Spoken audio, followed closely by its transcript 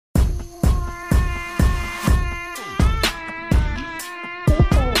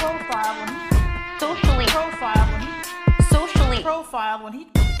wild when he.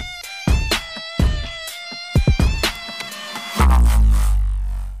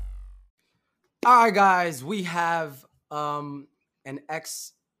 All right, guys, we have an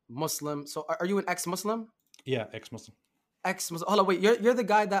ex-Muslim. So, are you an ex-Muslim? Yeah, ex-Muslim. Ex-Muslim. Hold on, wait. You're the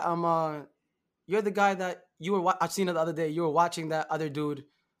guy that you're the guy that you were. I seen it the other day. You were watching that other dude.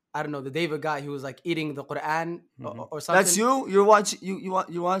 I don't know, the David guy who was like eating the Quran or something. That's you. You watched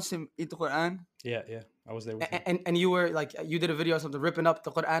him eat the Quran. Yeah, I was there with him. And you were like, you did a video or something ripping up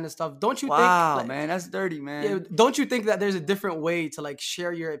the Quran and stuff. Don't you think? Wow, like, man, that's dirty, man. Yeah, don't you think that there's a different way to like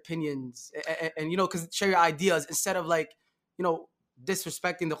share your opinions and you know, because share your ideas instead of like, you know,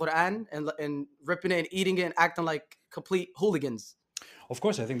 disrespecting the Quran and ripping it and eating it and acting like complete hooligans? Of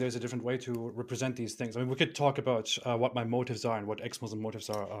course, I think there's a different way to represent these things. I mean, we could talk about what my motives are and what ex-Muslim motives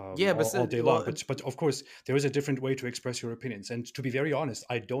are all day long. But of course, there is a different way to express your opinions. And to be very honest,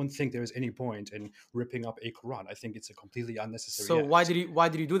 I don't think there is any point in ripping up a Quran. I think it's a completely unnecessary So act. why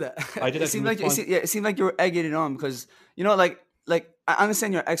did you do that? I did that It seemed like you were egging it on because, you know, like I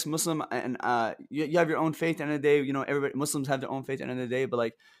understand you're ex-Muslim and you have your own faith at the end of the day. You know, everybody Muslims have their own faith at the end of the day, but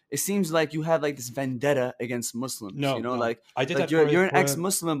like it seems like you have like this vendetta against Muslims. No, you know, no. like I did like that you're an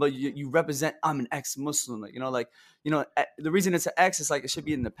ex-Muslim, but you represent I'm an ex-Muslim. Like, you know, the reason it's an ex is like it should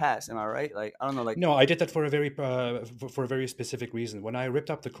be in the past. Am I right? Like, I don't know. Like, no, I did that for a very specific reason. When I ripped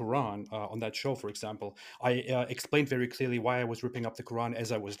up the Quran on that show, for example, I explained very clearly why I was ripping up the Quran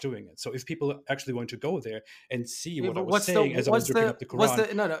as I was doing it. So if people actually want to go there and see what I was saying as I was ripping up the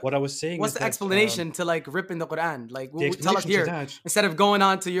Quran, what I was saying what's is the explanation to like ripping the Quran? Like, tell us here that, instead of going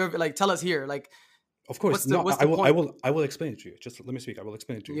on to your like. Tell us here, like. Of course, I will explain it to you. Just let me speak. I will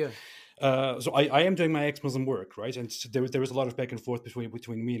explain it to you. Yeah. So I am doing my ex-Muslim work, right? And there is a lot of back and forth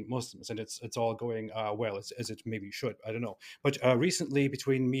between me and Muslims, and it's all going well as it maybe should. I don't know. But recently,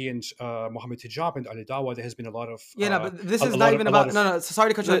 between me and Mohammed Hijab and Ali Dawah, there has been a lot of but this is not even about. No. Sorry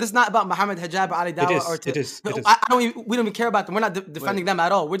to cut you off. This is not about Mohammed Hijab, Ali Dawah, It is. We don't even care about them. We're not defending them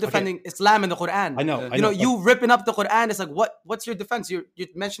at all. We're defending Islam and the Quran. I know. You know, you ripping up the Quran. It's like what's your defense? You're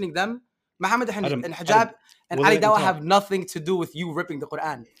mentioning them. Muhammad and Hijab and Ali Dawah have nothing to do with you ripping the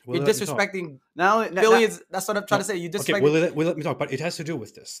Quran. You're disrespecting billions. That's what I'm trying to say. You disrespect. Okay, let me talk. But it has to do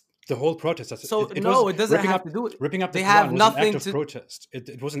with this. The whole protest. It doesn't have to do with it. Ripping up the They Quran have was nothing an act of protest.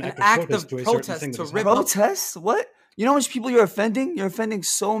 It was an act of protest to a certain thing. Protest? What? You know how much people you're offending? You're offending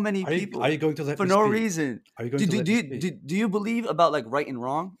so many people. Are you going to let for me no speak? reason? Are you going to let me speak? Do you believe about like right and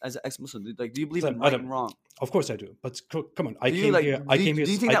wrong as an ex-Muslim? Like, do you believe in right and wrong? Of course I do. But come on, Do you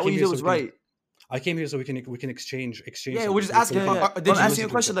think that what you did was right? I came here so we can exchange. Yeah, we're just asking. I'm asking you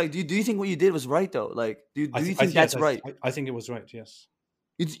a question. Like, do you think what you did was right though? Like, do you think that's right? I think it was right. Yes.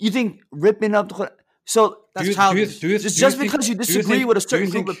 You think ripping up the Quran? So that's childish. Just because you disagree with a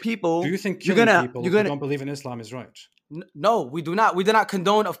certain group of people, do you think killing people who don't believe in Islam is right? No, we do not. We do not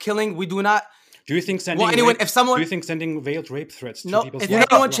condone of killing. We do not. Do you think sending? Do you think sending veiled rape threats to people's lives?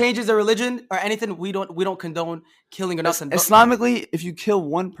 If anyone changes their religion or anything, we don't condone killing or nothing. Islamically, if you kill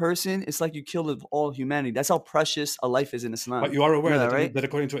one person, it's like you killed all humanity. That's how precious a life is in Islam. But you are aware that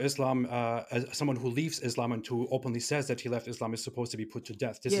according to Islam, as someone who leaves Islam and who openly says that he left Islam is supposed to be put to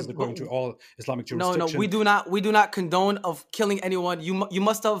death. This is according to all Islamic jurisdictions. No, we do not condone of killing anyone. You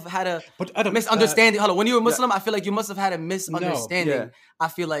must have had a misunderstanding. Hold on, when you were Muslim, I feel like you must have had a misunderstanding. I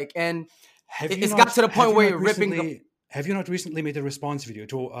feel like it's got to the point where you're ripping. Have you not recently made a response video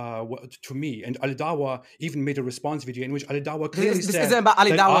to me? And Ali Dawah even made a response video in which Ali Dawah clearly said this isn't about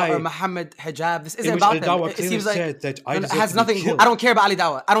Ali Dawah or Muhammad Hijab. This isn't about them. It seems like it has nothing. I don't care about Ali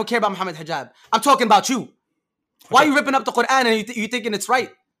Dawah. I don't care about Muhammad Hijab. I'm talking about you. Why are you ripping up the Quran and you thinking it's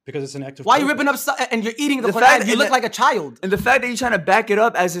right? Because it's an act of. Why are you ripping up and you're eating the Quran? You look like a child. And the fact that you're trying to back it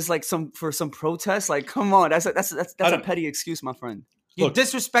up as it's like some protest, like come on, that's a petty excuse, my friend. You're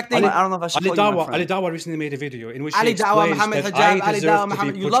disrespecting. I don't know if I should call you my friend. Ali Dawah recently made a video in which Ali he Dawah, explains Muhammad that Hijab, I Ali Dawah, deserve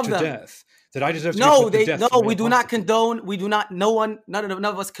to be put to death. That I deserve to be put to death. No, we do not condone. None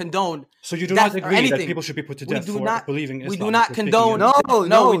of us condone. So you do not agree that people should be put to death for believing Islam? We do not condone.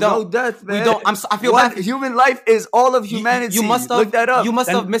 No death, man. We don't. I feel bad. Human life is all of humanity. You must have look that up. You must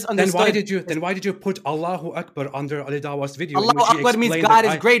have misunderstood. Then why did you put Allahu Akbar under Ali Dawah's video? Allahu Akbar means God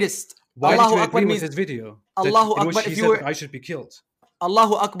is greatest. Why did you agree with his video? Allahu Akbar. If you were, I should be killed.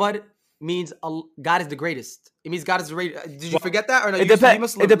 Allahu Akbar means God is the greatest. It means God is the greatest. Did you forget that or no? It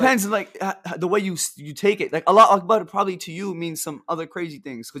depends, like the way you take it. Like Allah Akbar probably to you means some other crazy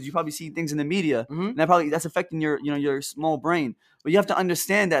things because you probably see things in the media, and that's affecting your small brain. But you have to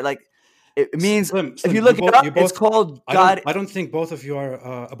understand that like It means Slim, if you look it up, it's called God. I don't think both of you are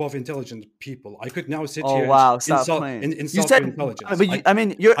above intelligent people. I could now sit Oh here wow! and Stop insult, playing. insult You said, your intelligence. but I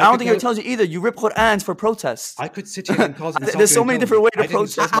mean, I don't think you're intelligent either. You rip Qur'ans for protests. I could sit here and insult There's so many different ways to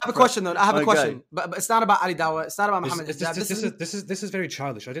protest. I have a question though. I have a question, but it's not about Ali Dawah. It's not about Muhammad Hijab. This is very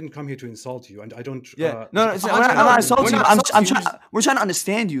childish. I didn't come here to insult you, and I don't. Yeah, no, I'm not insulting you. We're trying to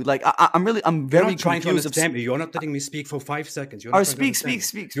understand you. Like I'm very confused. Trying to understand me. You're not letting me speak for 5 seconds. You're not speak.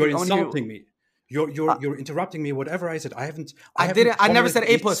 You're insulting me. You're interrupting me. Whatever I said, I didn't. I never said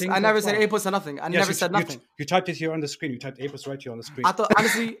apus. I never said apus or nothing. I never said nothing. You typed it here on the screen. You typed apus right here on the screen. I thought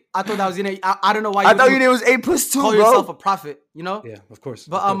honestly, I thought that was I don't know why. I thought your name was apus too, call bro. yourself a prophet, you know? Yeah, of course.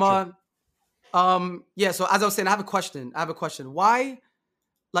 But yeah. So as I was saying, I have a question. Why,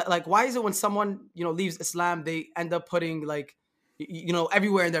 like, why is it when someone leaves Islam, they end up putting like,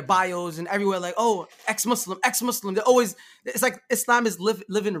 everywhere in their bios and everywhere, like, oh, ex-Muslim. They're always, it's like Islam is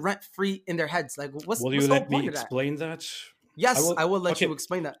living rent-free in their heads. Like, will you let me explain that? Yes, I will let you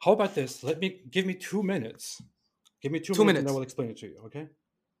explain that. How about this? Give me 2 minutes. Give me 2 minutes and I will explain it to you, okay?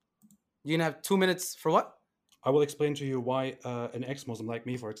 You're going to have 2 minutes for what? I will explain to you why an ex-Muslim like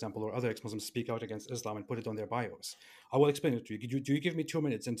me, for example, or other ex-Muslims speak out against Islam and put it on their bios. I will explain it to you. Do you give me 2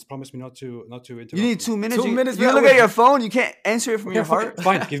 minutes and promise me not to interrupt? You need 2 minutes. 2 minutes. You look at your phone. You can't answer it from your heart.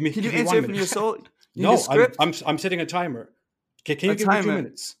 Fine. Give me. Can you give me answer 1 it from minute. your soul? No, I'm setting a timer. Can you give me 2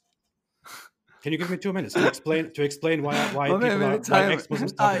 minutes? Can you give me 2 minutes to explain why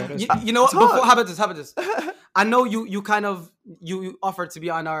ex-Muslims talk about Islam? You know what? Before, how about this? I know you kind of you offered to be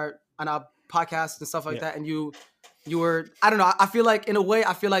on our podcast and stuff like that, and you were, I don't know, I feel like in a way,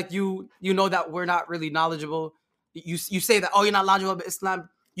 you know that we're not really knowledgeable. You say that, oh, you're not knowledgeable about Islam.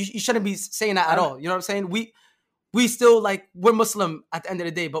 You shouldn't be saying that at all. You know what I'm saying? We still, like, we're Muslim at the end of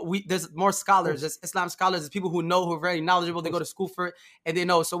the day, but there's more scholars, there's Islam scholars, there's people who know, who are very knowledgeable. They go to school for it and they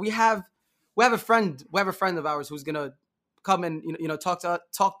know. So we have a friend of ours who's gonna come and talk to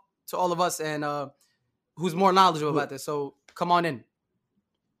all of us and who's more knowledgeable about this. So come on in.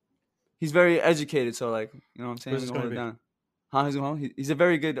 He's very educated, so like, you know what I'm saying? He's gonna hold it down. Huh? He's a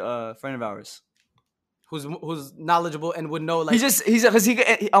very good friend of ours. Who's knowledgeable and would know, like,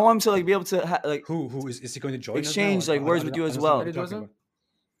 I want him to like be able to like who is he going to join exchange like words with you as well.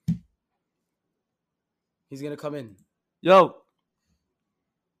 He's gonna come in. Yo,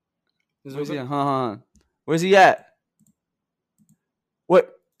 where's he at? Where's he at? What?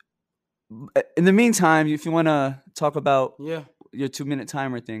 In the meantime, if you want to talk about your 2 minute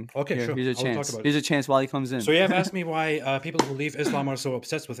timer thing. Okay, sure. Here's a chance. Here's a chance while he comes in. So you have asked me why people who leave Islam are so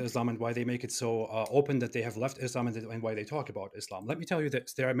obsessed with Islam and why they make it so open that they have left Islam and why they talk about Islam. Let me tell you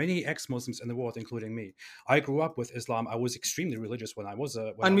this. There are many ex-Muslims in the world, including me. I grew up with Islam. I was extremely religious when I was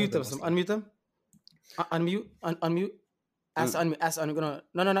unmute them. Unmute them. Unmute. Ask unmute.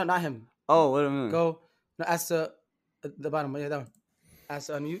 No, not him. Oh, wait a minute. Go. No, ask the bottom. Yeah, that one. Ask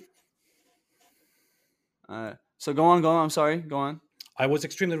unmute. So go on. I'm sorry. Go on. I was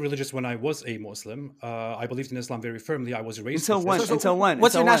extremely religious when I was a Muslim. I believed in Islam very firmly. I was raised until when? Until when?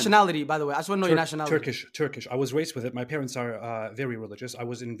 What's your nationality, by the way? I just want to know your nationality. Turkish. I was raised with it. My parents are very religious. I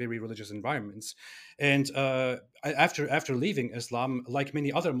was in very religious environments, and after leaving Islam, like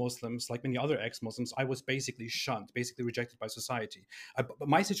many other Muslims, like many other ex-Muslims, I was basically shunned, basically rejected by society. But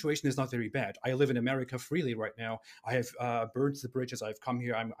my situation is not very bad. I live in America freely right now. I have burned the bridges. I've come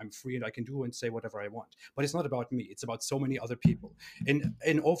here. I'm free, and I can do and say whatever I want. But it's not about me. It's about so many other people.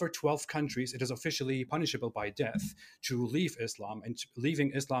 In over 12 countries, it is officially punishable by death to leave Islam, and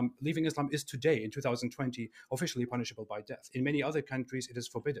leaving Islam is today in 2020 officially punishable by death. In many other countries, it is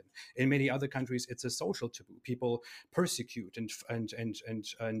forbidden. In many other countries, it's a social taboo. People persecute and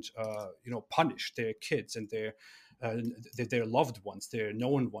punish their kids and their loved ones, their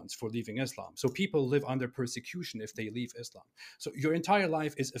known ones, for leaving Islam. So people live under persecution if they leave Islam. So your entire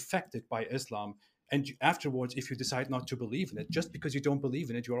life is affected by Islam. And afterwards, if you decide not to believe in it, just because you don't believe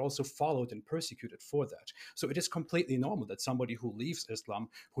in it, you are also followed and persecuted for that. So it is completely normal that somebody who leaves Islam,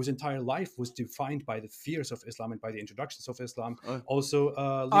 whose entire life was defined by the fears of Islam and by the introductions of Islam, also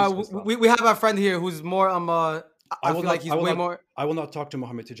leaves Islam. We have a friend here who's more I will not talk to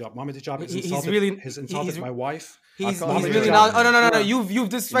Mohammed Hijab. Mohammed Hijab has insulted my wife. He's really not. Oh no! You've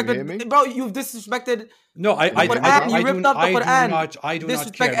disrespected, bro. You've disrespected. No, I do not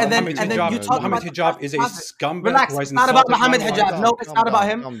care. And then you talk Mohammed Hijab is a scumbag. Relax. It's not about Mohammed Hijab. No, it's not about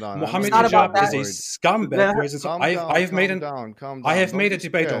him. Mohammed Hijab is a scumbag. I have made a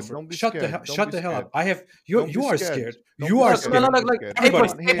debate offer. Shut the hell up. You are scared. You are scared.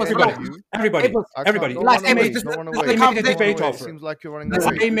 Everybody. I made a debate offer.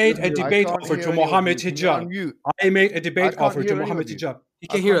 I made a debate offer to Mohammed Hijab. I made a debate offer to Mohammed Hijab. He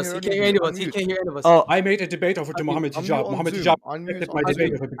can't hear us. He can't hear any of us. He can't hear any of us. Oh, I made a debate offer to Mohammed Hijab. Mohammed Hijab accepted my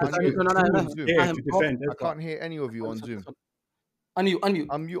debate offer because he was scared to defend I can't hear any of you on Zoom. Unmute.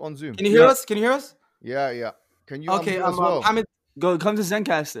 I'm mute on Zoom. Can you hear us? Can you hear us? Yeah. Can you Okay, unmute as well? Mohammed, come to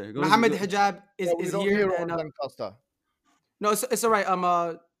Zencastr. Mohammed Hijab is we don't here. hear And, on Zencastr. no, it's all right.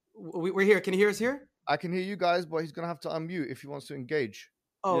 We're here. Can you hear us here? I can hear you guys, but he's gonna have to unmute if he wants to engage.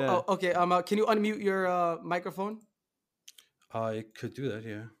 Oh, okay. Can you unmute your microphone? I could do that,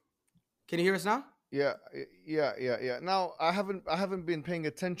 yeah. Can you hear us now? Yeah. Now I haven't been paying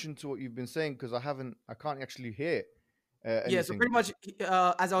attention to what you've been saying because I can't actually hear. Yeah, so pretty much,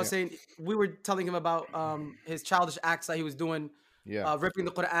 as I was saying, we were telling him about his childish acts that he was doing, ripping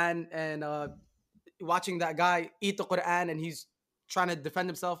the Quran and watching that guy eat the Quran, and he's trying to defend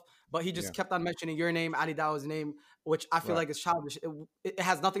himself, but he just kept on mentioning your name, Ali Dawah's name, which I feel like is childish. It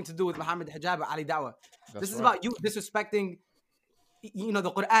has nothing to do with Mohammed Hijab or Ali Dawah. This is about you disrespecting,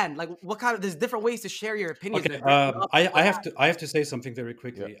 the Quran. Like, what kind of? There's different ways to share your opinions. Okay, I have to say something very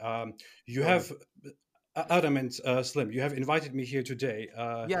quickly. You have. Adam and Slim, you have invited me here today.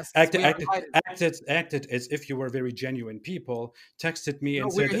 Yes, acted as if you were very genuine people. Texted me and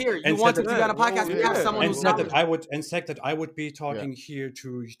said, "We're here. You wanted to be on a podcast. We have someone and said that I would be talking here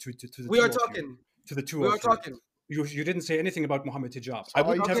to the. We are talking to the two we of are you. talking. You didn't say anything about Mohammed Hijab. So I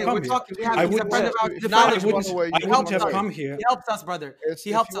wouldn't have come here. I wouldn't have come here. He helped us, brother.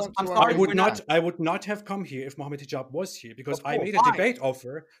 He helped us. I'm sorry. I would not have come here if Mohammed Hijab was here, because I made a debate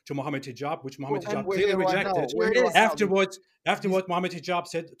offer to Mohammed Hijab, which Mohammed Hijab clearly rejected. Afterwards, Mohammed Hijab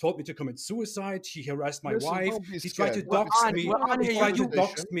told me to commit suicide. He harassed my wife. He tried to dox me. He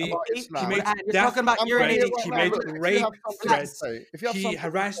made death threats. He made rape threats. He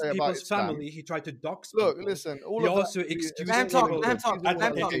harassed people's family. He tried to dox people. Look, listen. He also excused people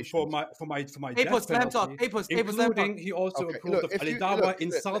advocating for my death penalty, including he also approved of Ali Dawah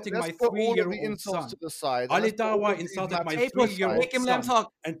insulting my 3-year-old son. Ali Dawah insulted my 3-year-old son,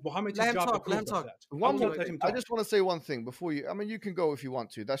 and Mohammed Hijab approved of that. I just want to say one thing before you. I mean, you can go if you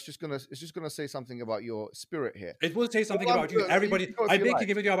want to. It's just gonna say something about your spirit here. It will say something about you. Everybody, I make a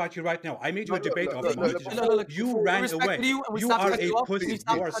video about you right now. I made you a debate of you ran away. You are a pussy.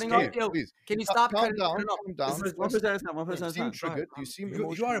 You are scared. Can you stop? Calm down. You seem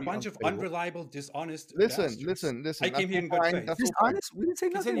you are a bunch of unreliable, dishonest. Listen. I came here in good faith. Dishonest? We didn't say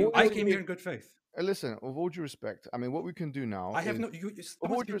nothing. I came here in good faith. Listen, with all due respect, I mean, what we can do now. I have no. Don't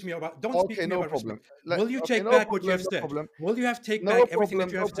speak to me about. Don't speak to me about problem. Will you take back what you have said? Will you have take back everything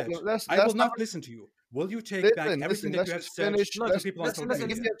that you have said? I will not listen to you. Will you take back everything that you have said?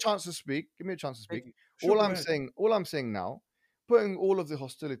 Give me a chance to speak. All I'm saying now, putting all of the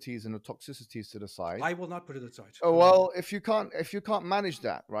hostilities and the toxicities to the side. I will not put it aside. Oh well, if you can't manage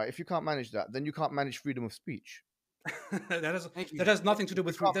that, right? If you can't manage that, then you can't manage freedom of speech. that has nothing to do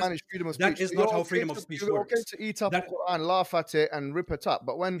with freedom of speech. That is not how freedom of speech works. You're okay to eat up and laugh at it and rip it up,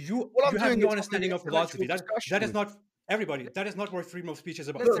 but when you have no understanding of philosophy, that is not. Everybody, that is not what freedom of speech is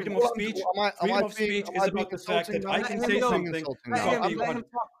about. Freedom of speech is about the fact that I can say something.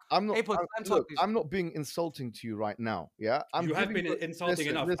 I'm not being insulting to you right now. Yeah, you have been insulting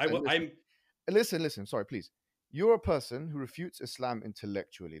enough. Listen. Sorry, please. You're a person who refutes Islam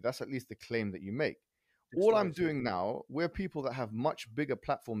intellectually. That's at least the claim that you make. All I'm doing now, we're people that have much bigger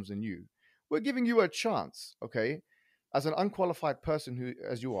platforms than you. We're giving you a chance, okay, as an unqualified person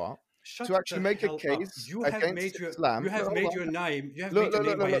as you are. To actually make a case against Islam. You have made your name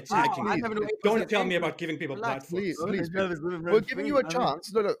by attacking. Don't tell me about giving people platforms. Please. We're giving you a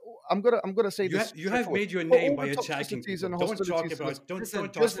chance. Look, I'm gonna say this. You have made your name by attacking people. Don't talk about.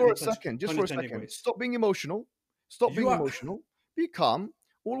 Just for a second. Stop being emotional. Be calm.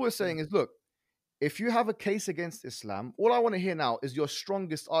 All we're saying is, look, if you have a case against Islam, all I want to hear now is your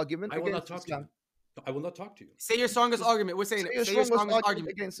strongest argument against Islam. I will not talk to you. Say your strongest argument. We're saying say your strongest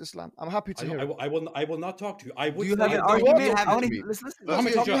argument against Islam. I'm happy to hear it. I will not talk to you. I would. You have an argument. Listen.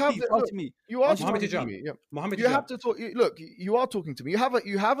 You are talking to me. You have to talk. Look, you are talking to me.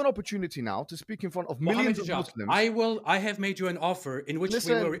 You have an opportunity now to speak in front of millions of Muslims. I have made you an offer in which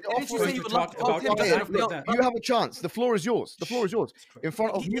we were going to talk about. You have a chance. The floor is yours. In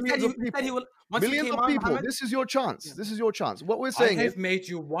front of millions of people. Millions of people. This is your chance. What we're saying is, I have made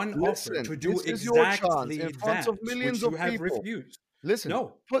you one offer to do exactly in front of millions which of you have people. refused. Listen,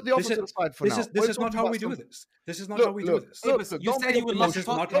 No. put the offer to the side for now. This is not how we do this. This is not how we do this. You said you would love to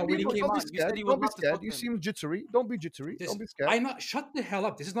talk. Don't be scared. Don't be scared. You seem jittery. Don't be jittery. Don't be scared. I'm not. Shut the hell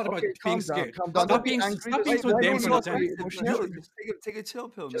up. This is not about being scared. Calm down. Stop being so damn condescending. Take a chill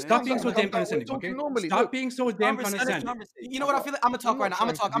pill, man. Stop being so damn condescending. Okay. Stop being so damn condescending. You know what I feel like? I'm gonna talk right now. I'm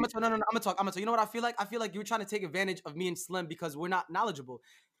gonna talk. You know what I feel like? I feel like you're trying to take advantage of me and Slim because we're not knowledgeable.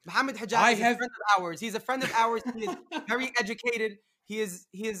 Mohammed Hijab is a friend of ours. He's a friend of ours. He is very educated. He is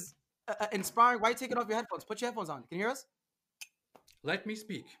inspiring. Why are you taking off your headphones? Put your headphones on. Can you hear us? Let me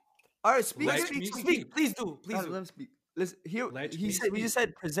speak. All right, speak. Please do. Let him speak. Listen, we just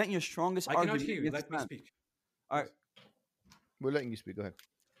said present your strongest argument. I cannot hear you. Let me speak. All right. We're letting you speak. Go ahead.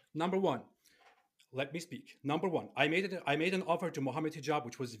 Number one. Let me speak. Number one, I made an offer to Mohammed Hijab,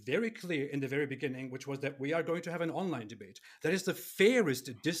 which was very clear in the very beginning, which was that we are going to have an online debate. That is the fairest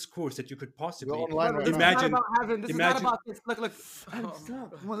discourse that you could possibly imagine. This is not about this. Look.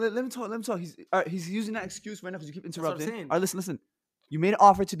 Well, let him talk. He's using that excuse right now because you keep interrupting. All right, listen. You made an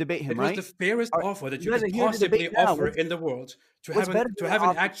offer to debate him, right? It was the fairest offer that you could possibly offer in the world to have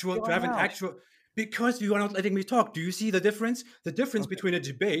an actual. Because you are not letting me talk. Do you see the difference? The difference between a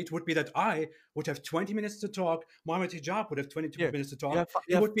debate would be that I would have 20 minutes to talk. Mohammed Hijab would have 22 minutes to talk.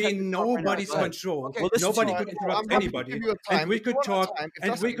 It would be in nobody's control. Okay. Nobody could interrupt anybody. And we could talk.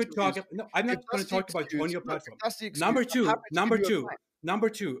 No, I'm not going to talk about you on your platform. Number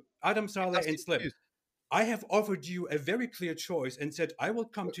two, Adam Saleh and Slim. I have offered you a very clear choice and said I will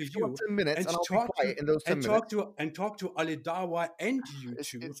come to you and talk to Ali Dawa and you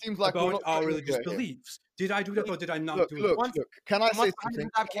two about our religious beliefs. Did I do that or did I not do that? Look, can I say something?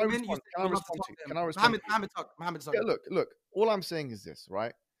 Can I respond? Mohammed, look. All I'm saying is this,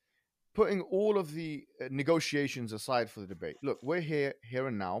 right? Putting all of the negotiations aside for the debate. Look, we're here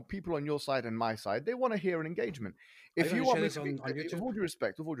and now. People on your side and my side, they want to hear an engagement. If you want me to speak, with all due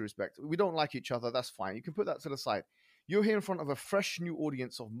respect, we don't like each other, that's fine. You can put that to the side. You're here in front of a fresh new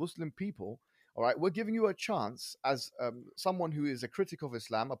audience of Muslim people, all right? We're giving you a chance as someone who is a critic of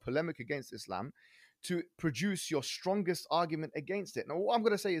Islam, a polemic against Islam, to produce your strongest argument against it. Now, what I'm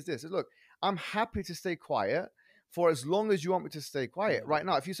going to say is this. Look, I'm happy to stay quiet for as long as you want me to stay quiet. Right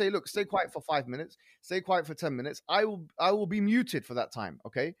now, if you say, look, stay quiet for 5 minutes, stay quiet for 10 minutes, I will be muted for that time,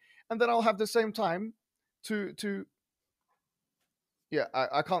 okay? And then I'll have the same time to yeah,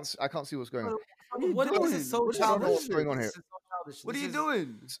 I can't see what's going on. This is so childish. What's going on here? What are you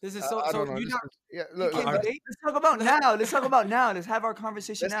doing? This is so. Look, let's talk about now. Let's have our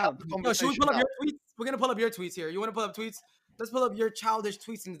conversation now. No, should we pull up your tweets? We're gonna pull up your tweets here. You want to pull up tweets? Let's pull up your childish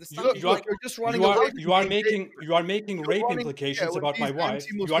tweets into the stuff. You're just running away. You are making rape implications about my wife.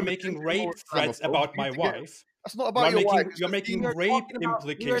 You are making rape threats about my wife. That's not about your wife. You're making rape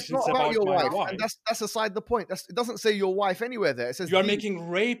implications about my wife. And that's aside the point. It doesn't say your wife anywhere there. It says you are making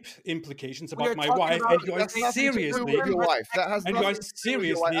rape implications about my wife, and you are seriously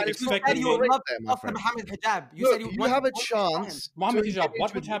expecting me. You have a chance. Mohammed Hijab,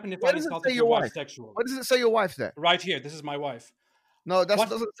 what would happen if I insulted your wife sexually? Why does it say your wife there? Right here. This is my wife. No, that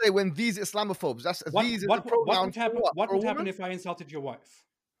doesn't say when these Islamophobes. What would happen if I insulted your wife?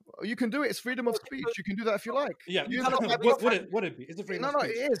 You can do it. It's freedom of speech. You can do that if you like. Yeah. Would it be? Is it freedom of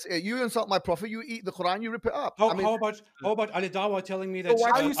speech? No, it is. You insult my prophet. You eat the Quran. You rip it up. How about Ali Dawa telling me that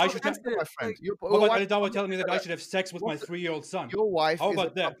I should have? How about Ali Dawa telling me that I should have sex with my 3-year-old son? Your wife is a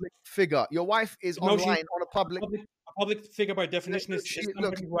public figure. Your wife is online on a public figure by definition is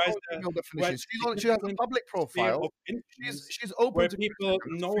somebody who has she has a public profile. She's open where to people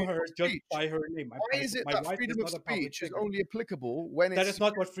know her just by her name. Why is it that freedom of speech is only applicable when that is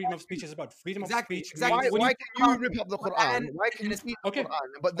not what freedom of speech is about? Freedom of speech. Why can you rip up the Quran? Why can you eat the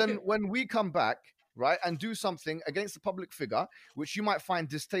Quran? But then when we come back, right, and do something against a public figure, which you might find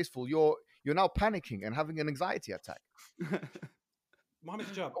distasteful, you're now panicking and having an anxiety attack. Mohammed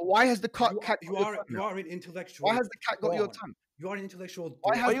Hijab. Why has the cat you are an intellectual. Why has the cat got your tongue? You are an intellectual.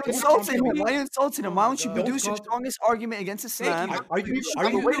 Why are you insulting him? Why are you insulting him? Why don't you produce your strongest argument against Islam? Are you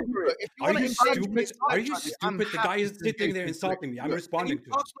stupid? The guy is sitting there insulting me. I'm responding to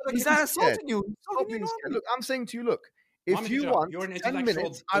him. He's not insulting you. Look, I'm saying to you, look, if you want 10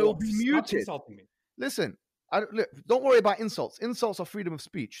 minutes, I will be muted. Listen. Don't worry about insults. Insults are freedom of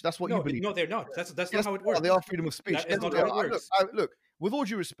speech. That's what you believe. No, they're not. That's not how it works. They are freedom of speech. That is not how it works. Look, with all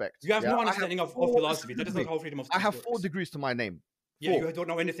due respect, you have no understanding of philosophy. That is not how freedom of speech works. I have 4 degrees to my name. Yeah, you don't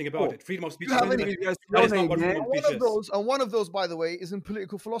know anything about it. Freedom of speech. That is not what freedom of speech is. And one of those, by the way, is in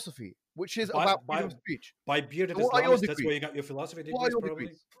political philosophy, which is about freedom of speech. By bearded Islamists, that's where you got your philosophy degrees, probably.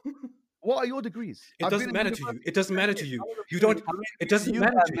 What are your degrees? It doesn't matter to you. It doesn't matter to you. You don't. It doesn't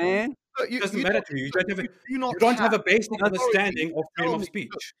matter to you. man. It doesn't matter to you. You don't have a basic understanding of freedom of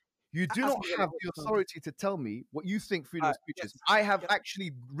speech. You do not have the authority to tell me what you think freedom of speech is. I have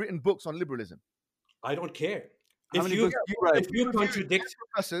actually written books on liberalism. I don't care. How many books do you write? If you contradict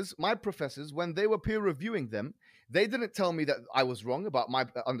my professors, when they were peer reviewing them, they didn't tell me that I was wrong about my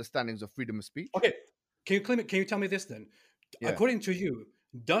understandings of freedom of speech. Okay, can you tell me this then? Yeah. According to you,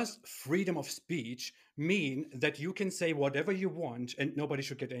 does freedom of speech mean that you can say whatever you want and nobody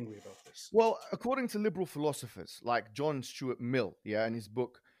should get angry about this? Well, according to liberal philosophers like John Stuart Mill, in his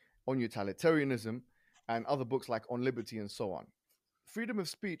book on utilitarianism and other books like On Liberty and so on, freedom of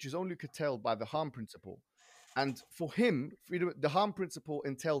speech is only curtailed by the harm principle. And for him, the harm principle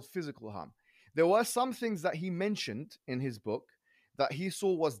entailed physical harm. There were some things that he mentioned in his book that he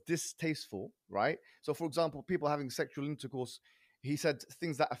saw was distasteful, right? So, for example, people having sexual intercourse, he said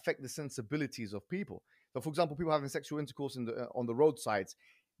things that affect the sensibilities of people. So, for example, people having sexual intercourse on the roadsides,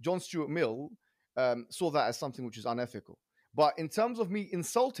 John Stuart Mill saw that as something which is unethical. But in terms of me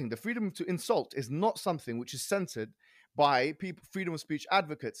insulting, the freedom to insult is not something which is censored by freedom of speech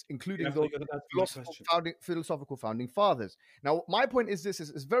advocates, including those philosophical founding fathers. Now, my point is this: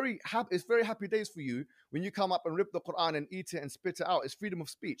 it's very happy days for you when you come up and rip the Quran and eat it and spit it out. It's freedom of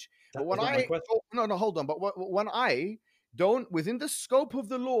speech. But when hold on. But when I don't, within the scope of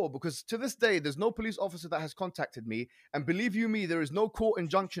the law, because to this day there's no police officer that has contacted me, and believe you me, there is no court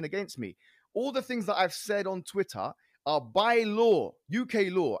injunction against me. All the things that I've said on Twitter are by law, UK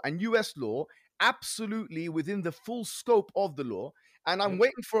law and US law, absolutely within the full scope of the law. And I'm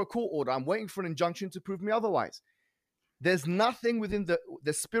waiting for a court order. I'm waiting for an injunction to prove me otherwise. There's nothing within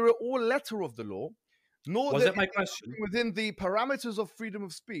the spirit or letter of the law, nor was that my question? Within the parameters of freedom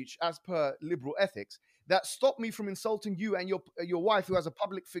of speech as per liberal ethics that stop me from insulting you and your wife, who has a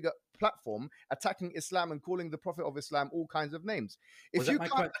public figure platform, attacking Islam and calling the Prophet of Islam all kinds of names. If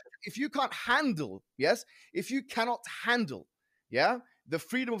you cannot handle the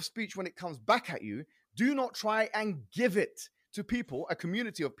freedom of speech when it comes back at you, do not try and give it to people, a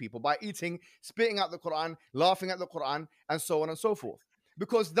community of people, by spitting out the Quran, laughing at the Quran, and so on and so forth.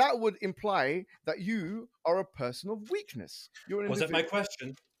 Because that would imply that you are a person of weakness. Was that my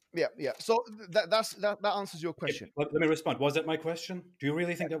question? Yeah. So that answers your question. Okay, let me respond. Was that my question? Do you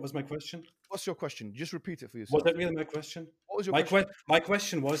really think that was my question? What's your question? Just repeat it for yourself. Was that really my question? What was your question? My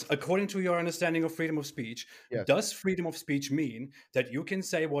question was, according to your understanding of freedom of speech, does freedom of speech mean that you can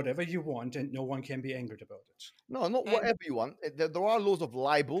say whatever you want and no one can be angered about it? No, not whatever you want. There are laws of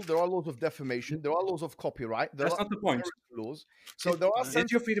libel. There are laws of defamation. There are laws of copyright. That's not the point. Laws. So there are. Is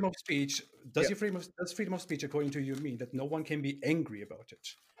your freedom of speech? Does freedom of speech, according to you, mean that no one can be angry about it?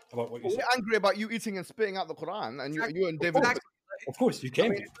 About what you say? We're angry about you eating and spitting out the Quran, and you and David. Of course, you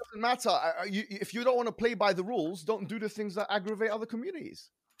can. It doesn't matter. If you don't want to play by the rules, don't do the things that aggravate other communities.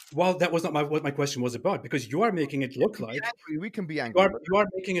 Well, that was not what my question was about, because you are making it look like we can be angry. You are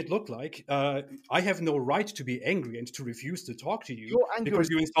making it look like I have no right to be angry and to refuse to talk to you because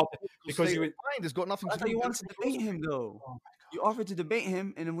you insulted. Because you mind has got nothing to do. You want to debate him, though. You offered to debate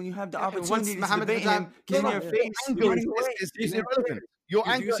him, and then when you have the opportunity to debate him, get in your face. Is irrelevant. Your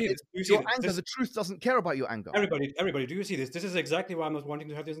anger, the truth doesn't care about your anger. Everybody, do you see this? This is exactly why I'm not wanting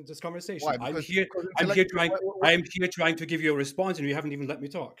to have this conversation. Why? I'm here trying to give you a response, and you haven't even let me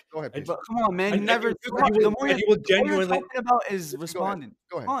talk. Go ahead, please. But come on, man. The more you're talking about is responding.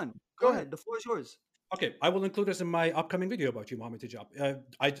 Go ahead. Go ahead. The floor is yours. Okay, I will include this in my upcoming video about you, Mohammed Hijab.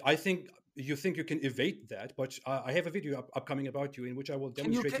 I think you can evade that, but I have a video upcoming about you in which I will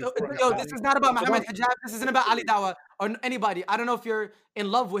demonstrate. This is not about Mohammed Hijab. This isn't about Ali Dawah or anybody. I don't know if you're in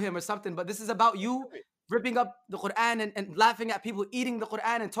love with him or something, but this is about you ripping up the Quran and laughing at people eating the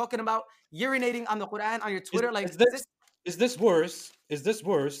Quran and talking about urinating on the Quran on your Twitter. Is this worse? Is this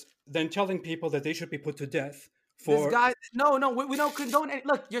worse than telling people that they should be put to death for? This guy, no, we don't condone it.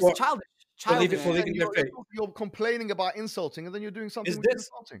 Look, you're childish. You're complaining about insulting, and then you're doing something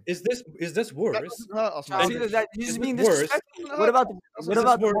insulting. Is this worse? You just mean disrespectful. What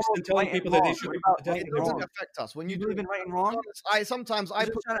about worse than telling people that they should be put to death? It doesn't affect us. When you believe in right and wrong, I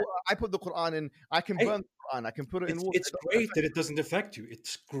put the Quran in. I can burn the Quran. I can put it in water. It's great that it doesn't affect you.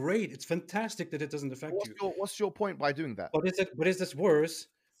 It's great. It's fantastic that it doesn't affect you. What's your point by doing that? But is this worse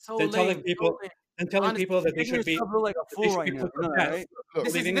than telling people? And telling people that they should be like a fool right now. Right?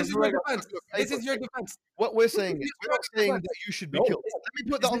 This is your defense. This is your defense. What we're saying is, we're not saying that you should be killed. Let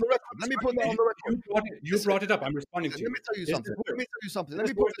me put that on the record. You brought it up. I'm responding to you. Let me tell you something. Let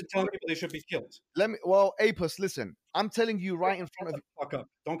me put it telling people they should be killed. Well, Apus, listen. I'm telling you right in front of you. Fuck up.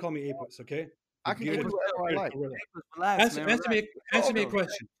 Don't call me Apus, okay? I can give you whatever I like. Relax, Answer me a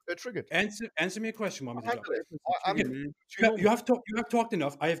question. They're triggered. Answer me a question, Mohammed. You have talked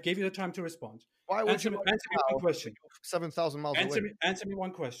enough. I have gave you the time to respond. Why would answer you me one question. 7,000 miles away. Answer me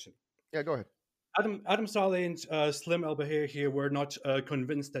one question. Yeah, go ahead. Adam Saleh and Slim Al Bahir here were not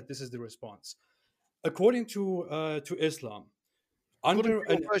convinced that this is the response. According to Islam, under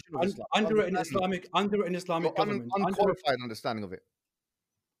an Islamic government, unqualified understanding of it.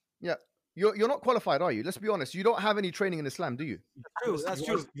 Yeah. You're not qualified, are you? Let's be honest. You don't have any training in Islam, do you? That's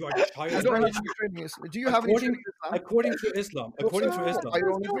true. You are child. Do you have any training in Islam? According to Islam.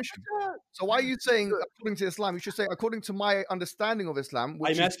 So why are you saying according to Islam? You should say according to my understanding of Islam.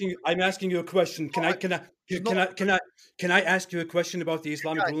 I'm asking you a question. Can I ask you a question about the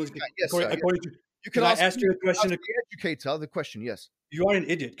Islamic rulings? Yes, Can I ask you a question? The educator, the question, yes. You are an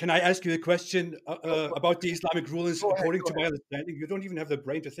idiot. Can I ask you a question about the Islamic rulings according to my understanding? You don't even have the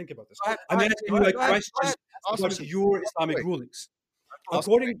brain to think about this. I'm asking you a question about your Islamic rulings.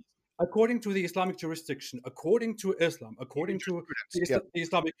 According to the Islamic jurisdiction, according to Islam, according to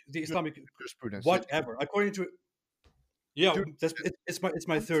the Islamic jurisprudence, whatever. According to it's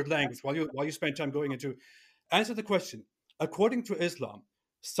my third language. While you spend time going into answer the question. According to Islam,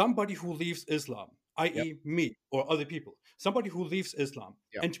 somebody who leaves Islam, i.e. me or other people, somebody who leaves Islam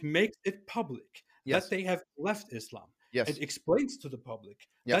and makes it public that they have left Islam and explains to the public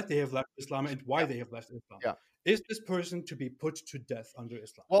that they have left Islam and why they have left Islam. Is this person to be put to death under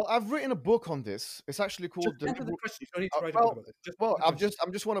Islam? Well, I've written a book on this. It's actually called the question. You don't need to write about it.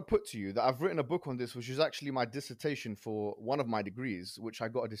 I just want to put to you that I've written a book on this, which is actually my dissertation for one of my degrees, which I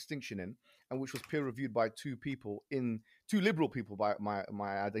got a distinction in, and which was peer reviewed by two liberal people by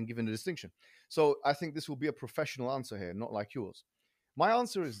my ad and given a distinction. So I think this will be a professional answer here, not like yours. My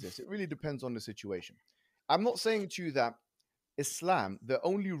answer is this: it really depends on the situation. I'm not saying to you that Islam, the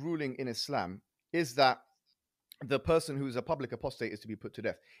only ruling in Islam, is that the person who is a public apostate is to be put to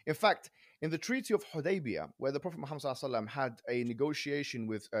death. In fact, in the Treaty of Hudaybiyah, where the Prophet Muhammad ﷺ had a negotiation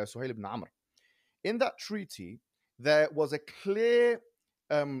with Suhail ibn Amr, in that treaty, there was a clear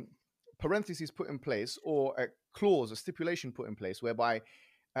parenthesis put in place, or a clause, a stipulation put in place, whereby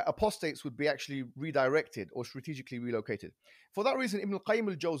apostates would be actually redirected or strategically relocated. For that reason, Ibn al-Qayyim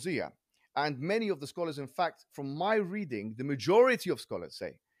al-Jawziyah and many of the scholars, in fact, from my reading, the majority of scholars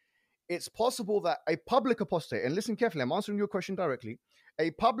say, it's possible that a public apostate, and listen carefully, I'm answering your question directly,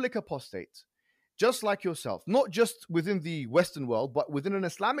 a public apostate, just like yourself, not just within the Western world, but within an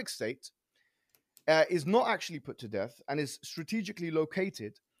Islamic state, is not actually put to death and is strategically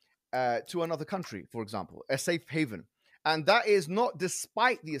located to another country, for example, a safe haven. And that is not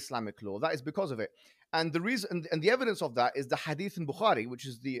despite the Islamic law, that is because of it. And the reason and the evidence of that is the Hadith in Bukhari, which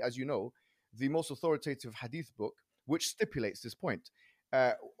is as you know, the most authoritative Hadith book, which stipulates this point.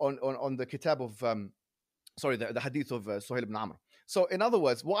 On the kitab of the hadith of Suhail ibn Amr. So in other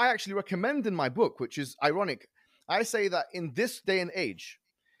words, what I actually recommend in my book, which is ironic, I say that in this day and age,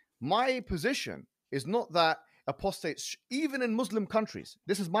 my position is not that apostates, even in Muslim countries,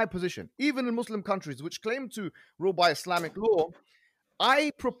 this is my position, even in Muslim countries which claim to rule by Islamic law,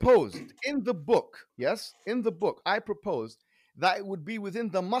 I proposed in the book, I proposed that it would be within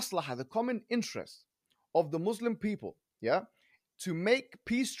the maslahah, the common interest of the Muslim people, to make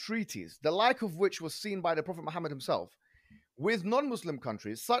peace treaties, the like of which was seen by the Prophet Muhammad himself, with non-Muslim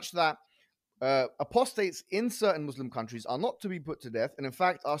countries, such that apostates in certain Muslim countries are not to be put to death, and in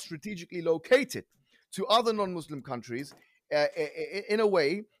fact are strategically located to other non-Muslim countries in a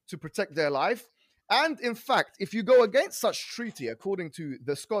way to protect their life. And in fact, if you go against such treaty, according to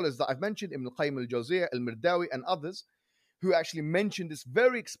the scholars that I've mentioned, Ibn al-Qayyim al-Jawziyah, al-Mirdawi, and others, who actually mentioned this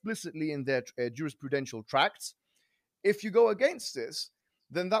very explicitly in their jurisprudential tracts, if you go against this,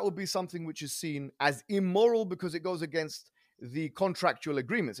 then that would be something which is seen as immoral because it goes against the contractual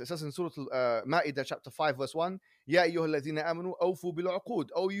agreements. It says in Surah Al-Ma'idah chapter 5 verse 1, Ya ayyuhalladhina amanu awfu bil uqud.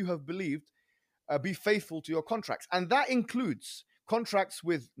 Oh, you have believed, be faithful to your contracts. And that includes contracts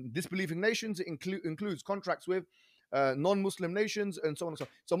with disbelieving nations. It includes contracts with non-Muslim nations and so on and so on.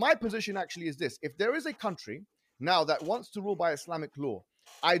 So my position actually is this. If there is a country now that wants to rule by Islamic law,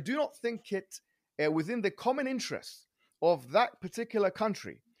 I do not think it within the common interest of that particular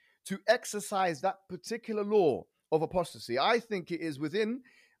country to exercise that particular law of apostasy. I think it is within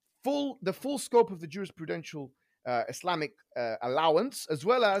the full scope of the jurisprudential Islamic allowance, as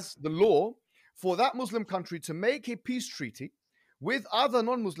well as the law, for that Muslim country to make a peace treaty with other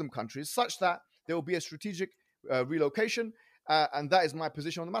non-Muslim countries such that there will be a strategic relocation. And that is my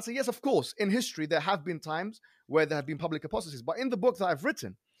position on the matter. Yes, of course, in history, there have been times where there have been public apostasies. But in the book that I've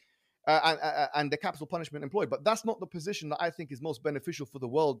written, and the capital punishment employed. But that's not the position that I think is most beneficial for the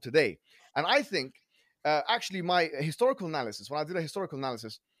world today. And I think, actually, my historical analysis, when I did a historical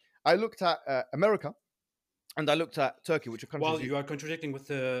analysis, I looked at America, and I looked at Turkey, which are countries. Well, you are contradicting with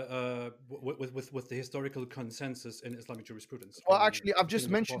the historical consensus in Islamic jurisprudence. Well, actually, I've just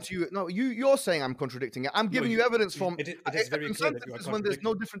mentioned to you. No, you're saying I'm contradicting it. I'm giving you evidence from. It is very clear that you are when there's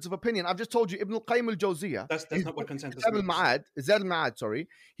no difference of opinion. I've just told you Ibn al-Qayyim al-Jawziyah. That's not what consensus means. Zad al-Ma'ad, sorry.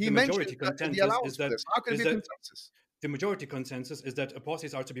 He mentioned that the allowance for this. How can it be a consensus? The majority consensus is that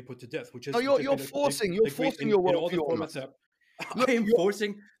apostates are to be put to death, which is. No, you're forcing your worldview. I am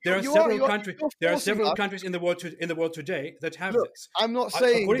forcing. There are several countries. There are several countries in the world today that have this. I'm not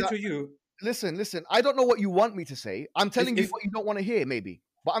saying. According to you, listen. I don't know what you want me to say. I'm telling you what you don't want to hear, maybe.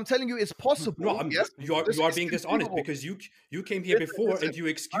 But I'm telling you, it's possible. No, yes, you are being dishonest because you came here before and you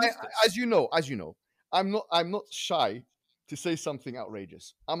excused this. As you know, I'm not shy to say something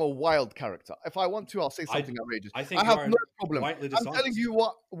outrageous. I'm a wild character. If I want to, I'll say something outrageous. I think I have no problem. I'm telling you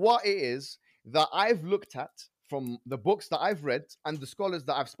what it is that I've looked at from the books that I've read and the scholars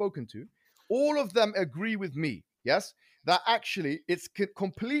that I've spoken to. All of them agree with me, yes, that actually it's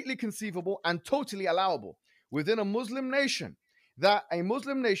completely conceivable and totally allowable within a Muslim nation that a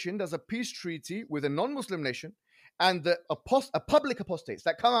Muslim nation does a peace treaty with a non-Muslim nation, and a public apostates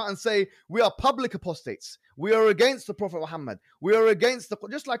that come out and say, we are public apostates. We are against the Prophet Muhammad. We are against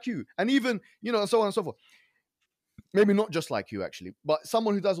just like you. And even, so on and so forth. Maybe not just like you, actually, but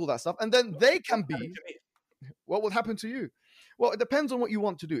someone who does all that stuff. And then they can be, what will happen to you? Well, it depends on what you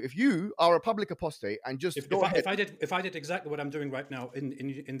want to do. If you are a public apostate and just if I did exactly what I'm doing right now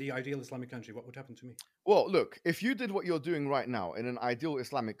in the ideal Islamic country, what would happen to me? Well, look, if you did what you're doing right now in an ideal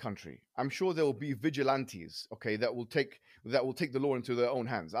Islamic country, I'm sure there will be vigilantes, okay, that will take the law into their own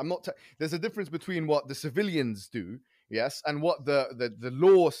hands. There's a difference between what the civilians do, yes, and what the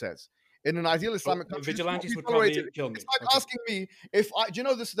law says. In an ideal Islamic country, vigilantes would probably kill me. It's like asking me if do you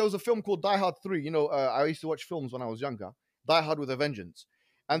know this? There was a film called Die Hard 3. I used to watch films when I was younger. Die Hard with a Vengeance.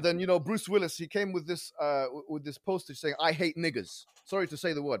 And then, Bruce Willis, he came with this postage saying, I hate niggers. Sorry to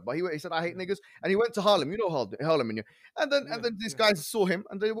say the word, but he said, I hate niggers. And he went to Harlem. You know Harlem. And then these guys saw him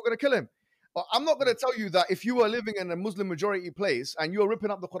and they were going to kill him. But I'm not going to tell you that if you are living in a Muslim majority place and you're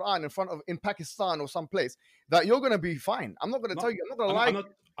ripping up the Quran in Pakistan or someplace, that you're going to be fine. I'm not going to tell you. I'm not going to lie.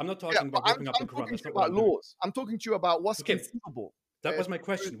 I'm not talking about ripping up the Quran. I'm talking about laws. I'm talking to you about what's conceivable. That was my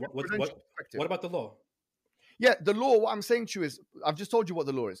question. What about the law? Yeah, the law. What I'm saying to you is, I've just told you what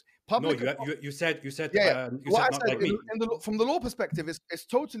the law is. You said. Yeah. What I said from the law perspective, it's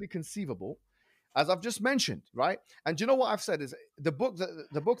totally conceivable, as I've just mentioned, right? And do you know what I've said is the book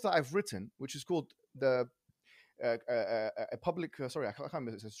that I've written, which is called a public. Sorry, I can't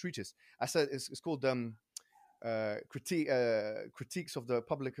remember. It's a treatise. I said it's called critiques of the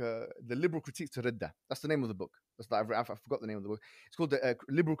public, the liberal critiques to Ridda. That's the name of the book. I forgot the name of the book. It's called the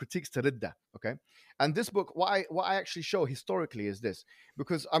liberal critiques to Ridda. Okay, and this book, what I actually show historically is this,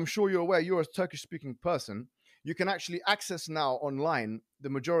 because I'm sure you're aware, you're a Turkish-speaking person. You can actually access now online the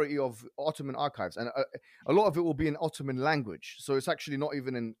majority of Ottoman archives, and a lot of it will be in Ottoman language. So it's actually not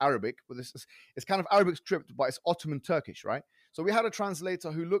even in Arabic, but it's kind of Arabic script, but it's Ottoman Turkish, right? So we had a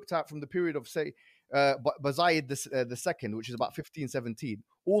translator who looked at from the period of, say, Bayezid II, which is about 1517,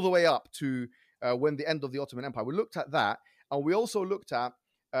 all the way up to when the end of the Ottoman Empire. We looked at that, and we also looked at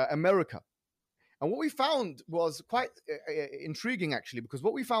America. And what we found was quite intriguing, actually, because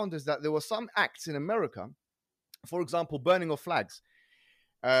what we found is that there were some acts in America, for example, burning of flags,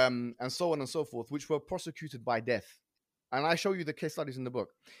 and so on and so forth, which were prosecuted by death. And I show you the case studies in the book.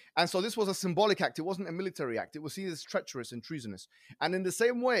 And so this was a symbolic act. It wasn't a military act. It was seen as treacherous and treasonous. And in the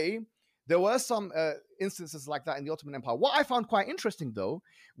same way, there were some instances like that in the Ottoman Empire. What I found quite interesting, though,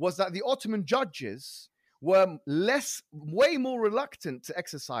 was that the Ottoman judges were way more reluctant to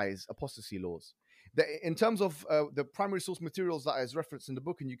exercise apostasy laws. In terms of the primary source materials that is referenced in the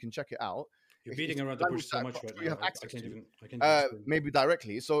book, and you can check it out. You're beating around the bush so much right now. You have access maybe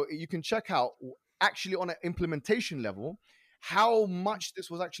directly. So you can check out, actually on an implementation level, how much this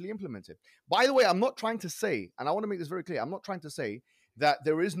was actually implemented. By the way, I'm not trying to say, and I want to make this very clear, I'm not trying to say that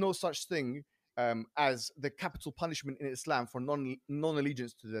there is no such thing as the capital punishment in Islam for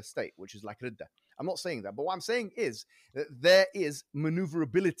non-allegiance to the state, which is like Ridda. I'm not saying that. But what I'm saying is that there is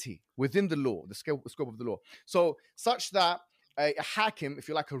maneuverability within the law, the scope of the law. So such that a hakim, if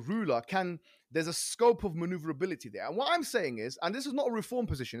you're like a ruler, there's a scope of maneuverability there. And what I'm saying is, and this is not a reform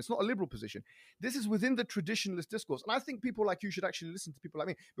position, it's not a liberal position, this is within the traditionalist discourse. And I think people like you should actually listen to people like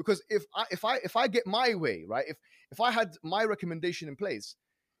me, because if I get my way, right, if I had my recommendation in place,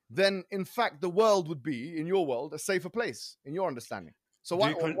 then in fact the world would be, in your world, a safer place, in your understanding. So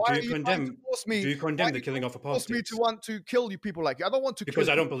why are you trying to force me? Do you condemn the killing of apostates? Force me to want to kill you people like you. I don't want to. Because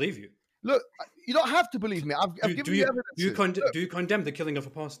I don't believe you. Look, you don't have to believe me. I've given you evidence. Do you condemn the killing of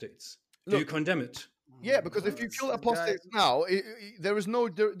apostates? Do you condemn it? Yeah, because if you kill apostates now, there is no law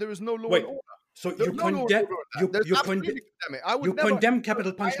and order. So you condemn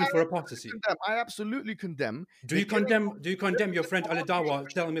capital punishment for apostasy. I absolutely condemn. Do you condemn your friend Ali Dawa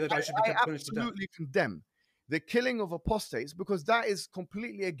telling me that I should be punished to death? I absolutely condemn the killing of apostates because that is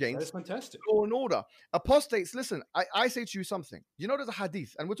completely against law and order. Apostates, listen, I say to you something. You know, there's a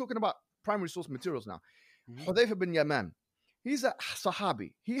hadith, and we're talking about primary source materials now. Hudayfa bin Yaman, he's a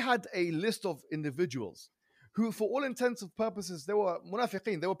Sahabi. He had a list of individuals who, for all intents and purposes, they were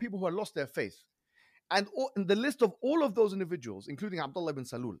munafiqeen. They were people who had lost their faith. And in the list of all of those individuals, including Abdullah ibn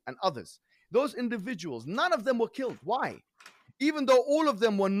Salul and others, those individuals, none of them were killed. Why? Even though all of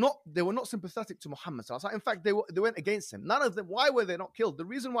them were not sympathetic to Muhammad. In fact, they went against him. None of them. Why were they not killed? The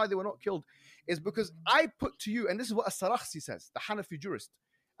reason why they were not killed is because I put to you, and this is what As-Sarakhsi says, the Hanafi jurist,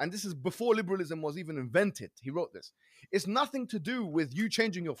 and this is before liberalism was even invented. He wrote this. It's nothing to do with you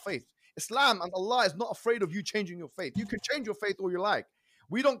changing your faith. Islam and Allah is not afraid of you changing your faith. You can change your faith all you like.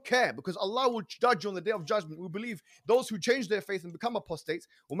 We don't care because Allah will judge on the day of judgment. We believe those who change their faith and become apostates,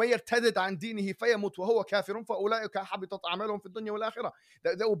 they will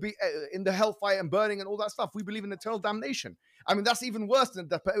be in the hellfire and burning and all that stuff. We believe in eternal damnation. I mean, that's even worse than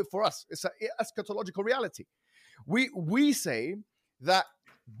for us. It's an eschatological reality. We say that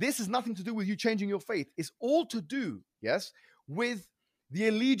this has nothing to do with you changing your faith. It's all to do, yes, with the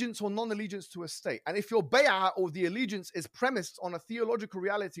allegiance or non-allegiance to a state. And if your bay'ah or the allegiance is premised on a theological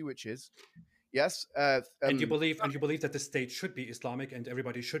reality, which is, yes. And you believe that the state should be Islamic and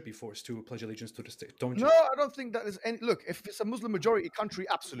everybody should be forced to pledge allegiance to the state, don't you? No, I don't think that is any. Look, if it's a Muslim majority country,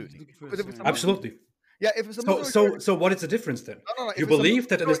 absolutely. Absolutely. Yeah, if it's a Muslim so what is the difference then? No, you believe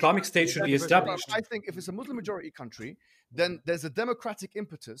that an Islamic state should be established. I think if it's a Muslim majority country, then there's a democratic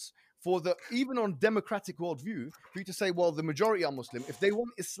impetus for even on democratic worldview, for you to say, well, the majority are Muslim. If they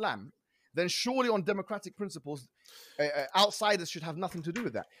want Islam, then surely on democratic principles, outsiders should have nothing to do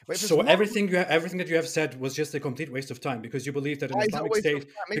with that. So everything that you have said was just a complete waste of time because you believe that an Islamic state,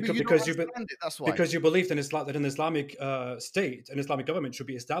 because you believe that an Islamic state, an Islamic government should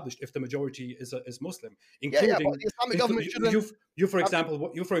be established if the majority is Muslim, including but the Islamic government shouldn't. You, for example,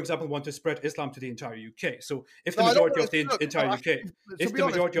 want to spread Islam to the entire UK. So if the majority of the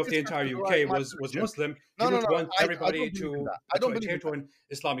entire UK was Muslim, you would want everybody to adhere to an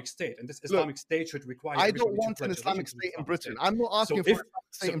Islamic state, and this Islamic state should require. I don't want an Islamic state in Britain. I'm not asking for an Islamic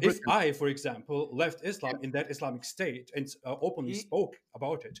state in Britain. If I, for example, left Islam in that Islamic state and openly spoke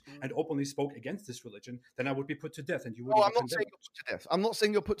about it and openly spoke against this religion, then I would be put to death, and you would. No, I'm not saying you're put to death. I'm not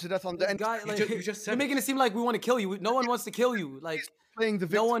saying you're put to death on the end. You just said you're making it seem like we want to kill you. No one wants to kill you. Like playing the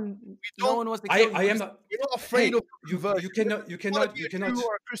victim. No one wants to kill you. I am not. You're not afraid of you cannot. You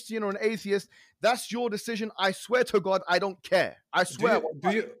are a Christian or an atheist. That's your decision. I swear to God, I don't care. I swear.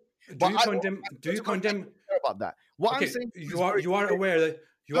 Do you condemn about that? What I'm saying, you are aware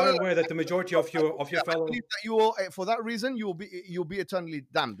that the majority of your fellow, that you will, for that reason, you'll be eternally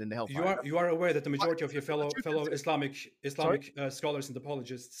damned in the hellfire. You are aware that the majority of your fellow Islamic scholars and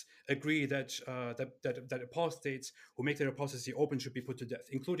apologists agree that apostates who make their apostasy open should be put to death,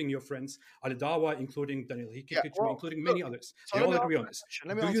 including your friends Ali Dawa, including Daniel Hikikic, including many others. They all agree on this.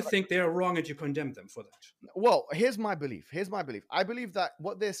 Do you think they are wrong and you condemn them for that? Well, here's my belief. I believe that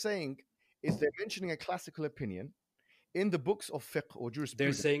what they're saying is they're mentioning a classical opinion in the books of fiqh or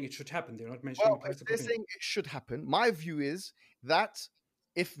jurisprudence. They're saying it should happen. They're not mentioning classical opinion. Saying it should happen. My view is that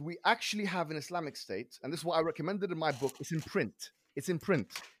if we actually have an Islamic state, and this is what I recommended in my book, it's in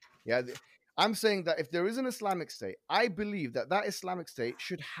print. Yeah, I'm saying that if there is an Islamic state, I believe that Islamic state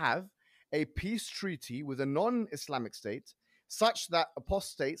should have a peace treaty with a non-Islamic state, such that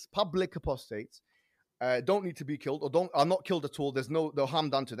public apostates, don't need to be killed or are not killed at all. There's no harm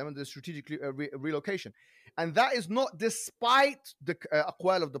done to them, and there's strategic relocation. And that is not despite the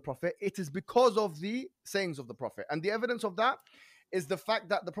aqwal of the Prophet. It is because of the sayings of the Prophet. And the evidence of that is the fact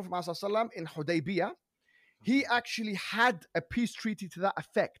that the Prophet ﷺ in Hudaybiyah, he actually had a peace treaty to that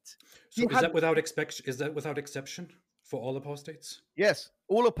effect. So is that without exception for all apostates? Yes,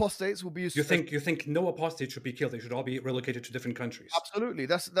 all apostates will be. You think no apostate should be killed? They should all be relocated to different countries. Absolutely,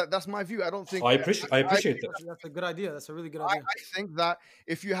 that's my view. I don't think. I appreciate that. That's a good idea. That's a really good idea. I think that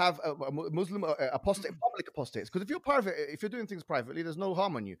if you have a Muslim apostate, public apostates, because if you're doing things privately, there's no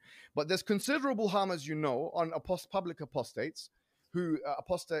harm on you. But there's considerable harm, as you know, on public apostates who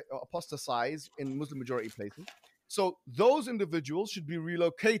apostatize in Muslim majority places. So those individuals should be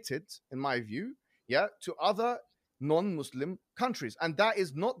relocated, in my view, to other non-Muslim countries. And that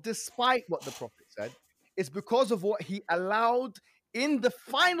is not despite what the Prophet said. It's because of what he allowed in the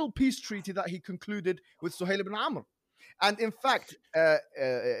final peace treaty that he concluded with Suhail ibn Amr. And in fact,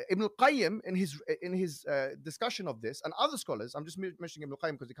 Ibn al-Qayyim, in his discussion of this, and other scholars, I'm just mentioning Ibn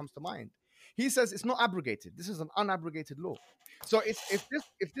al-Qayyim because it comes to mind, he says it's not abrogated. This is an unabrogated law. So if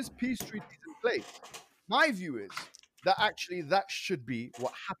this peace treaty is in place, my view is that actually that should be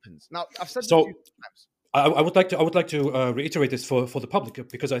what happens. Now, I've said this a few times. I would like to reiterate this for the public,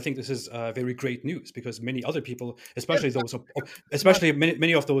 because I think this is very great news, because many other people, especially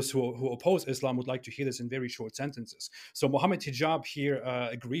many of those who oppose Islam, would like to hear this in very short sentences. So Mohammed Hijab here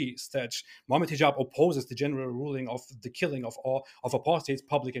agrees that Mohammed Hijab opposes the general ruling of the killing of apostates,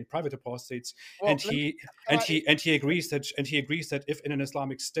 public and private apostates, and he agrees that if in an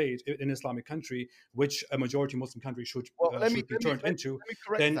Islamic state, in an Islamic country, which a majority Muslim country should be turned into,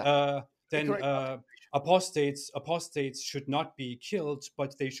 then apostates should not be killed,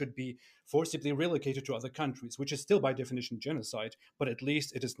 but they should be forcibly relocated to other countries, which is still by definition genocide, but at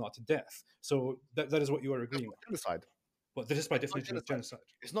least it is not death. So that is what you are agreeing with. Genocide. Well, this is by definition genocide.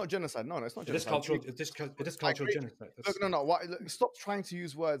 It's not genocide. No, it's not genocide. It is cultural genocide. No. Stop trying to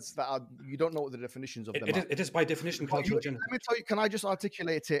use words that you don't know what the definitions of them are. It is by definition cultural genocide. Let me tell you, can I just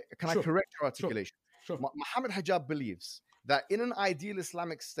articulate it? Can I correct your articulation? Sure. Mohammed Hijab believes that in an ideal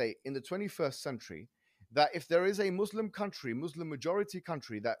Islamic state in the 21st century, that if there is a Muslim country, Muslim majority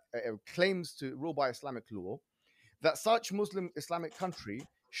country that claims to rule by Islamic law, that such Muslim Islamic country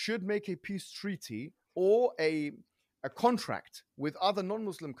should make a peace treaty or a contract with other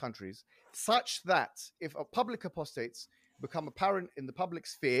non-Muslim countries, such that if public apostates become apparent in the public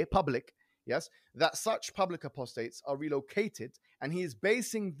sphere, that such public apostates are relocated. And he is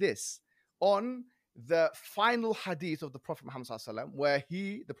basing this on the final hadith of the Prophet Muhammad ﷺ, where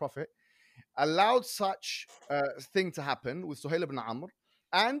the Prophet, allowed such thing to happen with Suhail ibn Amr,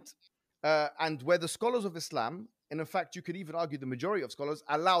 and where the scholars of Islam, and in fact you could even argue the majority of scholars,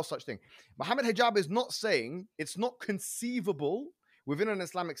 allow such thing. Mohammed Hijab is not saying it's not conceivable within an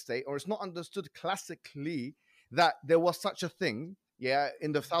Islamic state, or it's not understood classically that there was such a thing,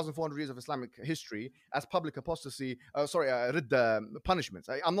 in the 1,400 years of Islamic history as public apostasy, punishments.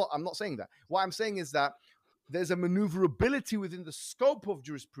 I'm not saying that. What I'm saying is that there's a maneuverability within the scope of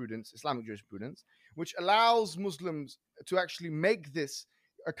jurisprudence, Islamic jurisprudence, which allows Muslims to actually make this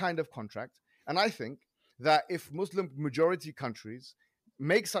a kind of contract. And I think that if Muslim majority countries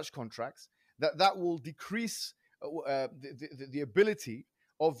make such contracts, that will decrease the ability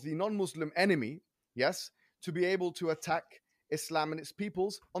of the non-Muslim enemy, to be able to attack Islam and its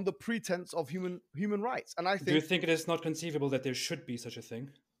peoples on the pretense of human rights. And I think. Do you think it is not conceivable that there should be such a thing?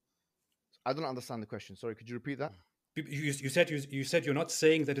 I don't understand the question. Sorry, could you repeat that? You said you're not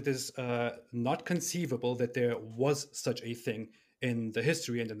saying that it is not conceivable that there was such a thing in the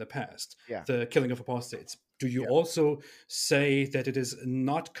history and in the past, the killing of apostates. Do you also say that it is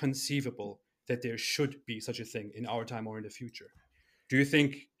not conceivable that there should be such a thing in our time or in the future? Do you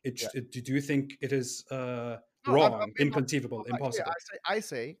think do you think it is wrong, inconceivable, impossible? I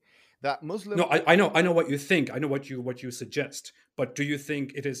say that Muslim. No, I know what you think. I know what you suggest. But do you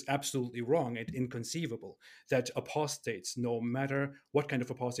think it is absolutely wrong and inconceivable that apostates, no matter what kind of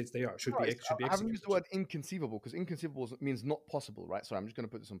apostates they are, should be executed? I haven't used the word inconceivable, because inconceivable means not possible, right? Sorry, I'm just going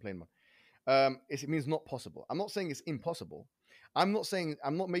to put this on plain one. It means not possible. I'm not saying it's impossible. I'm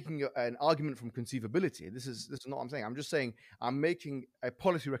not making an argument from conceivability. This is not what I'm saying. I'm just saying I'm making a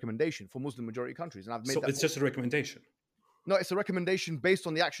policy recommendation for Muslim majority countries, and I've made. So it's just a recommendation. No, it's a recommendation based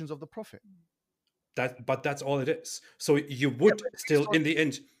on the actions of the Prophet. But that's all it is. So you would still, in the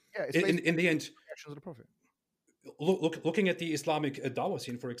end, in the end, actions of the Prophet. Looking at the Islamic dawah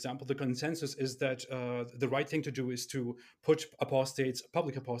scene, for example, the consensus is that the right thing to do is to put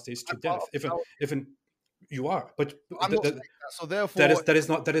public apostates to death. You are, but I'm not saying that. So therefore, that is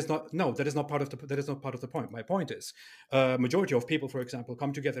not part of the point. My point is, majority of people, for example,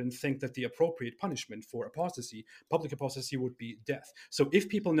 come together and think that the appropriate punishment for apostasy, public apostasy, would be death. So if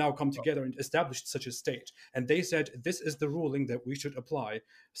people now come together and established such a state, and they said this is the ruling that we should apply.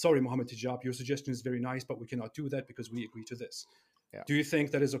 Sorry, Mohammed Hijab, your suggestion is very nice, but we cannot do that because we agree to this. Yeah. Do you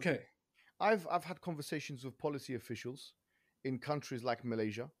think that is okay? I've had conversations with policy officials in countries like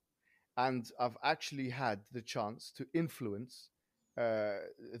Malaysia. And I've actually had the chance to influence their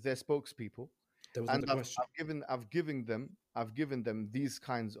spokespeople. That was not the question. I've given them these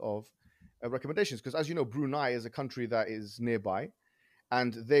kinds of recommendations, because, as you know, Brunei is a country that is nearby,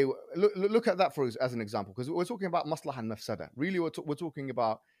 and they look at that as an example, because we're talking about maslaha and mafsada. Really, we're talking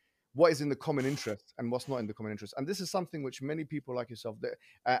about what is in the common interest and what's not in the common interest. And this is something which many people like yourself,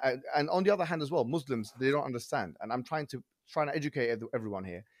 and on the other hand as well, Muslims, they don't understand. And I'm trying to educate everyone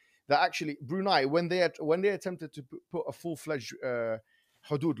here that actually Brunei, when they attempted to put a full-fledged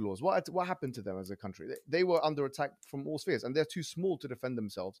hudud laws, what happened to them as a country? They were under attack from all spheres, and they're too small to defend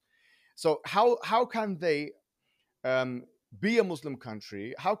themselves. So how can they be a Muslim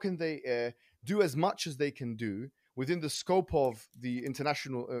country? How can they do as much as they can do within the scope of the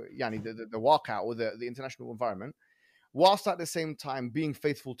international, the waqā, or the international environment, whilst at the same time being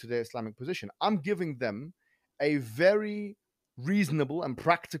faithful to their Islamic position? I'm giving them a very reasonable and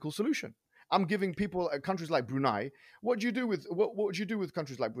practical solution. I'm giving people countries like Brunei. What would you do with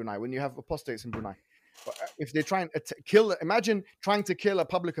countries like Brunei when you have apostates in Brunei? If they try and imagine trying to kill a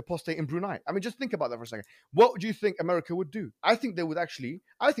public apostate in Brunei. I mean, just think about that for a second. What do you think America would do? I think they would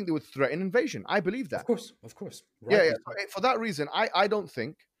threaten invasion. I believe that. Of course. Right. Yeah. For that reason, I don't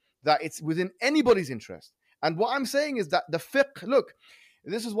think that it's within anybody's interest. And what I'm saying is that the fiqh, look,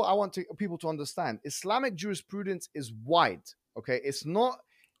 this is what I want people to understand. Islamic jurisprudence is wide. Okay, it's not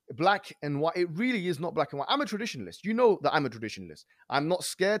black and white. It really is not black and white. I'm a traditionalist. You know that I'm a traditionalist. I'm not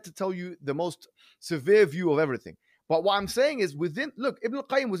scared to tell you the most severe view of everything. But what I'm saying is Ibn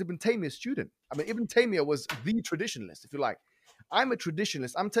al-Qayyim was Ibn Taymiyyah's student. I mean, Ibn Taymiyyah was the traditionalist, if you like. I'm a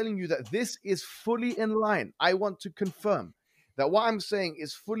traditionalist. I'm telling you that this is fully in line. I want to confirm that what I'm saying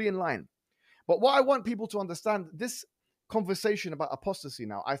is fully in line. But what I want people to understand, this conversation about apostasy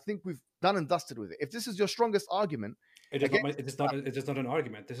now, I think we've done and dusted with it. If this is your strongest argument, it is not an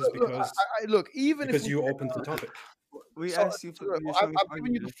argument. This is because because you opened the topic. We asked you. I've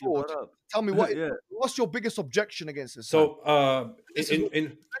given you the floor. Tell me what's your biggest objection against this? So,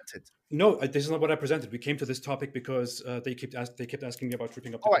 no, this is not what I presented. We came to this topic because they kept asking me about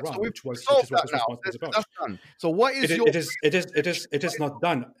ripping up the Quran, which was what this response was about. That's done. So what is it is not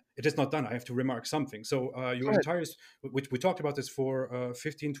done. It is not done. I have to remark something. So your entire, we talked about this for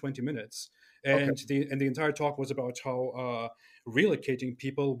 15, 20 minutes. And the entire talk was about how relocating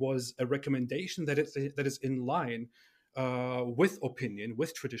people was a recommendation that is in line with opinion,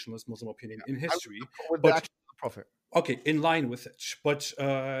 with traditionalist Muslim opinion in history. But Prophet. Okay, in line with it, but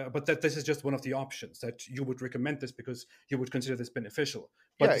that this is just one of the options, that you would recommend this because you would consider this beneficial.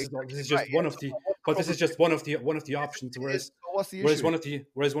 But this is just one of the. But this is just one of the options. Whereas one of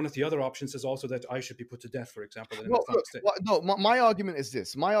the other options is also that I should be put to death, for example. My argument is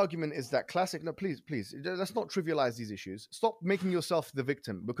this. My argument is that classic. No, please, let's not trivialize these issues. Stop making yourself the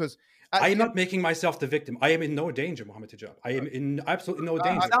victim, because I am not making myself the victim. I am in no danger, Muhammad Hijab. I am in absolutely no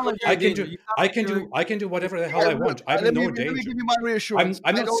danger. I can do whatever the hell I want. I'm in no danger. Let me give you my reassurance.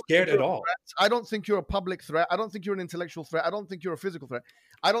 I'm not scared at all. I don't think you're a public threat. I don't think you're an intellectual threat. I don't think you're a physical threat.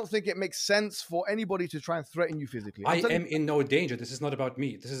 I don't think it makes sense for anybody to try and threaten you physically. I am in no danger. This is not about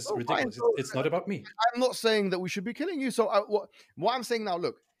me. This is ridiculous. It's not about me. I'm not saying that we should be killing you. So what I'm saying now,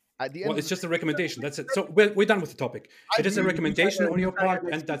 look, at the end, it's just a recommendation. That's it. So we're done with the topic. It is a recommendation on your part,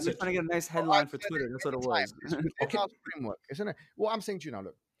 and that's it. Trying to get a nice headline for Twitter. That's what it was. Okay. Framework, isn't it? What I'm saying to you now,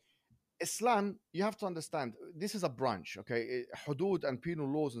 look, Islam, you have to understand, this is a branch, okay? Hudud and penal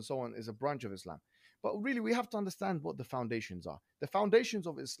laws and so on is a branch of Islam. But really, we have to understand what the foundations are. The foundations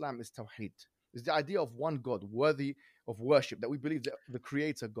of Islam is Tawheed. It's the idea of one God worthy of worship, that we believe that the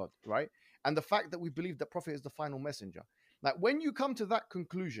creator God, right? And the fact that we believe that Prophet is the final messenger. Like, when you come to that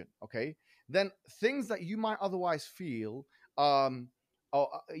conclusion, okay, then things that you might otherwise feel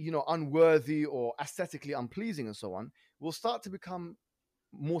unworthy or aesthetically unpleasing and so on will start to become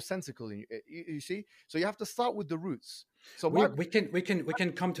more sensical. You see, so you have to start with the roots. So we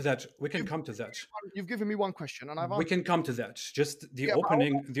can come to that. We can come to that. You've given me one question, and I've answered. We can come to that. Just the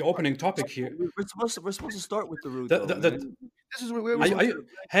opening topic here. We're supposed to start with the root. This is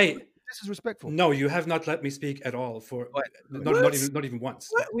hey. This is respectful. No, you have not let me speak at all for not even once.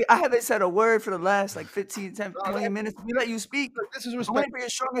 I haven't said a word for the last 15, 10, 20 minutes. We let you speak. This is respectful. I'm waiting for your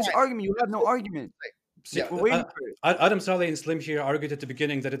strongest argument. You have no argument. See, we're waiting for it. Adam Saleh and Slim here argued at the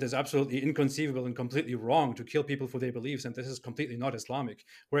beginning that it is absolutely inconceivable and completely wrong to kill people for their beliefs, and this is completely not Islamic.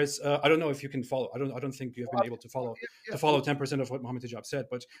 Whereas I don't know if you can follow. I don't think you have been able to follow 10% of what Muhammad Hijab said.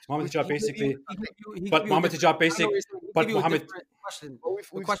 But Muhammad Hijab basically.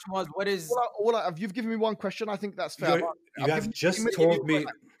 The question was, what is? You've given me one question. I think that's fair. You have just told me.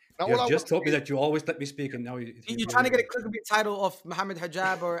 You have just told me that you always let me speak, and now you're trying to get a clickbait title of Muhammad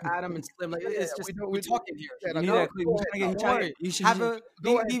Hijab or Adam and Slim. Like, it's just we're talking here. You should have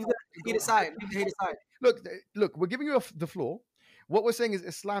leave the hate aside. Leave the hate aside. Look, we're giving you the floor. What we're saying is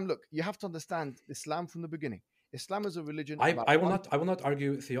Islam. Look, you have to understand Islam from the beginning. Islam is a religion. I will not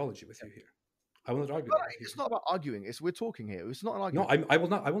argue theology with you here. I will not argue. It's not about arguing. We're talking here. It's not an argument. No, I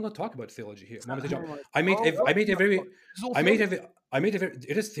will not talk about theology here. I made a very.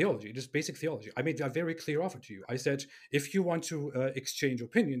 It is theology. It is basic theology. I made a very clear offer to you. I said, if you want to exchange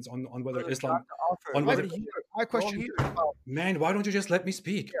opinions on whether Islam, on whether my question, man, why don't you just let me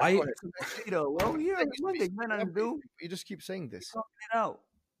speak? You just keep saying this.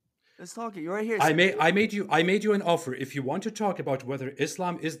 Let's talk it. You're right here. I made you an offer. If you want to talk about whether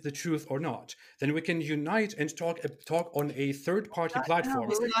Islam is the truth or not, then we can unite and talk on a third-party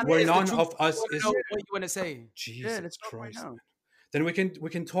platform where none of us is. What you want to say? Jesus Christ! Right, then we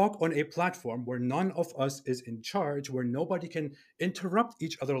can talk on a platform where none of us is in charge, where nobody can interrupt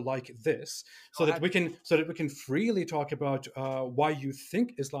each other like this, so that we can freely talk about why you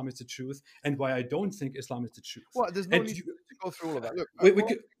think Islam is the truth and why I don't think Islam is the truth. Well, there's no need to go through all of that. Look,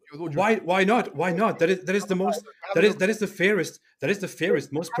 why not? That is the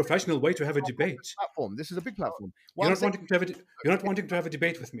fairest, most professional way to have a debate. Platform. This is a big platform. You're not wanting to have a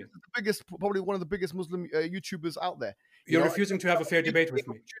debate with me. Probably one of the biggest Muslim YouTubers out there. You're refusing to have a fair debate with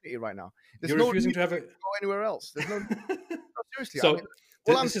me right now. You're refusing to have a go anywhere else. There's no seriously. So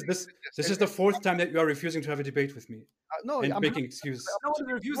this is the fourth time that you are refusing to have a debate with me. No, and making excuses. No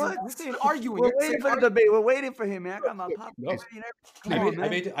one's refusing. We're saying arguing. We're waiting for the debate. We're waiting for him, man. I got my pop. No.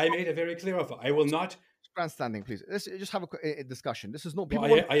 I made a very clear offer. I will not. Grandstanding, please. Let's just have a discussion. This is not people.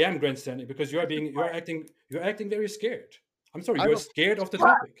 I am grandstanding because you're acting very scared. I'm sorry. You're scared of the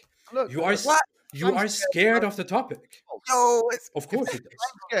topic. Look, you are scared of the topic. No, of course it does.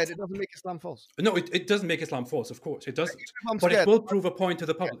 I'm scared. It doesn't make Islam false. No, it doesn't make Islam false. Of course it doesn't. But it will prove a point to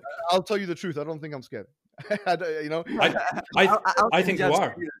the public. I'll tell you the truth. I don't think I'm scared. I think you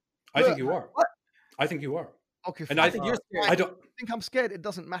are. I think you are. I think you are. Okay, and I think you're scared. I don't think I'm scared. It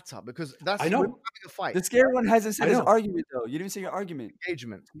doesn't matter because that's I know. We're having a fight. The scared one hasn't said his argument though. You didn't say your argument.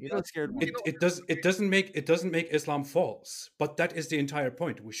 Engagement. Scared. It doesn't make Islam false, but that is the entire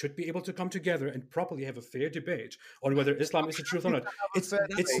point. We should be able to come together and properly have a fair debate on whether Islam is the truth or not. It's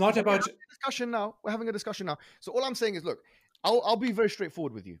not about discussion now. We're having a discussion now. So all I'm saying is, look, I'll be very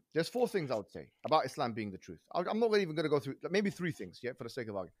straightforward with you. There's 4 things I would say about Islam being the truth. I'm not even going to go through maybe 3 things, for the sake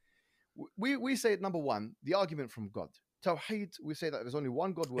of argument. We say number 1, the argument from God. Tawheed, we say that there's only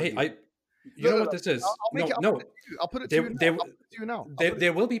one God worthy. Hey, you know what this is? I'll put it to you now.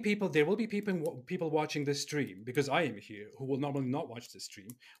 There will be people watching this stream because I am here who will normally not watch this stream.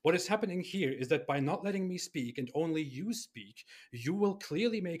 What is happening here is that by not letting me speak and only you speak, you will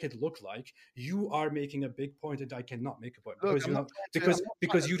clearly make it look like you are making a big point and I cannot make a point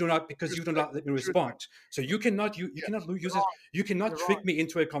because you do not let me respond. So you cannot use it. You cannot trick me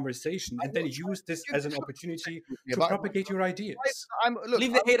into a conversation and then use this as an opportunity to propagate your ideas.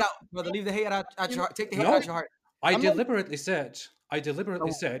 Leave the hate out, brother. Leave the hate out at your heart. Take the hate out your heart. I deliberately said we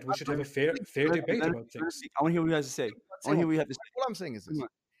should have a fair debate about things. I want to hear what you guys to say. All I'm saying is this: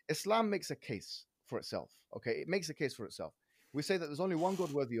 Islam makes a case for itself. Okay, it makes a case for itself. We say that there's only one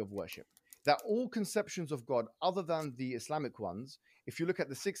God worthy of worship. That all conceptions of God, other than the Islamic ones, if you look at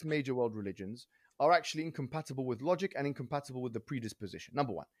the 6 major world religions, are actually incompatible with logic and incompatible with the predisposition.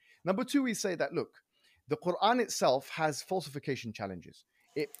 Number 1. Number 2, we say that look, the Quran itself has falsification challenges.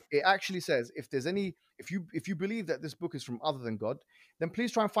 It actually says if you believe that this book is from other than God, then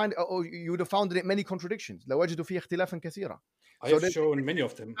please try and find you would have found in it many contradictions. I have shown many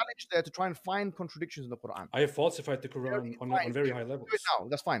of them. Challenge there to try and find contradictions in the Quran. I have falsified the Quran on very high levels. Do it now.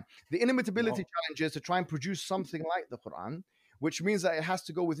 That's fine. The inimitability challenge is to try and produce something like the Quran, which means that it has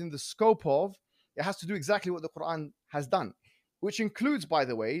to go within the scope of, it has to do exactly what the Quran has done, which includes, by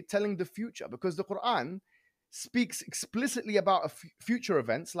the way, telling the future, because the Quran speaks explicitly about future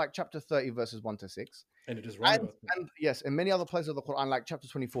events like chapter 30 verses 1 to 6. And it is wrong about that. And yes, in many other places of the Quran, like chapter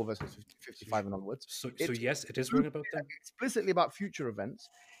 24 verses 55 and onwards. So yes, it is wrong about that. Explicitly about future events.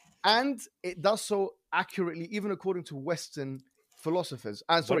 And it does so accurately, even according to Western philosophers.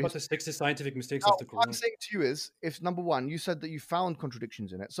 What about the 60 scientific mistakes of the Quran? What I'm saying to you is, if number 1, you said that you found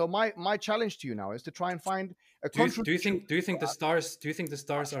contradictions in it. So my challenge to you now is to try and find a contradiction. Do you think the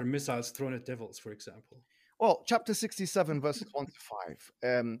stars are missiles thrown at devils, for example? Well, chapter 67, verses 1 to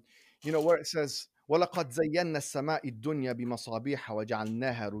 5, where it says, وَلَقَدْ زَيَّنَّا السَّمَاءِ الدُّنْيَا بِمَصَابِيحَ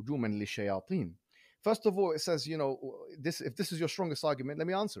وَجَعَلْنَاهَا رُجُومًا لِلشَّيَاطِينَ. First of all, it says, if this is your strongest argument, let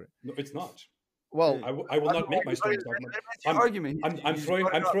me answer it. No, it's not. Well, I will not make my strongest argument. I'm throwing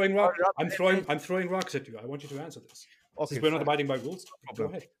rocks at you. I want you to answer this. Okay, since we're not abiding by rules, go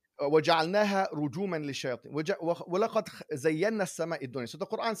ahead. وَجَعَلْنَاهَا رُجُومًا لِلشَّيَاطِينَ وَلَقَدْ زَيَّنَّا السَّمَاءِ الدُّنْيا. So the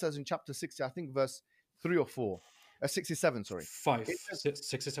Quran says in chapter 60, I think verse 3 or 4, 67, sorry. 5,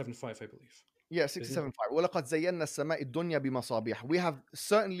 67, 5, I believe. Yeah, 67.5. وَلَقَدْ زَيَّنَّا السَّمَاءِ الدُّنْيَا بِمَصَابِيحَ. We have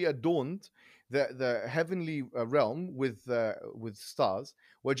certainly adorned the heavenly realm with stars.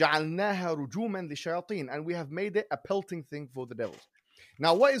 وَجَعَلْنَاهَا رُجُومًا لِلشَّيَاطِينَ. And we have made it a pelting thing for the devils.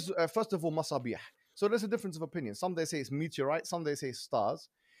 Now, what is, first of all, masabih? So there's a difference of opinion. Some they say it's meteorite, some they say it's stars.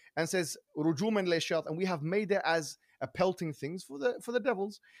 And says rujuman leshayat, and we have made it as a pelting things for the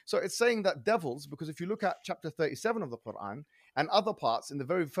devils. So it's saying that devils, because if you look at chapter 37 of the Quran and other parts in the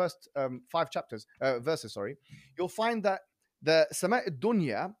very first 5 verses, you'll find that the sama'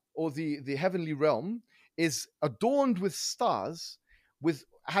 dunya, or the heavenly realm, is adorned with stars,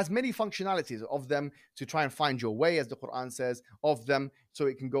 has many functionalities of them to try and find your way, as the Quran says, of them so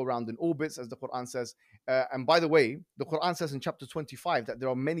it can go around in orbits, as the Quran says. And by the way, the Quran says in chapter 25 that there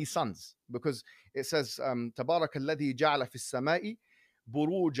are many suns, because it says, تَبَارَكَ الَّذِي جَعَلَ فِي السَّمَاءِ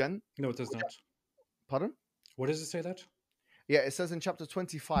بُرُوجًا. No, it does not. Pardon? What does it say that? Yeah, it says in chapter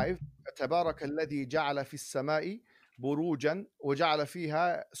 25, تَبَارَكَ الَّذِي جَعَلَ فِي السَّمَاءِ بُرُوجًا وَجَعَلَ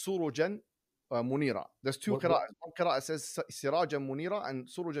فِيهَا سُرُجًا munira. There's two qira'ahs. One qira'ah says sirajan munira and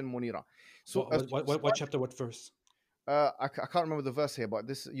surujan munira. So what chapter, what verse? I can't remember the verse here, but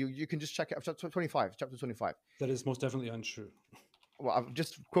this you can just check it. Chapter 25. That is most definitely untrue. Well, I've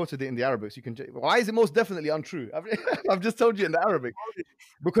just quoted it in the Arabic, so you can. Why is it most definitely untrue? I've just told you in the Arabic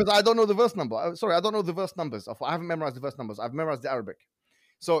because I don't know the verse number. Sorry, I don't know the verse numbers. I haven't memorized the verse numbers. I've memorized the Arabic.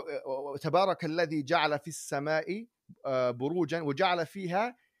 So تبارك الذي جعل في السماء بروجا وجعل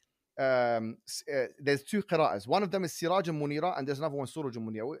فيها. There's two qira'ahs. One of them is Siraj and Munira, and there's another one Suruj and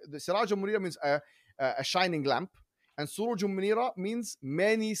Munira. The Siraj and Munira means a shining lamp, and Suruj and Munira means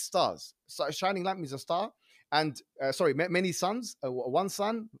many stars. So a shining lamp means a star, and many suns, one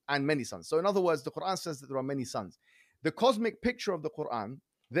sun and many suns. So in other words, the Quran says that there are many suns. The cosmic picture of the Quran,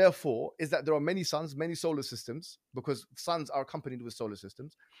 therefore, is that there are many suns, many solar systems, because suns are accompanied with solar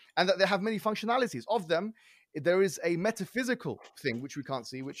systems, and that they have many functionalities. Of them, there is a metaphysical thing which we can't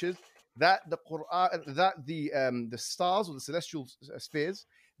see, which is that the Quran, that the stars or the celestial spheres,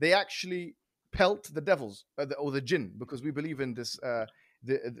 they actually pelt the devils or the jinn, because we believe in this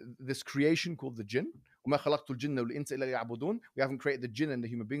this creation called the jinn. We haven't created the jinn and the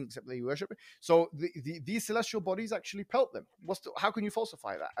human beings except that you worship it. So these celestial bodies actually pelt them. How can you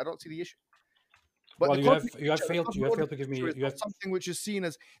falsify that? I don't see the issue. But well, you have failed to give me something which is seen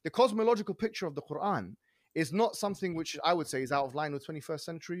as the cosmological picture of the Quran is not something which I would say is out of line with 21st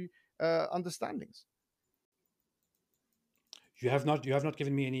century understandings. You have not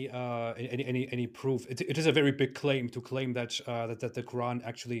given me any proof. It is a very big claim to claim that that the Quran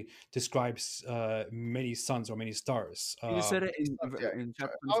actually describes many suns or many stars. You just said it in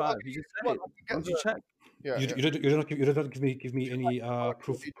chapter 5. You just said it. Why don't you check? Yeah, you don't give me any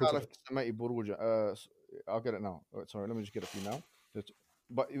proof of it. I'll get it now. Sorry, let me just get it for you now.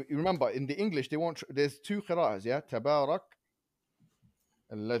 But you remember, in the English, they want. There's two qira'ahs, yeah. Tabarak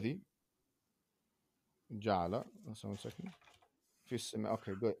alladhi ja'ala. That's 1 second.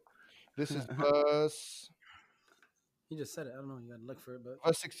 Okay, good. This is verse. You just said it. I don't know. You gotta look for it, but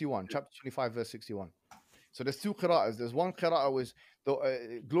verse 61, chapter 25, verse 61. So there's two qira'ahs. There's one qira'ah was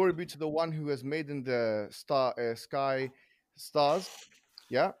glory be to the one who has made in the sky stars,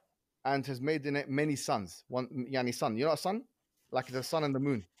 yeah, and has made in it many suns. One yani sun. You know a sun? Like the sun and the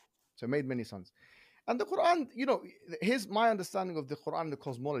moon. So made many suns. And the Quran, here's my understanding of the Quran, the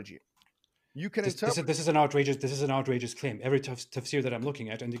cosmology. You can interpret. This is an outrageous claim. Every tafsir that I'm looking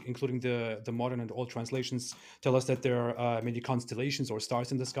at, and including the modern and old translations, tell us that there are many constellations or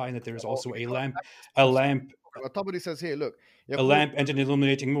stars in the sky, and that there is also a lamp. Tabari says here, look, a lamp and an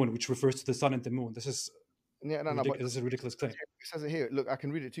illuminating moon, which refers to the sun and the moon. This is this is a ridiculous claim. It says it here. Look, I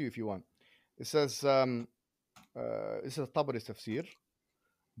can read it to you if you want. It says, this is Tabari's tafsir.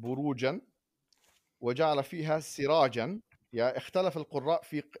 بروجا وجعل فيها سراجا اختلف القراء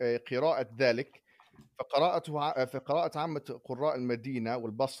في قراءة ذلك فقراءة عامة قراء المدينة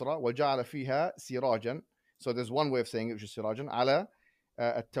والبصرة وجعل فيها سراجا. So there's one way of saying it, which is سراجا على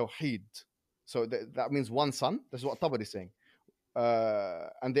التوحيد. So that means one sun. That's what Tabari is saying.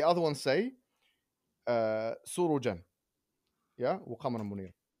 And the other ones say سروجا, وقمرا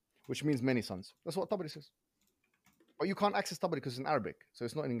منيرا, which means many suns. That's what Tabari says. But you can't access Tabari because it's in Arabic, so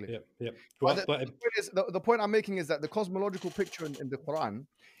it's not in English. Yeah. The point I'm making is that the cosmological picture in the Quran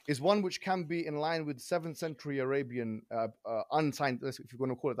is one which can be in line with 7th century Arabian unscientific, if you're going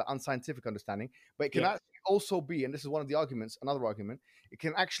to call it that, unscientific understanding. But it can actually also be, and this is one of the arguments, another argument, it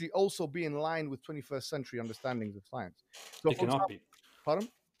can actually also be in line with 21st century understandings of science. So it cannot be. Pardon?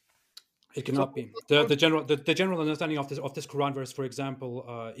 It cannot be the general understanding of this Quran verse, for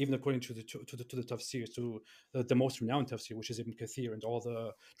example, even according to the tafsir, to the most renowned tafsir, which is Ibn Kathir, and all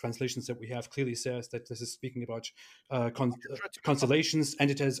the translations that we have, clearly says that this is speaking about constellations, and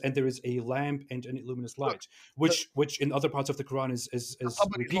there is a lamp and an luminous light, which in other parts of the Quran is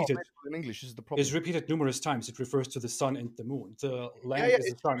repeated in English. Is the problem? Is repeated numerous times. It refers to the sun and the moon. The lamp is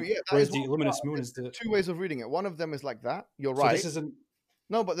the sun, whereas the luminous moon is the. Two ways of reading it. One of them is like that. You're right. This is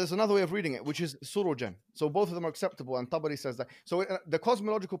No, but there's another way of reading it, which is surujan. So both of them are acceptable, and Tabari says that. So the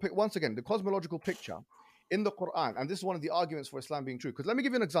cosmological picture in the Quran, and this is one of the arguments for Islam being true. Because let me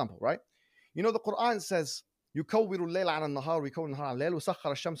give you an example, right? You know, the Quran says, يُكَوِّرُ اللَّيْلَ عَلَى النَّهَارِ وَيُكَوِّرُ النَّهَارَ عَلَى اللَّيْلِ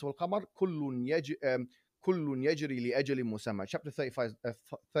وَسَخَّرَ الشَّمْسَ وَالْقَمَرَ كُلٌّ يَجْرِي لِأَجَلٍ مُسَمًّى. Chapter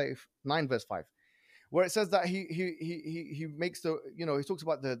 39, verse 5, where it says that he makes the, you know, he talks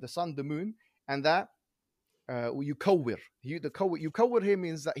about the sun, the moon, and that yukawwir. Yukawwir here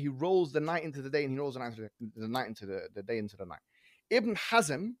means that he rolls the night into the day, and he rolls the night into the day into the night. Ibn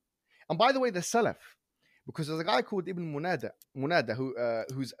Hazm, and by the way, the Salaf, because there's a guy called Ibn Munada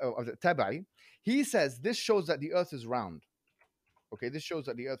who's of the Tabi'i, he says this shows that the earth is round. Okay, this shows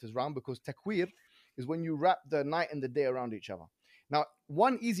that the earth is round because takwir is when you wrap the night and the day around each other. Now,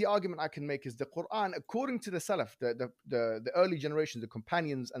 one easy argument I can make is the Quran, according to the Salaf, the early generations, the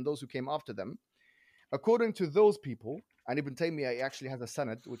companions, and those who came after them, according to those people, and Ibn Taymiyyah actually has a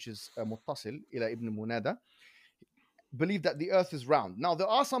sanad, which is muttasil ila Ibn Munada, believe that the earth is round. Now, there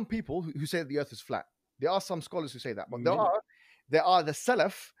are some people who say that the earth is flat. There are some scholars who say that, but there are the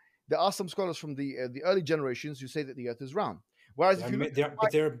Salaf. There are some scholars from the early generations who say that the earth is round. Whereas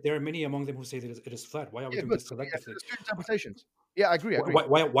there are many among them who say that it is flat. Why are we doing this selectively? There's two interpretations. Yeah, I agree.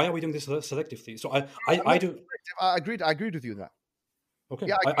 Why are we doing this selectively? So I agreed with you on that. Okay,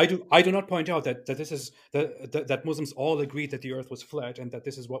 yeah, I do not point out that this is that Muslims all agreed that the earth was flat, and that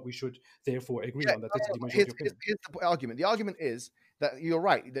this is what we should therefore agree on. That this is the majority opinion. Here's the argument. The argument is that you're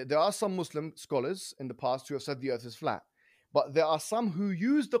right. There are some Muslim scholars in the past who have said the earth is flat, but there are some who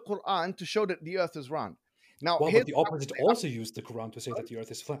use the Quran to show that the earth is round. Now, but the opposite also used the Quran to say that the earth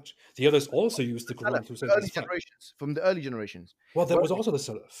is flat. The others also used the Quran to say that it's flat. From the early generations. Well, that was also the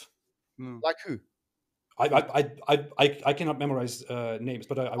Salaf. Like who? I cannot memorize names,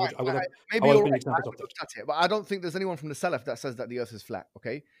 but I would have many examples of that. But I don't think there's anyone from the Salaf that says that the earth is flat.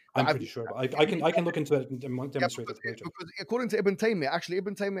 Okay, I'm pretty sure. But I can look into it and demonstrate it later. Because according to Ibn Taymiyyah, actually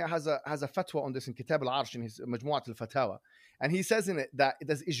Ibn Taymiyyah has a fatwa on this in Kitab al-Arsh, in his Majmu'at al-Fatawa, and he says in it that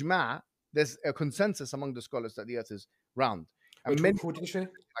there's ijma', there's a consensus among the scholars that the earth is round. And who did you say?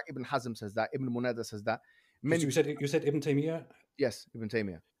 Like Ibn Hazm says that, Ibn Munada says that. You said Ibn Taymiyyah? Yes, Ibn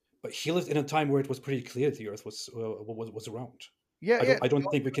Taymiyyah. But he lived in a time where it was pretty clear the earth was round. Yeah, I don't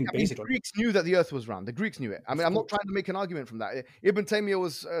think we can base it on. The Greeks knew that the earth was round. The Greeks knew it. I mean, I'm not trying to make an argument from that. Ibn Taymiyyah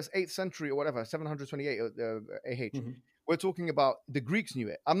was 8th century or whatever, 728 AH. Mm-hmm. We're talking about the Greeks knew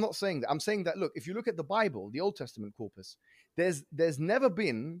it. I'm not saying that. I'm saying that, look, if you look at the Bible, the Old Testament corpus, there's never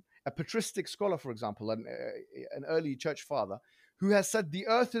been a patristic scholar, for example, an early church father, who has said the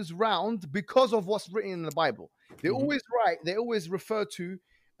earth is round because of what's written in the Bible. They always refer to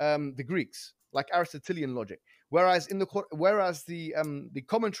the Greeks, like Aristotelian logic. Whereas the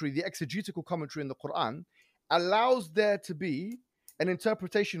commentary, the exegetical commentary in the Quran, allows there to be an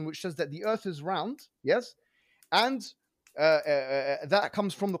interpretation which says that the earth is round, yes, and that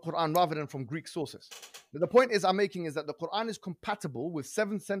comes from the Quran rather than from Greek sources. The point I'm making is that the Quran is compatible with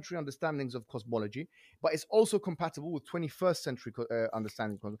 7th century understandings of cosmology, but it's also compatible with 21st century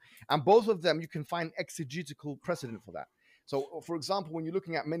understanding of cosmology. And both of them, you can find exegetical precedent for that. So, for example, when you're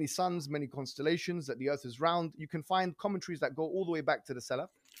looking at many suns, many constellations, that the earth is round, you can find commentaries that go all the way back to the Salaf.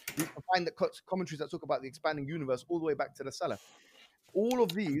 You can find commentaries that talk about the expanding universe all the way back to the Salaf. All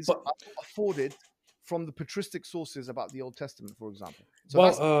of these are afforded from the patristic sources about the Old Testament, for example.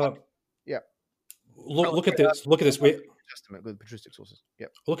 So Look at this. Look at this. Testament with patristic sources. Yeah.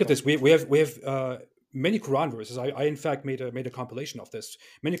 Look at this. We have many Quran verses. I in fact made a compilation of this.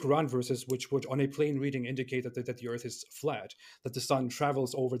 Many Quran verses which would, on a plain reading, indicate that the earth is flat, that the sun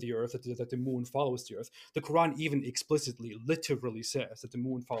travels over the earth, that the moon follows the earth. The Quran even explicitly, literally says that the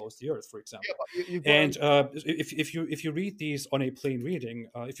moon follows the earth, for example. And if you read these on a plain reading,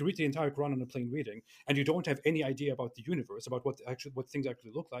 if you read the entire Quran on a plain reading, and you don't have any idea about the universe, about what things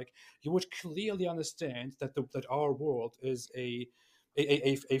actually look like, you would clearly understand that our world is a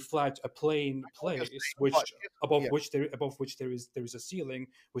a flat, a plain place, which above which there is a ceiling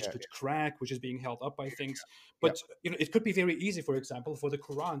which could crack, which is being held up by things. But it could be very easy, for example, for the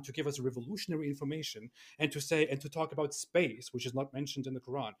Quran to give us revolutionary information and to talk about space, which is not mentioned in the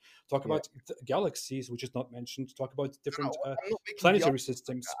Quran, talk about galaxies, which is not mentioned, talk about different planetary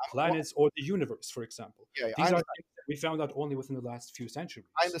systems, planets, or the universe, for example. These are things that we found out only within the last few centuries.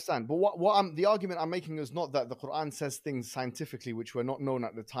 I understand, but the argument I'm making is not that the Quran says things scientifically which were not known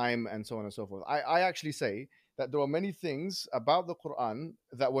at the time, and so on and so forth. I actually say that there are many things about the Quran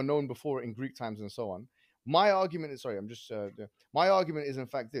that were known before in Greek times and so on. My argument is, my argument is in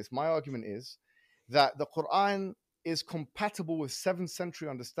fact this. My argument is that the Quran is compatible with 7th century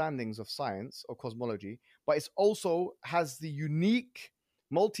understandings of science or cosmology, but it also has the unique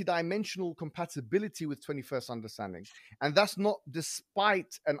multidimensional compatibility with 21st understanding. And that's not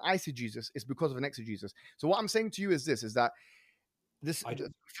despite an eisegesis, it's because of an exegesis. So what I'm saying to you is this, is that if you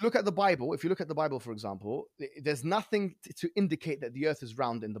look at the Bible, for example, there's nothing to indicate that the earth is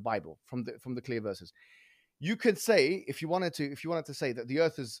round in the Bible from the clear verses. You could say, if you wanted to say that the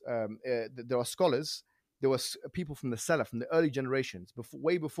earth is, there are scholars, there were people from the Salaf, from the early generations,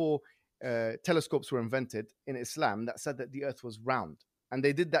 way before telescopes were invented in Islam, that said that the earth was round. And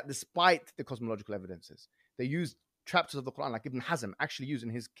they did that despite the cosmological evidences. They used chapters of the Quran, like Ibn Hazm actually used in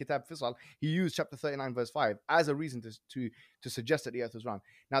his Kitab Fisal, he used chapter 39, verse 5 as a reason to suggest that the earth was round.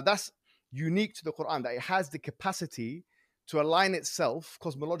 Now that's unique to the Quran, that it has the capacity to align itself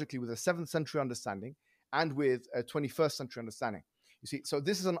cosmologically with a 7th century understanding and with a 21st century understanding. You see, so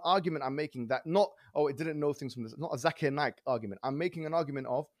this is an argument I'm making, that it didn't know things from this, not a Zakir Naik argument. I'm making an argument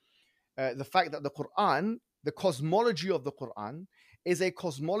of the fact that the Quran, the cosmology of the Quran, is a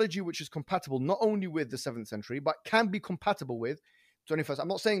cosmology which is compatible not only with the 7th century, but can be compatible with 21st. I'm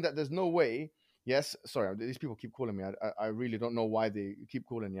not saying that there's no way. Yes, sorry, these people keep calling me. I really don't know why they keep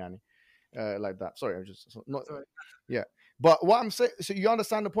calling Yani like that. Sorry, I'm just not. Sorry. Yeah, but what I'm saying, so you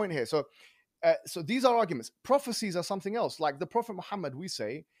understand the point here. So these are arguments. Prophecies are something else. Like the Prophet Muhammad, we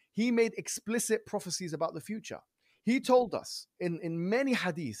say he made explicit prophecies about the future. He told us in many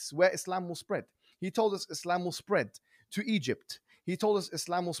hadiths where Islam will spread. He told us Islam will spread to Egypt. He told us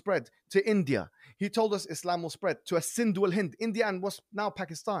Islam will spread to India. He told us Islam will spread to a Sindh wal Hind, India and what's now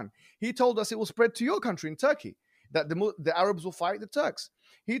Pakistan. He told us it will spread to your country in Turkey, that the Arabs will fight the Turks.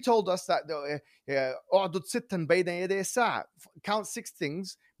 He told us that count 6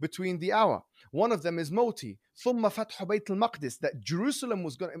 things between the hour. One of them is Moti. That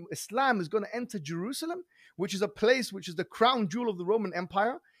Islam is going to enter Jerusalem, which is a place which is the crown jewel of the Roman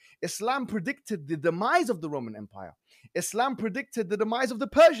Empire. Islam predicted the demise of the Roman Empire. Islam predicted the demise of the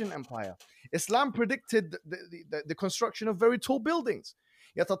Persian Empire. Islam predicted the construction of very tall buildings.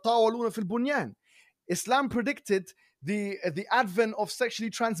 Islam predicted the advent of sexually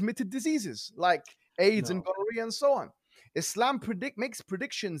transmitted diseases like AIDS and gonorrhea and so on. Islam makes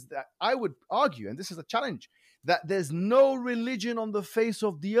predictions that I would argue, and this is a challenge, that there's no religion on the face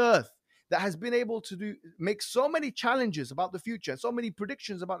of the earth that has been able to make so many challenges about the future, so many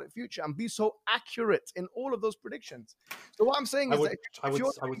predictions about the future, and be so accurate in all of those predictions. So what I'm saying is I would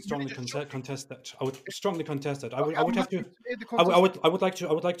strongly contest that. I would strongly contest that. I would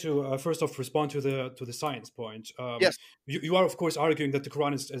like to first off respond to the science point. Yes, you are of course arguing that the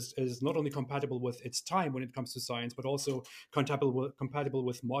Quran is not only compatible with its time when it comes to science, but also compatible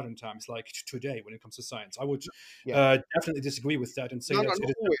with modern times, like today when it comes to science. I would definitely disagree with that and say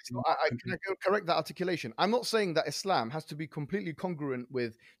can I correct that articulation? I'm not saying that Islam has to be completely congruent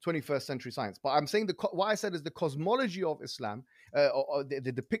with 21st century science, but I'm saying what I said is the cosmology of Islam, or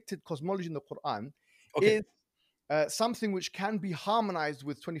the depicted cosmology in the Quran, is something which can be harmonized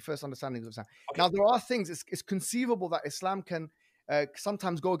with 21st understandings of Islam. Now, there are things, it's conceivable that Islam can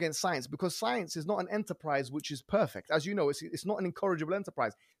sometimes go against science, because science is not an enterprise which is perfect. As you know, it's not an incorrigible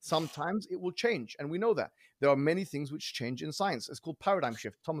enterprise. Sometimes it will change, and we know that. There are many things which change in science. It's called paradigm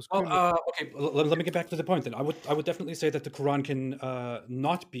shift. Thomas Kuhn. Let me get back to the point then. I would definitely say that the Quran can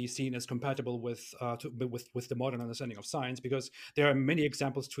not be seen as compatible with the modern understanding of science, because there are many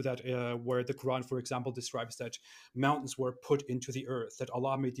examples to that where the Quran, for example, describes that mountains were put into the earth, that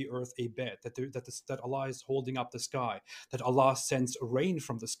Allah made the earth a bed, that Allah is holding up the sky, that Allah sends rain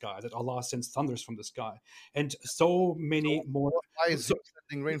from the sky, that Allah sends thunders from the sky, and so many more. Why is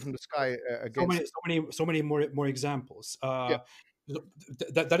sending rain from the sky so many more examples. That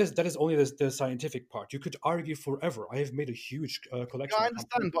is only the scientific part. You could argue forever. I have made a huge collection. I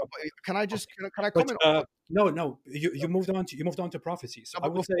understand, but can I just can I comment? No. You moved on to prophecies. No, I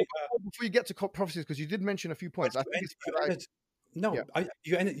would say before you get to prophecies, because you did mention a few points. I think it's No, Yeah.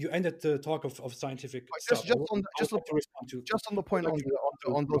 you ended the talk of scientific Just stuff. on the point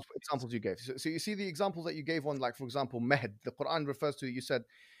on those examples you gave. So you see the examples that you gave on, like, for example, Mahd. The Quran refers to, you said,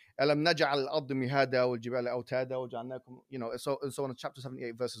 أَلَمْ نَجْعَلْ الْأَرْضَ مِهَادًا وَالْجِبَالَ أَوْتَادًا وَجَعَلْنَاكُمْ, so on, chapter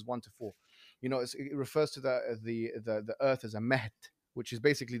 78 verses 1 to 4. It refers to the earth as a Mahd, which is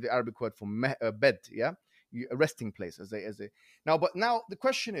basically the Arabic word for bed, yeah, a resting place, as they now. But now the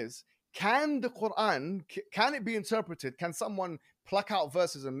question is, can the Quran, can it be interpreted? Can someone pluck out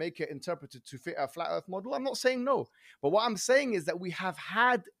verses and make it interpreted to fit a flat earth model? I'm not saying no. But what I'm saying is that we have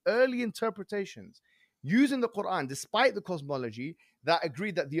had early interpretations using the Quran, despite the cosmology, that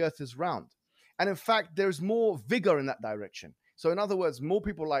agree that the earth is round. And in fact, there's more vigor in that direction. So in other words, more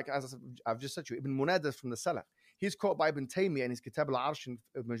people, like, as I've just said to you, Ibn Munada from the Salaf. He's quoted by Ibn Taymiyyah in his Kitab al-Arsh and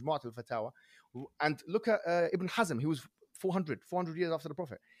Majmu'at al-Fatawa. And look at Ibn Hazm. He was 400 years after the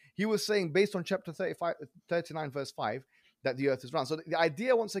Prophet. He was saying, based on chapter 39 verse 5, that the earth is round. So the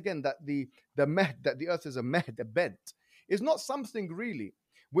idea, once again, that the Mahd, that the earth is a Mahd, a bed, is not something really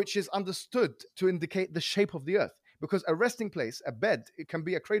which is understood to indicate the shape of the earth. Because a resting place, a bed, it can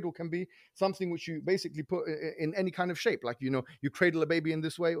be a cradle, can be something which you basically put in any kind of shape. Like, you cradle a baby in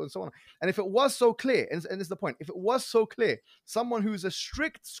this way and so on. And if it was so clear, and this is the point, if it was so clear, someone who's a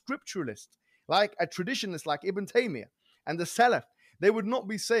strict scripturalist, like a traditionalist like Ibn Taymiyyah and the Salaf, they would not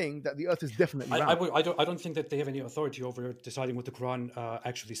be saying that the earth is definitely round. I don't think that they have any authority over deciding what the Quran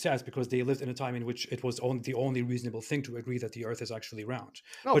actually says, because they lived in a time in which it was the only reasonable thing to agree that the earth is actually round.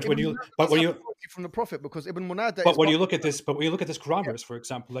 No, but when you from the Prophet, because Ibn Munada. But when you look at this Quran verse, for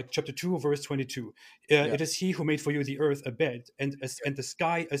example, like chapter 2, verse 22, it is He who made for you the earth a bed and the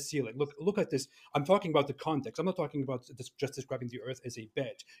sky a ceiling. Look at this. I'm talking about the context. I'm not talking about just describing the earth as a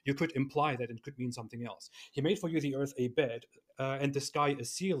bed. You could imply that it could mean something else. He made for you the earth a bed and the sky a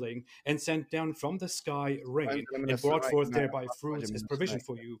ceiling, and sent down from the sky rain, and brought forth thereby fruits as provision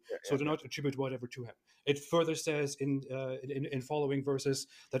for you. So do not attribute whatever to Him. It further says in following verses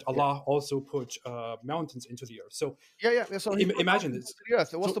that Allah also put mountains into the earth. So So imagine this. The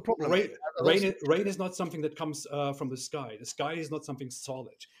earth. What's the problem? Rain is not something that comes from the sky. The sky is not something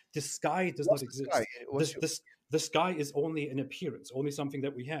solid. The sky does not exist. The sky is only an appearance, only something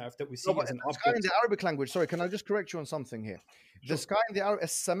that we have, that we see as an object. Sky in the Arabic language. Sorry, can I just correct you on something here? The sky in the Arabic,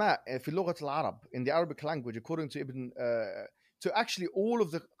 as-sama, في لغة العرب, in the Arabic language, according to Ibn, to actually all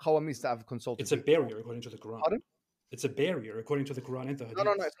of the Qawamis that I've consulted. It's a barrier according to the Quran. Pardon? It's a barrier according to the Quran and the Hadith.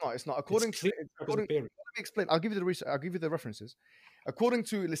 No, it's not. According to, let me explain. I'll give you the references. According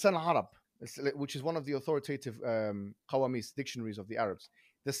to Lisan al-Arab, which is one of the authoritative Qawamis dictionaries of the Arabs,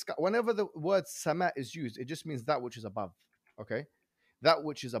 the sky, whenever the word sama is used, it just means that which is above. Okay, that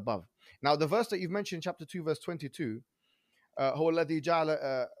which is above. Now, the verse that you've mentioned, chapter 2, verse 22. هو الذي جعل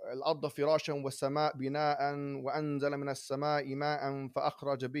الأرض فراشا والسماء بناء وأنزل من السماء ماء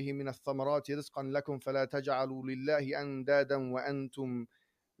فأخرج به من الثمرات رزقا لكم فلا تجعلوا لله أندادا وأنتم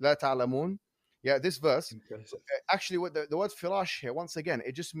لا تعلمون. Yeah, this verse, actually, what the word firash here, once again,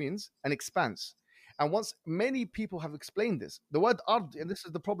 it just means an expanse. And many people have explained this, the word ard, and this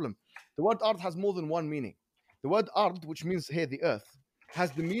is the problem, the word ard has more than one meaning. The word ard, which means here the earth,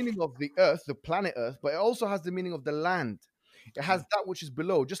 has the meaning of the earth, the planet Earth, but it also has the meaning of the land. It has that which is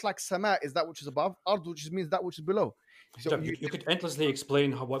below, just like sama is that which is above, ard, which means that which is below. So you could endlessly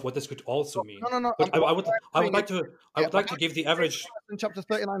explain what this could also mean. No. But I would like to give the average. In chapter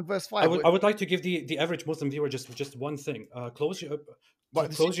 39, verse 5. I would like to give the average Muslim viewer just one thing. Close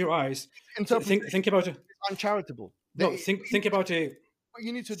your eyes. Think about it. It's uncharitable. No, think about a. What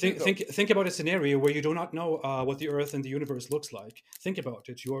you need to think about a scenario where you do not know what the earth and the universe looks like. Think about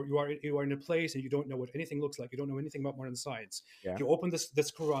it. You are in a place and you don't know what anything looks like. You don't know anything about modern science. Yeah. You open this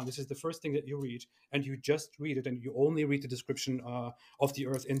Quran. This is the first thing that you read, and you just read it, and you only read the description of the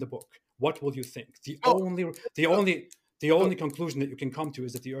earth in the book. What will you think? The only conclusion that you can come to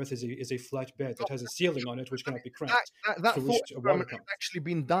is that the earth is a flat bed that has a ceiling on it which cannot be cracked. That thought experiment has actually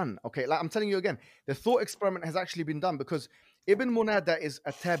been done. Okay, like I'm telling you again, the thought experiment has actually been done because Ibn Munada is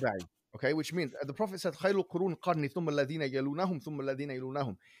a tabi'i, okay, which means the Prophet said, خَيْرُ الْقُرُونِ قَرْنِي ثُمَّ الَّذِينَ يَلُونَهُمْ ثُمَّ الَّذِينَ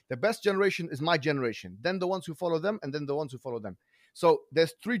يَلُونَهُم. The best generation is my generation, then the ones who follow them, and then the ones who follow them. So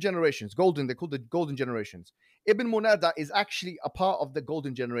there's 3 generations, golden, they call the golden generations. Ibn Munada is actually a part of the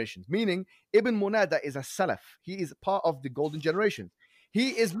golden generations, meaning Ibn Munada is a Salaf. He is part of the golden generations.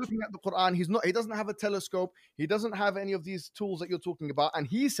 He is looking at the Quran. He doesn't have a telescope. He doesn't have any of these tools that you're talking about. And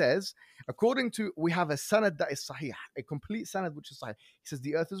he says, we have a sanad that is sahih, a complete sanad which is sahih. He says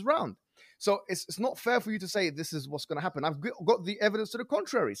the earth is round. So it's not fair for you to say this is what's going to happen. I've got the evidence to the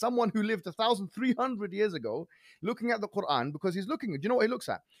contrary. Someone who lived 1,300 years ago looking at the Quran, because he's looking, do you know what he looks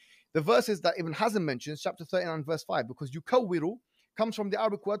at? The verses that Ibn Hazm mentions, chapter 39, verse 5, because yukawwiru, comes from the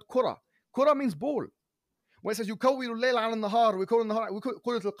Arabic word kura. Kura means ball. When it says يكور الليل على النهار ويكور النهار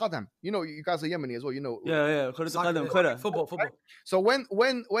كرة القدم, you know, you guys are Yemeni as well, you know. Yeah, كرة القدم, كرة. Football. So when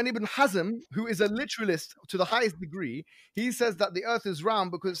Ibn Hazm, who is a literalist to the highest degree, he says that the earth is round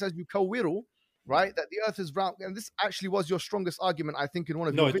because it says yukawiru, right? That the earth is round, and this actually was your strongest argument, I think, in one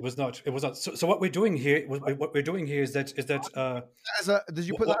of your videos. No, it was not. It was not. So what we're doing here, is that. Did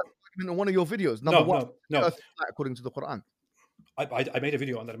you put that argument in one of your videos? No. According to the Quran. I made a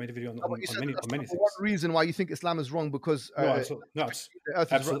video on that. I made a video on many things. One reason why you think Islam is wrong because no, absolutely not.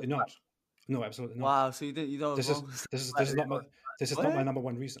 Absolutely not. No, absolutely not. Wow, so you don't. This is not my number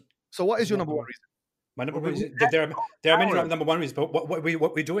one reason. So what is your number one reason? My number one reason, there are many number one reasons, but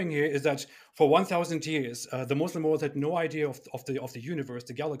what we're doing here is that for 1,000 years, the Muslim world had no idea of the universe,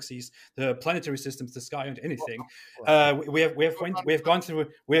 the galaxies, the planetary systems, the sky, and anything. We have gone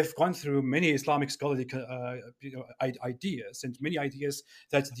through many Islamic scholarly ideas, and many ideas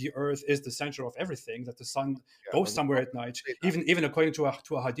that the Earth is the center of everything, that the sun goes somewhere at night. Even according to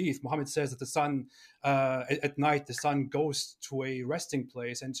a hadith, Muhammad says that the sun at night the sun goes to a resting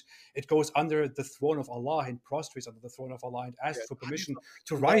place, and it goes under the throne of Allah and prostrates under the throne of Allah and asks for permission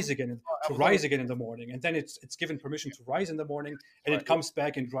to rise again in the morning, and then it's given permission to rise in the morning, and it comes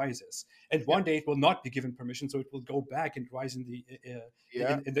back and rises, and one day it will not be given permission, so it will go back and rise in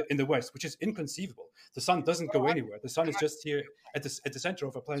the west, which is inconceivable. The sun doesn't go anywhere. The sun is just here at the center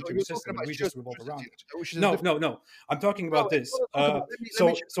of a planetary system, and we just revolve around it. No, I'm talking about this.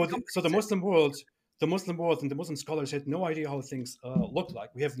 So the Muslim world. The Muslim world and the Muslim scholars had no idea how things look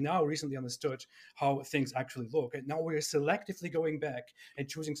like. We have now recently understood how things actually look. And now we're selectively going back and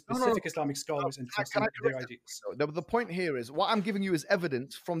choosing specific Islamic scholars and trusting their ideas. The point here is, what I'm giving you is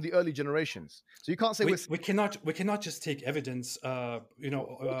evidence from the early generations. So you can't say we cannot just take evidence, what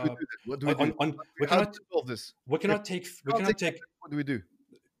do we do?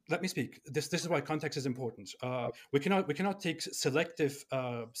 Let me speak. This is why context is important. We cannot take selective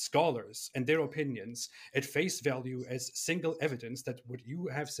scholars and their opinions at face value as single evidence that what you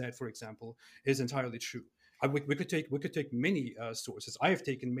have said, for example, is entirely true. We could take many sources. I have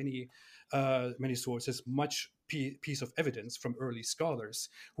taken many sources, much piece of evidence from early scholars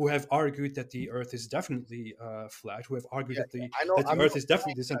who have argued that the Earth is definitely flat, who have argued that the Earth is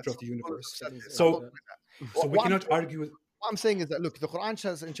definitely the center of the universe. So we cannot argue. What I'm saying is that, look, the Quran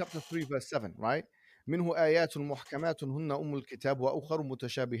says in chapter 3 verse 7, right? منه آيات محكمات هن أم الكتاب وأخر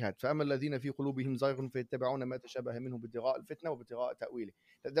متشابهات فأما الذين في قلوبهم زيغ فيتبعون ما تشابه منه ابتغاء الفتنة وابتغاء تأويله.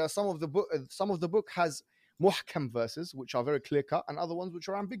 There are some of the book has muhkam verses which are very clear cut, and other ones which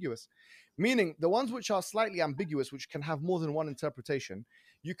are ambiguous. Meaning the ones which are slightly ambiguous, which can have more than one interpretation,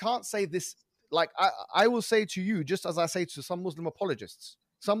 you can't say this. Like I will say to you, just as I say to some Muslim apologists.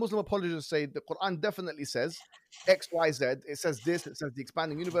 Some Muslim apologists say the Quran definitely says X, Y, Z. It says this. It says the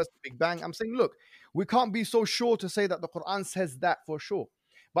expanding universe, the Big Bang. I'm saying, look, we can't be so sure to say that the Quran says that for sure.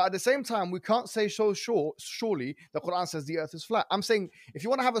 But at the same time, we can't say so sure. Surely the Quran says the earth is flat. I'm saying if you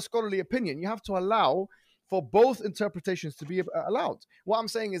want to have a scholarly opinion, you have to allow for both interpretations to be allowed. What I'm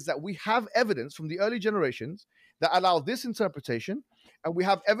saying is that we have evidence from the early generations that allow this interpretation, and we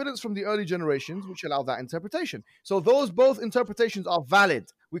have evidence from the early generations which allow that interpretation. So those both interpretations are valid.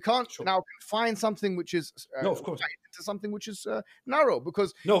 We can't now confine something which is of course, into something which is narrow,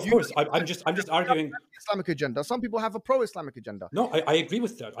 because of course, I'm just arguing Islamic agenda. Some people have a pro-Islamic agenda. No, I agree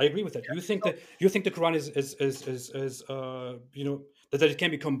with that. You think the Quran is that it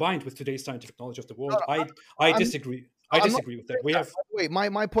can be combined with today's scientific knowledge of the world. I disagree. I disagree with that. We have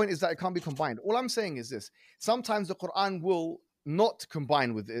my point is that it can't be combined. All I'm saying is this: sometimes the Quran will not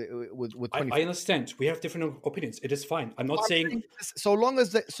combine with 24. I understand. We have different opinions. It is fine. I'm not saying so long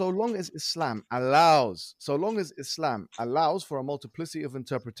as Islam allows for a multiplicity of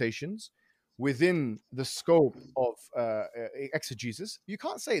interpretations within the scope of exegesis, you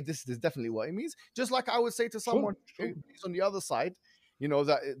can't say this is definitely what it means. Just like I would say to someone who's on the other side,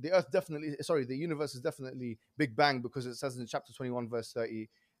 that the universe is definitely Big Bang, because it says in chapter 21 verse 30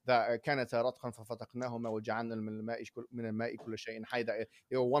 that كانتا رتقا ففتقناهما وجعلنا من الماء كل شيء حي, that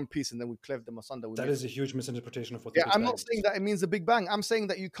they were one piece and then we cleft them asunder. That is a huge misinterpretation of what I'm not saying that it means the Big Bang. I'm saying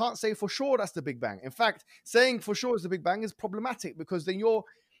that you can't say for sure that's the Big Bang. In fact, saying for sure it's the Big Bang is problematic, because then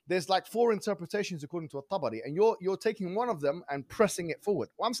there's like 4 interpretations according to At-Tabari, and you're taking one of them and pressing it forward.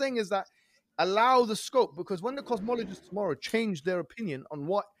 What I'm saying is that allow the scope, because when the cosmologists tomorrow change their opinion on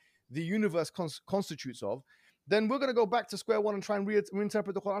what the universe constitutes of, then we're going to go back to square one and try and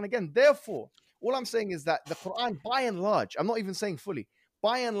reinterpret the Quran again. Therefore, all I'm saying is that the Quran, by and large, I'm not even saying fully,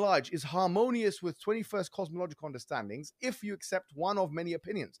 by and large, is harmonious with 21st cosmological understandings if you accept one of many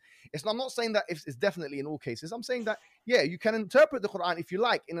opinions. I'm not saying that it's definitely in all cases. I'm saying that, yeah, you can interpret the Quran, if you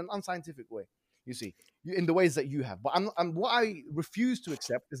like, in an unscientific way, you see, in the ways that you have. But what I refuse to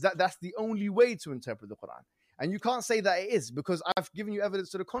accept is that that's the only way to interpret the Quran. And you can't say that it is, because I've given you evidence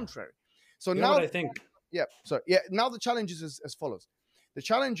to the contrary. So now, what I think. Yeah, so yeah, now the challenge is as follows. The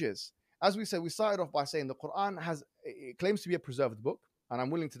challenge is, as we said, we started off by saying the Quran it claims to be a preserved book, and I'm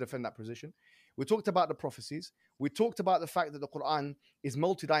willing to defend that position. We talked about the prophecies. We talked about the fact that the Quran is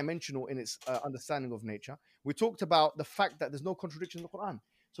multidimensional in its understanding of nature. We talked about the fact that there's no contradiction in the Quran.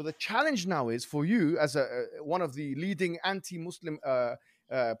 So the challenge now is for you, as one of the leading anti-Muslim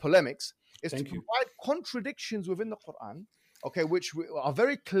polemics, is to provide contradictions within the Quran, okay, which are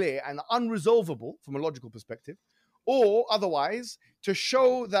very clear and unresolvable from a logical perspective, or otherwise to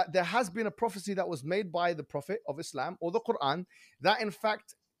show that there has been a prophecy that was made by the Prophet of Islam or the Quran that in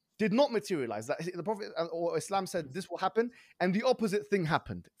fact did not materialize, that the Prophet or Islam said this will happen and the opposite thing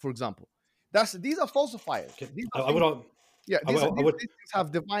happened, for example. These are falsifiers. These things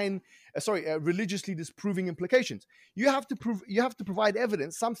have religiously disproving implications. You have to provide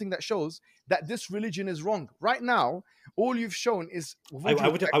evidence, something that shows that this religion is wrong. Right now, all you've shown is I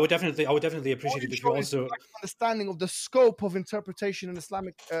would definitely appreciate it if you also understanding of the scope of interpretation in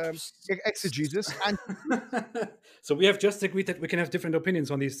Islamic exegesis. And so we have just agreed that we can have different opinions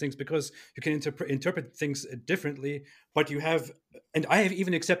on these things because you can interpret things differently. But you have, and I have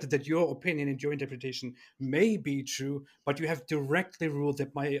even accepted that your opinion and your interpretation may be true, but you have directly ruled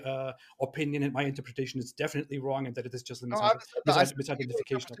that my opinion and my interpretation is definitely wrong, and that it is just a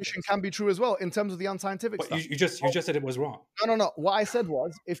misidentification. Can be true as well in terms of the unscientific but stuff. You just said it was wrong. No. What I said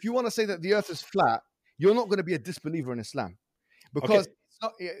was, if you want to say that the earth is flat, you're not going to be a disbeliever in Islam, because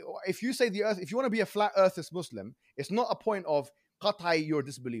if you say the earth, if you want to be a flat earthist Muslim, it's not a point of qat'i, you're a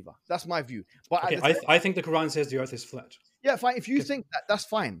disbeliever. That's my view. But I think the Quran says the earth is flat. Yeah, fine. If you think that, that's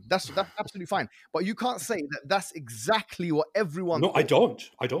fine. That's absolutely fine. But you can't say that that's exactly what everyone. No, I don't.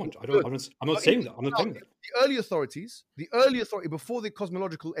 I'm not saying that. I'm not saying that. The early authority before the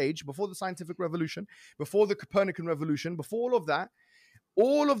cosmological age, before the scientific revolution, before the Copernican revolution, before all of that,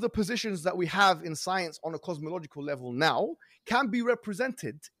 all of the positions that we have in science on a cosmological level now can be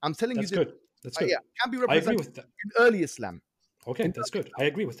represented. I'm telling you, that's good. Yeah, can be represented. I agree with that. In early Islam. Okay, that's good. I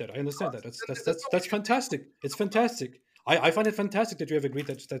agree with that. I understand that. That's fantastic. It's fantastic. I find it fantastic that you have agreed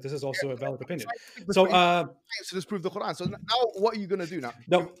that this is also a valid opinion. So to disprove the Quran. So now, what are you going to do now?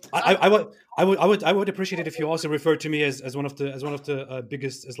 No, I would appreciate it if you also referred to me as one of the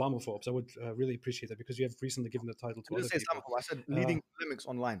biggest Islamophobes. I would really appreciate that, because you have recently given the title to other people. I said leading polemics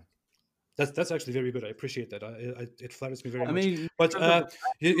online. That's actually very good. I appreciate that. It flatters me very much. But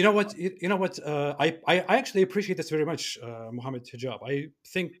you know what? I actually appreciate this very much, Mohammed Hijab. I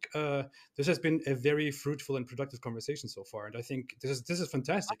think this has been a very fruitful and productive conversation so far, and I think this is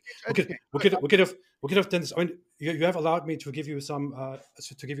fantastic. We could have done this. I mean, you have allowed me to give you some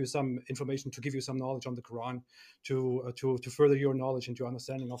information, to give you some knowledge on the Quran, to further your knowledge and your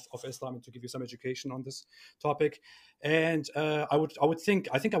understanding of Islam, and to give you some education on this topic. And I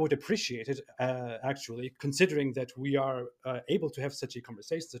think I would appreciate it, actually, considering that we are able to have such a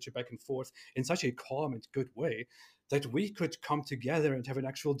conversation, such a back and forth in such a calm and good way, that we could come together and have an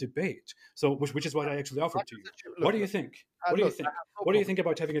actual debate. So, which is what I actually offered to you. What do you think? What do you think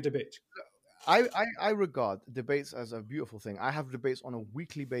about having a debate? I regard debates as a beautiful thing. I have debates on a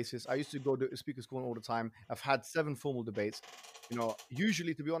weekly basis. I used to go to speaker school all the time. I've had 7 formal debates.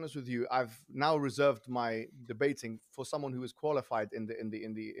 Usually, to be honest with you, I've now reserved my debating for someone who is qualified in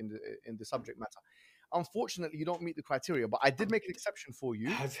the subject matter. Unfortunately, you don't meet the criteria, but I did make an exception for you.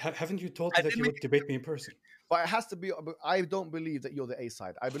 Haven't you told me that you would debate me in person? But it has to be. I don't believe that you're the A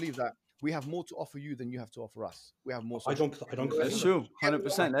side. I believe that we have more to offer you than you have to offer us. We have more. I don't. That's true.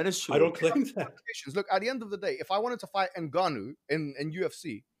 100%. That is true. I don't claim that. Look, at the end of the day, if I wanted to fight Ngannou in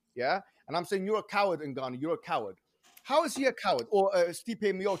UFC, yeah, and I'm saying you're a coward, Ngannou, you're a coward. How is he a coward? Or Stipe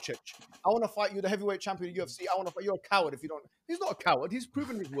Miocic, I want to fight you, the heavyweight champion of UFC. I want to fight. You're a coward if you don't. He's not a coward. He's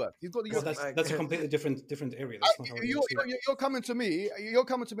proven his worth. He's got the. Well, that's a completely different area. That's not how you're coming to me. You're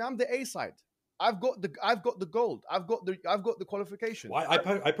coming to me. I'm the A side. I've got the gold. I've got the qualification. Well,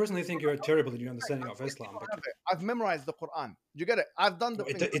 I personally think you're terrible in your understanding of Islam. But I've memorized the Quran. You get it? I've done the.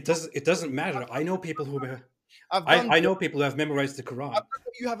 It doesn't matter. I know people who. I know people who have memorized the Quran. I've done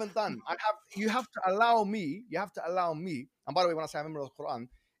what you haven't done. You have to allow me. And by the way, when I say I memorized the Quran,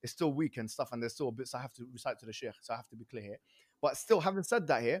 it's still weak and stuff, and there's still bits I have to recite to the Sheikh. So I have to be clear here. But still, having said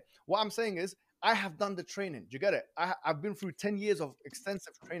that, here, what I'm saying is, I have done the training. Do you get it? I've been through 10 years of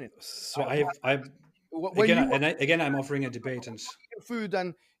extensive training. So Again, I'm offering a debate and food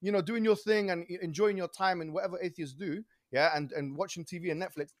and doing your thing and enjoying your time and whatever atheists do, yeah, and watching TV and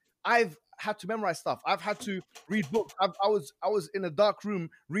Netflix. I've had to memorize stuff. I've had to read books. I was in a dark room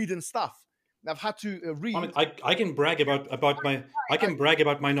reading stuff. I've had to read. I mean, I can brag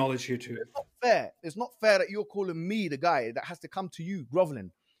about my knowledge here too. It's not fair. It's not fair that you're calling me the guy that has to come to you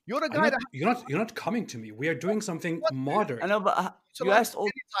groveling. You're the guy you're not coming to me. We are doing something modern. I know, but you asked all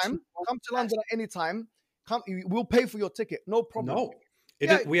time. Come to London at any time. Come, we'll pay for your ticket. No problem. No,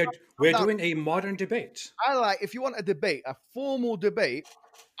 we're doing a modern debate. If you want a debate, a formal debate.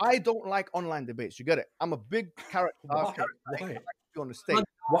 I don't like online debates. You get it? I'm a big character. Why? I like to be on the stage.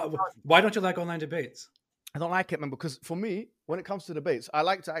 Why don't you like online debates? I don't like it, man, because for me, when it comes to debates, I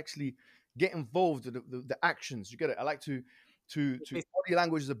like to actually get involved in the actions. You get it? I like to body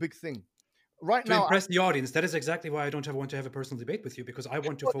language is a big thing. Right now, to impress the audience. That is exactly why I don't want to have a personal debate with you, because I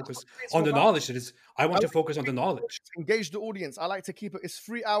want to focus on the knowledge. I want to focus on the knowledge. Engage the audience. I like to keep it. It's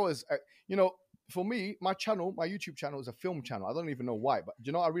 3 hours. For me, my YouTube channel is a film channel. I don't even know why, but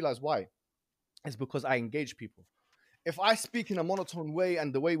I realize why. It's because I engage people. If I speak in a monotone way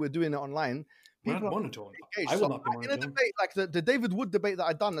and the way we're doing it online, people are monotone. I will not be monotone. In a debate like the David Wood debate that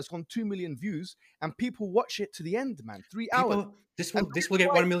I done, that's gone 2 million views, and people watch it to the end, man. 3 hours. This will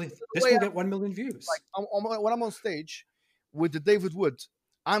get 1 million. This will get 1 million views. When I'm on stage with the David Wood,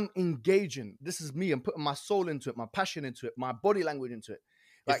 I'm engaging. This is me. I'm putting my soul into it, my passion into it, my body language into it.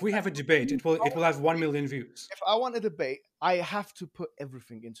 If we have a debate, it will have 1 million views. If I want a debate, I have to put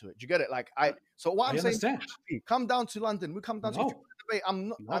everything into it. Do you get it? So what I'm saying, come down to London. We come down to debate. I'm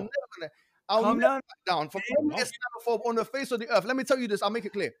never gonna. I'll never back down from any Islamophobe on the face of the earth. Let me tell you this. I'll make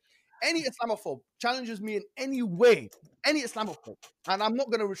it clear. Any Islamophobe challenges me in any way, any Islamophobe, and I'm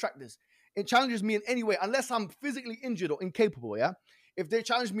not gonna retract this. It challenges me in any way, unless I'm physically injured or incapable. Yeah. If they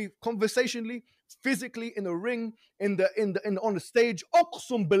challenge me conversationally, physically in the ring, on the stage,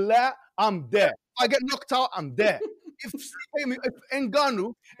 Oqsum Billah, I'm there. If I get knocked out, I'm there. If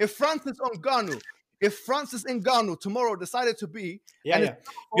Francis Ngannou tomorrow decided to be, you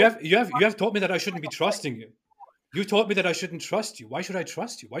have told me that I shouldn't be trusting you. You told me that I shouldn't trust you. Why should I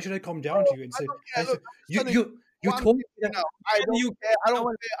trust you? Why should I come down to you and say, you told me that I don't care.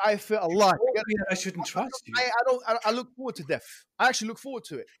 I feel alive. I shouldn't trust you. I look forward to death. I actually look forward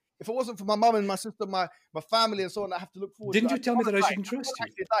to it. If it wasn't for my mom and my sister, my family and so on, I have to look forward. Didn't you tell me that I shouldn't trust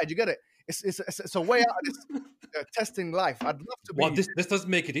you? Died. You get it? It's a way out of this testing life. I'd love to be. Well, this doesn't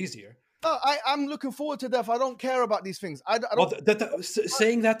make it easier. No, I'm looking forward to death. I don't care about these things. I don't.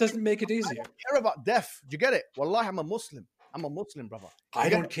 Saying that doesn't make it easier. I don't care about death. Do you get it? Wallahi, I'm a Muslim. I'm a Muslim, brother. I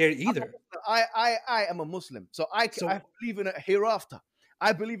don't care either. I am a Muslim. So I believe in a hereafter.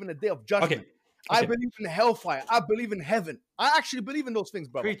 I believe in a day of judgment. Okay. I believe in hellfire. I believe in heaven. I actually believe in those things,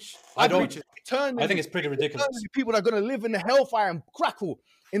 brother. Preach. I think it's pretty ridiculous. People are going to live in the hellfire and crackle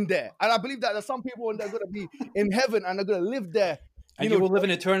in there. And I believe that there's some people that are going to be in heaven and they're going to live there. And you will live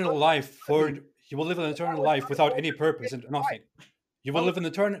an eternal life without any purpose and nothing. You will live an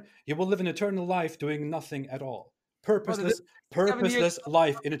eternal life doing nothing at all. Purposeless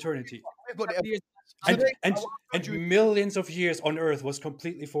life in eternity. And millions of years on Earth was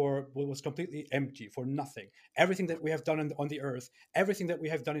completely empty, for nothing. Everything that we have done on the Earth, everything that we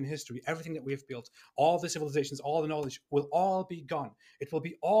have done in history, everything that we have built, all the civilizations, all the knowledge will all be gone. It will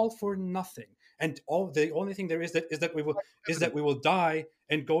be all for nothing. And the only thing there is that we will die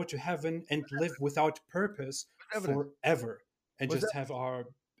and go to heaven and live without purpose forever and just have our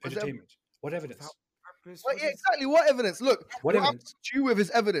entertainment. What evidence? Well, yeah, exactly. What evidence? Look, what evidence? You with his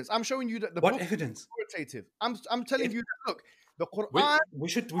evidence. I'm showing you that the what evidence? Authoritative. I'm telling you that. Look, the Quran. We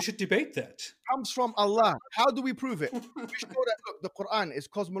should debate that. Comes from Allah. How do we prove it? We show that. Look, the Quran is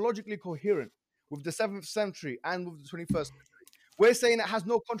cosmologically coherent with the 7th century and with the 21st century. We're saying it has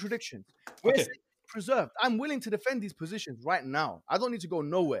no contradictions. We're saying it's preserved. I'm willing to defend these positions right now. I don't need to go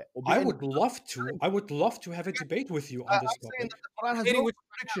nowhere. I would love to have a debate with you on this topic. The Quran has no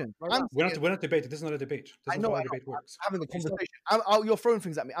contradiction. We're not debating. This is not a debate. This is not how a debate works. I'm having a conversation. You're throwing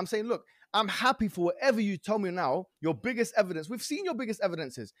things at me. I'm saying, look, I'm happy for whatever you tell me now. Your biggest evidence. We've seen your biggest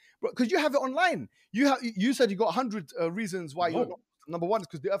evidences, because you have it online. You said you got 100 reasons why you're not. Number one is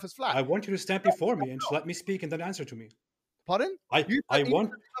because the earth is flat. I want you to stand before me and let me speak and then answer to me. Pardon? I want.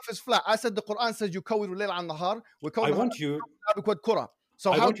 The earth is flat. I said the Quran says you kawir layl an nahar. I want you.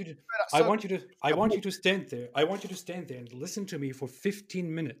 So I want you to stand there. I want you to stand there and listen to me for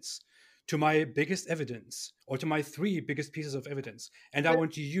 15 minutes to my biggest evidence, or to my 3 biggest pieces of evidence, and I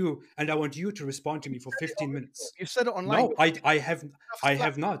want you to respond to me for 15 minutes. You said it online. No, I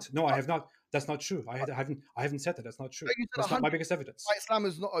have not. No, I have not. That's not true. I haven't said that. That's not true. That's not my biggest evidence. Why Islam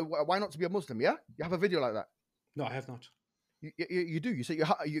is not? Why not to be a Muslim? Yeah, you have a video like that. No, I have not. You do. You say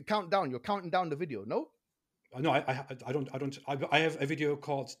you count down. You're counting down the video. No. No, I don't. I have a video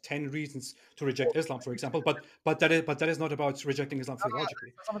called 10 Reasons to Reject Islam, for example. But that is not about rejecting Islam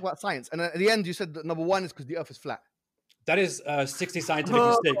theologically. Something about science. And at the end, you said that number one is because the Earth is flat. That is 60 scientific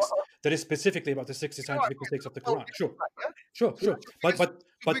mistakes. That is specifically about the 60 scientific mistakes of the Quran. Sure. But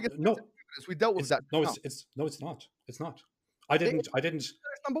no, we dealt with that. No, it's not. It's not. I didn't. It's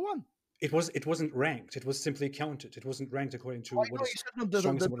number one. It wasn't ranked. It was simply counted. It wasn't ranked according to what is strongest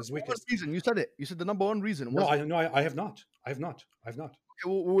and what is weakest. Reason. You said it. You said the number one reason. No, I have not. I have not. Okay,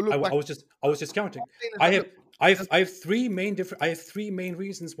 we'll look back. I was just counting. I have three main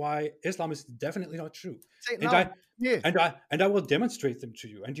reasons why Islam is definitely not true. And I will demonstrate them to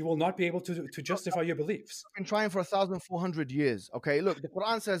you, and you will not be able to justify your beliefs. I've been trying for 1,400 years. Okay, look, the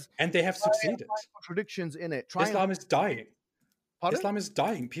Quran says, and they have succeeded. Contradictions in it. Islam is dying. Pardon? Islam is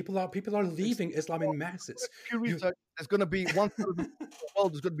dying. People are leaving Islam in masses. There's going to be 1/3 of the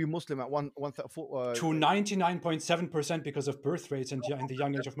world is going to be Muslim at one to 99.7% because of birth rates and the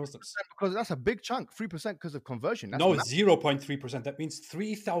young age of Muslims. Because that's a big chunk. 3% because of conversion. That's 0.3%. That means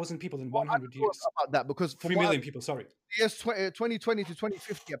 3,000 people in 100 years. About that, because 3 million people. Sorry. Yes, 2020 to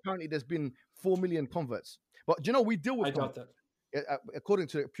 2050. Apparently, there's been 4 million converts. But do you know we deal with? I doubt that. According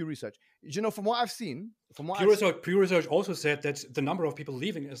to Pew Research, you know, from what I've seen, Pew Research also said that the number of people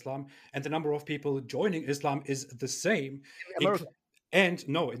leaving Islam and the number of people joining Islam is the same in America. And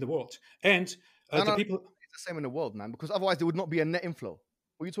no, in the world. And people, it's the same in the world, man, because otherwise there would not be a net inflow.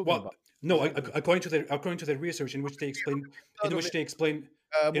 What are you talking about? No, according to their research, in which they explain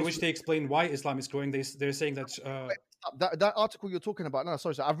why Islam is growing, they're saying that. That article you're talking about. No,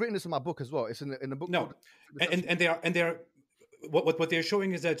 sorry, I've written this in my book as well. It's in the book. No, and they are. What they're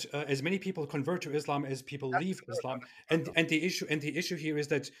showing is that as many people convert to Islam as people leave Islam, and the issue here is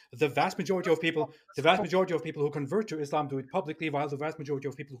that the vast majority of people who convert to Islam do it publicly, while the vast majority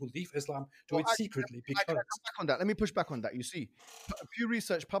of people who leave Islam do it secretly. Because come back on that. Let me push back on that. You see, Pew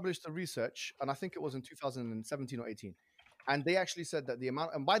Research published a research, and I think it was in 2017 or 18, and they actually said that the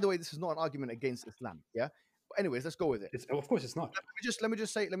amount. And by the way, this is not an argument against Islam. Yeah. But anyways, let's go with it. Of course, it's not. Let me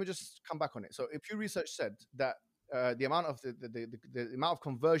just come back on it. So, Pew Research said that. The amount of the amount of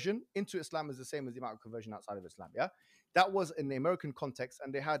conversion into Islam is the same as the amount of conversion outside of Islam. Yeah, that was in the American context,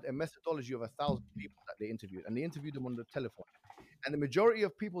 and they had a methodology of 1,000 people that they interviewed, and they interviewed them on the telephone. And the majority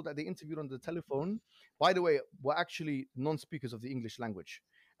of people that they interviewed on the telephone, by the way, were actually non-speakers of the English language.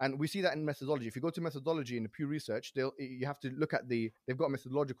 And we see that in methodology. If you go to methodology in the Pew Research, you have to look at they've got a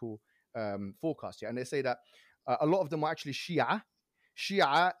methodological forecast, yeah, and they say that a lot of them were actually Shia.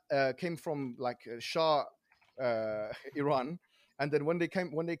 Shia came from like Shah. Iran, and then when they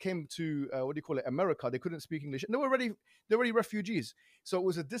came to America, they couldn't speak English, and they were already refugees. So it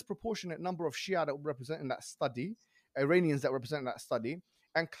was a disproportionate number of Shia that were representing that study, Iranians that represent that study,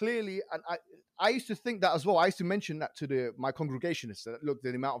 and clearly, and I used to think that as well. I used to mention that to my congregationists. That, look,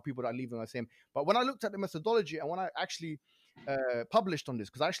 the amount of people that are leaving are the same. But when I looked at the methodology and when I actually published on this,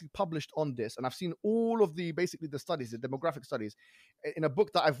 because I actually published on this, and I've seen all of the studies, the demographic studies, in a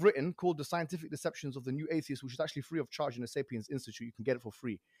book that I've written called The Scientific Deceptions of the New Atheist, which is actually free of charge in the Sapiens Institute. You can get it for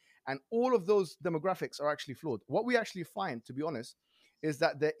free. And all of those demographics are actually flawed. What we actually find, to be honest, is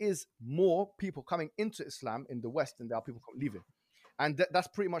that there is more people coming into Islam in the West than there are people leaving. And that's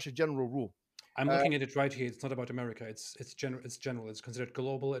pretty much a general rule. I'm looking at it right here. It's not about America. It's general. It's considered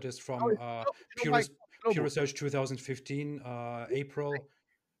global. It is from Pew Research 2015 April.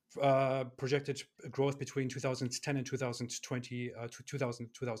 Projected growth between 2010 and 2020 to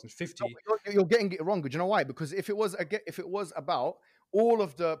 2050. No, you're getting it wrong. Do you know why? Because if it was about all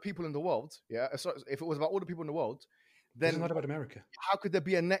of the people in the world, if it was about all the people in the world, then it's not about America. How could there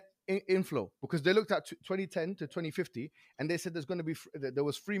be a net inflow? Because they looked at 2010 to 2050, and they said there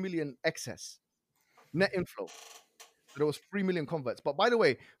was 3 million excess net inflow. So there was 3 million converts. But by the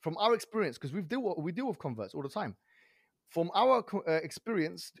way, from our experience, because we deal with converts all the time. From our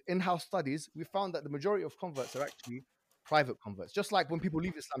experience, in-house studies, we found that the majority of converts are actually private converts. Just like when people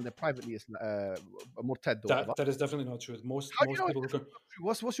leave Islam, they're privately murtad. That is definitely not true. Most people.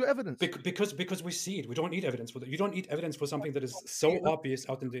 What's your evidence? Because we see it. We don't need evidence for that. You don't need evidence for something that is so obvious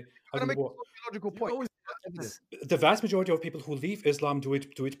out in the world. Logical point. The vast majority of people who leave Islam do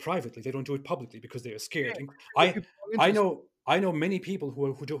it privately. They don't do it publicly because they are scared. I know many people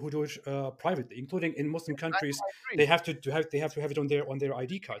who do it privately, including in Muslim countries. They have to have it on their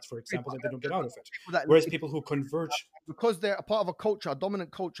ID cards, for example, and they don't get out of it. Whereas people who converge because they're a part of a culture, a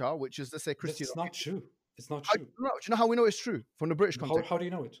dominant culture, which is, let's say, Christian. It's not true. It's not true. Do you know how we know it's true from the British context? How do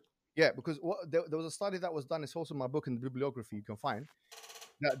you know it? Yeah, because there was a study that was done. It's also in my book in the bibliography you can find.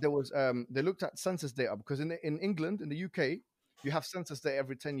 That there was they looked at census data because in England, in the UK, you have census data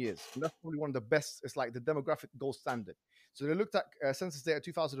every 10 years, and that's probably one of the best. It's like the demographic gold standard. So they looked at census data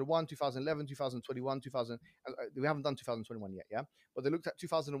 2001, 2011, 2021, 2000. We haven't done 2021 yet, yeah. But they looked at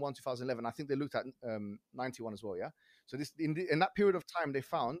 2001, 2011. I think they looked at 91 as well, yeah. So this in that period of time, they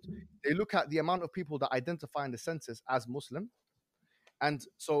look at the amount of people that identify in the census as Muslim, and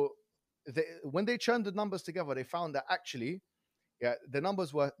so when they churned the numbers together, they found that actually, yeah, the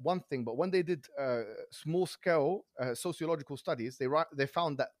numbers were one thing, but when they did small scale sociological studies, they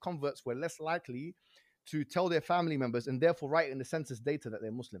found that converts were less likely to tell their family members and therefore write in the census data that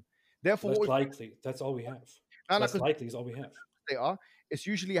they're Muslim. Therefore, less likely. That's all we have. Less likely is all we have. They are. It's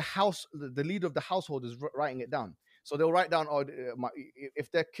usually the leader of the household is writing it down. So they'll write down, if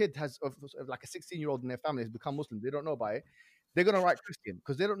their kid has like a 16-year-old in their family has become Muslim, they don't know about it. They're gonna write Christian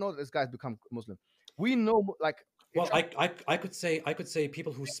because they don't know that this guy's become Muslim. We know, like. Well, I could say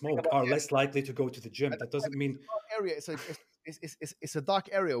people who smoke are less likely to go to the gym. That doesn't mean area. It's a dark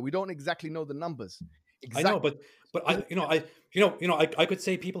area. We don't exactly know the numbers. Exactly. I know, but I could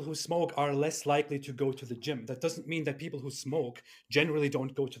say people who smoke are less likely to go to the gym. That doesn't mean that people who smoke generally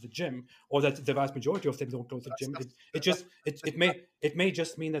don't go to the gym, or that the vast majority of them don't go to the gym. It may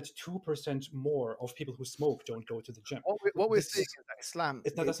just mean that 2% more of people who smoke don't go to the gym. What we're saying is that Islam.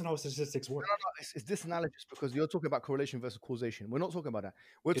 That's not how statistics work. No, it's disanalysis because you're talking about correlation versus causation. We're not talking about that.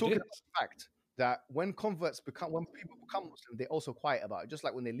 We're talking about the fact that when people become Muslim, they're also quiet about it. Just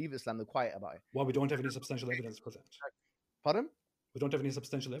like when they leave Islam, they're quiet about it. Well, we don't have any substantial evidence for that. Pardon? We don't have any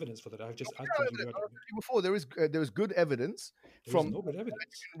substantial evidence for that. I've just asked you before. There is good evidence from. No good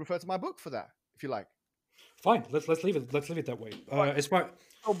evidence. You can refer to my book for that if you like. Fine. Let's leave it. Let's leave it that way. But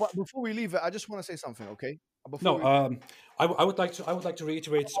before we leave it, I just want to say something, okay? I would like to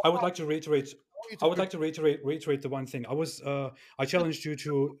reiterate the one thing. I challenged you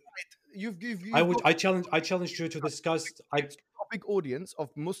to. I challenged you to discuss. A big audience of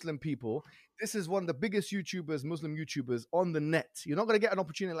Muslim people. This is one of the biggest Muslim YouTubers on the net. You're not going to get an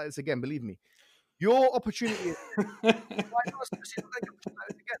opportunity like this again, believe me. Your opportunity is.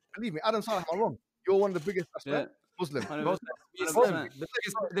 Believe me, Adam Saleh, am I wrong? You're one of the biggest Muslim. The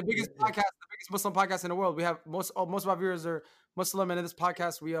biggest Muslim podcast in the world. We have most of our viewers are Muslim, and in this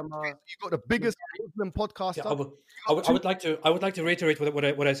podcast, we you got the biggest Muslim podcast. Yeah, I would like to reiterate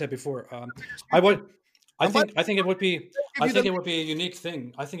what I said before. I think it would be a unique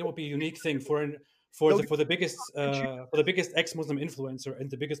thing. I think it would be a unique thing for the biggest ex-Muslim influencer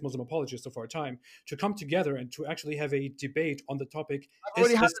and the biggest Muslim apologist of our time to come together and to actually have a debate on the topic.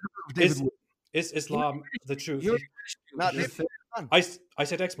 Is Islam the truth? I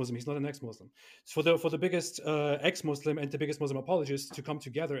said ex-Muslim. He's not an ex-Muslim. For the biggest ex-Muslim and the biggest Muslim apologists to come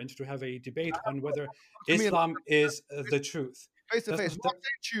together and to have a debate on whether Islam is the truth. Face to face. What I'm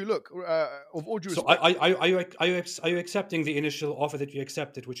saying to you, look, of all due respect. So are you accepting the initial offer that you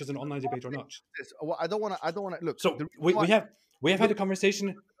accepted, which is an online debate or not? I don't want to look. So we have had a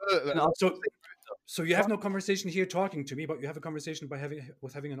conversation. So you have no conversation here talking to me, but you have a conversation by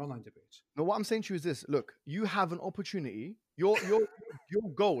having an online debate. No, what I'm saying to you is this: look, you have an opportunity. Your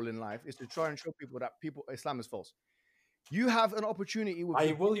goal in life is to try and show people that Islam is false. You have an opportunity.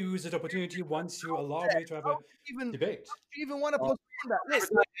 I will use that opportunity once you allow me to have a debate. You even want to postpone that?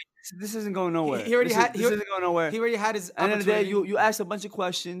 This isn't going nowhere. He already isn't going nowhere. He already had his. End of the day, you asked a bunch of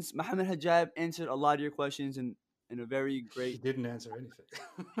questions. Mohammed Hijab answered a lot of your questions in a very great. He didn't answer anything.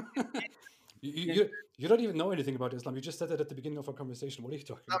 You don't even know anything about Islam. You just said that at the beginning of our conversation. What are you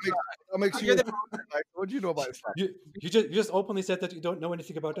talking about? That makes you. What do you know about Islam? You just openly said that you don't know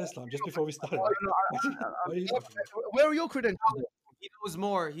anything about Islam just before we started. Where are your credentials? He knows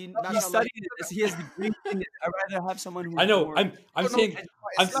more. He studied it. He has degrees in it. I'd rather have someone who. I know. I'm saying.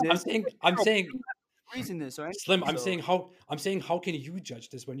 Reason this, right? Slim, I'm saying how can you judge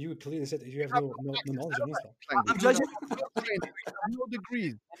this when you clearly said that you have no knowledge of Islam? I'm judging. No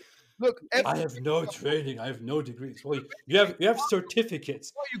degrees. Look, I have no training. I have no degrees. Well, you have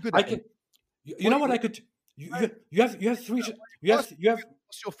certificates. What are you good at? You know what I could. You have three. You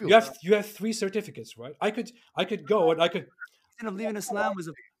have three certificates, right? I could go and I could. Of leaving Islam was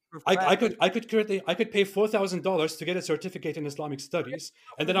I could pay $4,000 to get a certificate in Islamic studies,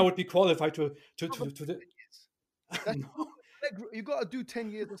 and then I would be qualified to the. You got to do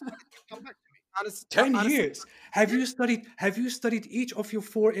 10 years. Come back to me. 10 years. Have you studied each of your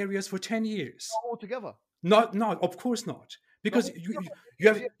 4 areas for 10 years? Not all together. Not. Of course not. Because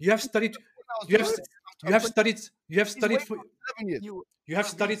you have studied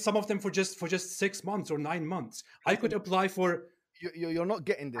some of them for just 6 months or 9 months. I could apply for you're not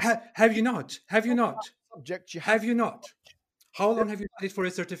getting this. Have you not? Have you not? Subject. Have you not? How long have you studied for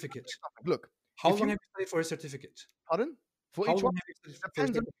a certificate? Look. How long have you studied for a certificate? Pardon? For How each long one, have you studied for a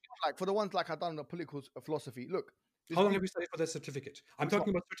depends on, certificate? like for the ones like I've done the political philosophy. Look, How long have you studied for that certificate? I'm talking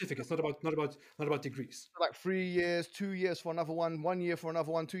about certificates, not about degrees. like 3 years, 2 years for another one, 1 year for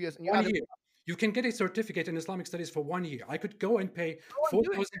another one, 2 years. And you 1 year. You can get a certificate in Islamic studies for 1 year. I could go and pay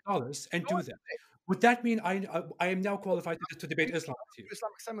 $4,000 and do that. Would that mean I am now qualified to debate Islam with you?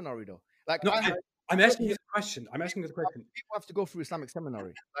 Islamic seminary though. Like no, I'm asking you the question. I'm asking you the question. People have to go through Islamic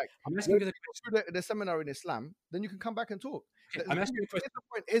seminary. Like I'm asking you the question. The seminary in Islam, then you can come back and talk. Okay, I'm asking you a question.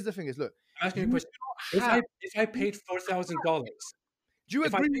 Here's the thing: is look. I'm asking you a question. If I paid $4,000, do you agree?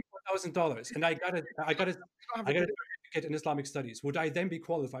 If I paid $4,000 and I got a certificate in Islamic studies, would I then be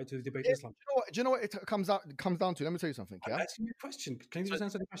qualified to debate Islam? Do you know what it comes down to? Let me tell you something. Yeah? I'm asking you a question. Can you just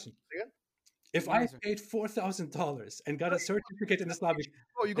answer the question? Again? If I paid $4,000 and got a certificate in Islamic studies,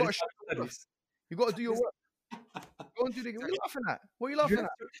 you got to do your work. Go and do the. What are you laughing at? What are you laughing at?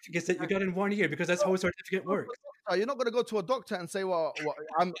 Certificates that you got in 1 year, because that's how a certificate works. You're not going to go to a doctor and say, "Well,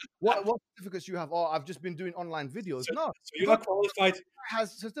 what certificates you have?" Oh, I've just been doing online videos. No, so you're not qualified. The guy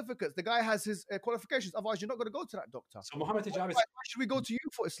has certificates. The guy has his qualifications. Otherwise, you're not going to go to that doctor. So Muhammad Hijab is. Why should we go to you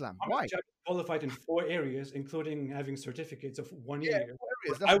for Islam? Why? Hijab is qualified in 4 areas, including having certificates of 1 year.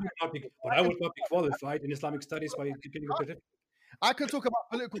 But I would not be qualified in Islamic studies by getting a certificate. I can talk about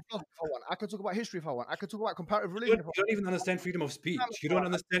political philosophy if I want. I can talk about history if I want. I can talk about comparative religion. You don't even understand freedom of speech. You don't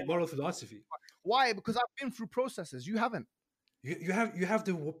understand moral philosophy. Why? Because I've been through processes. You haven't. You have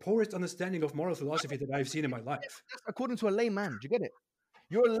the poorest understanding of moral philosophy that I've seen in my life. That's according to a layman. Do you get it?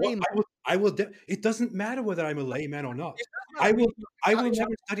 You're a layman. I will. It doesn't matter whether I'm a layman or not. I will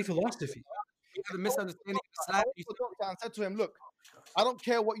never study philosophy. You have a misunderstanding of Islam. I said to him, "Look, I don't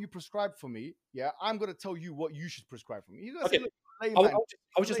care what you prescribe for me. Yeah, I'm going to tell you what you should prescribe for me." You're okay. Say, I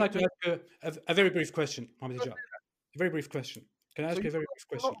would just like to ask a very brief question, Muhammad Hijab. A very brief question. Can I ask you a very brief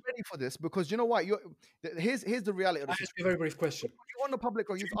question? I'm not ready for this because you know what? Here's the reality of this. Can I ask you a very brief question? You want the public,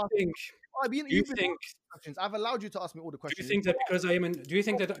 or you've questions. I've allowed you to ask me all the questions. Do you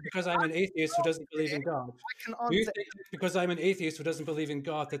think that because I'm an atheist who doesn't believe in God? Do you think that because I'm an atheist who doesn't believe in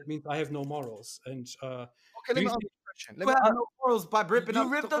God, that means I have no morals? And okay, let me ask you a question. Let me have no morals by ripping up.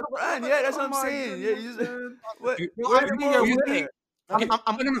 You ripped up the Quran. Yeah, that's what I'm saying. Yeah, you I'm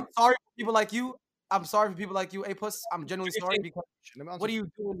sorry for people like you. I'm sorry for people like you, Apus. I'm genuinely sorry because what are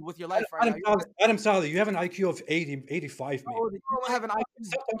you doing with your life right now? Adam Saleh, you have an IQ of 80, 85, maybe. You don't have an IQ.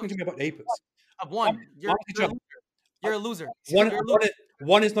 Stop talking to me about Apus. Of one. You're a loser.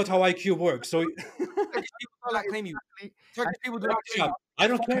 One is not how IQ works. So claim you. Turkish people do not. I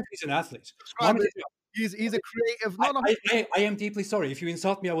don't care if he's an athlete. He's a creative. I am deeply sorry. If you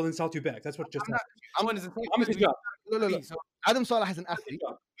insult me, I will insult you back. That's what just happened. Look. Adam Saleh has an athlete.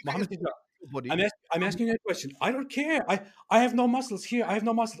 I'm asking you a question. I don't care. I have no muscles here. I have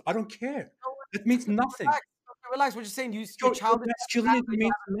no muscles. I don't care. That means nothing. Relax. We're just saying your child masculinity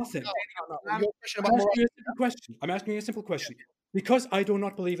means nothing. I'm asking you a simple question. Because I do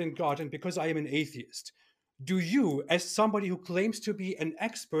not believe in God and because I am an atheist, do you, as somebody who claims to be an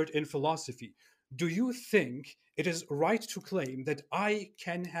expert in philosophy, do you think it is right to claim that I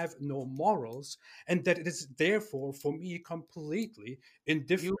can have no morals and that it is therefore for me completely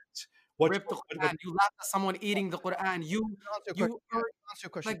indifferent? You laughed at someone eating the Quran. Answer your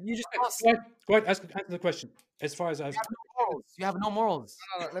question. Like you just go ahead, answer the question. As far as I've you have no morals.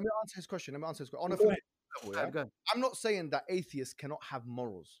 No, let me answer his question. On a level, yeah? I'm not saying that atheists cannot have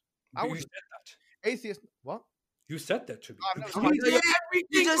morals. You said that. Atheists, what? You said that to me.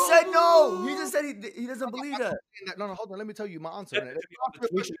 He just said no. He just said he doesn't believe that. No, hold on. Let me tell you my answer.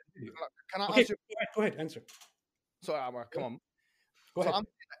 Can I answer? Go ahead, answer. Sorry, come on. Go ahead.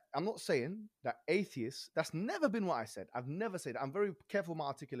 I'm not saying that atheists, that's never been what I said. I've never said that. I'm very careful with my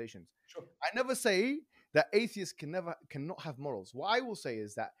articulations. Sure. I never say that atheists cannot have morals. What I will say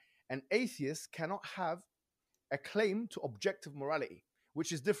is that an atheist cannot have a claim to objective morality,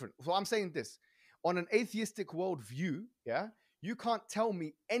 which is different. So I'm saying this. On an atheistic worldview, yeah, you can't tell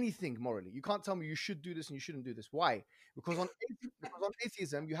me anything morally. You can't tell me you should do this and you shouldn't do this. Why? Because on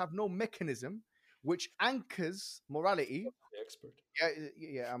atheism, you have no mechanism which anchors morality. Expert.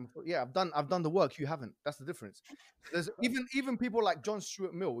 I've done the work. You haven't. That's the difference. There's even people like John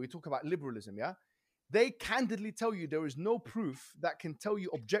Stuart Mill. We talk about liberalism. Yeah, they candidly tell you there is no proof that can tell you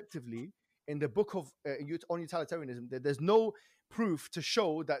objectively in the book of on utilitarianism that there's no proof to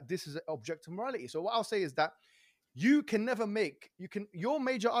show that this is objective morality. So what I'll say is that you can never make your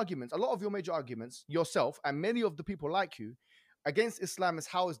major arguments. A lot of your major arguments yourself and many of the people like you against Islam is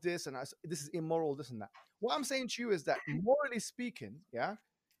how is this and this is immoral, this and that. What I'm saying to you is that morally speaking, yeah,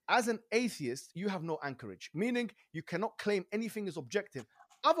 as an atheist, you have no anchorage, meaning you cannot claim anything is objective.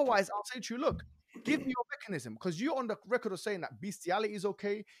 Otherwise, I'll say to you, look, give me your mechanism, because you're on the record of saying that bestiality is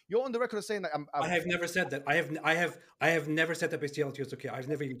okay. You're on the record of saying that I have never said that. I have never said that bestiality is okay. I've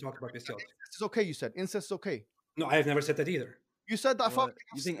never even talked about bestiality. Incest is okay. You said incest is okay. No, I have never said that either. You said that.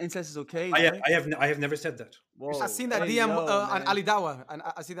 You think incest is okay? I have never said that. Whoa. I've seen that DM on Ali Dawa, and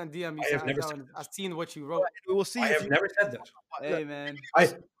I see that DM. I've seen what you wrote. We will see. I have never said that. Hey man,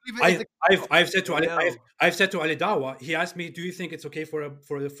 I've said to Ali Dawa. He asked me, "Do you think it's okay for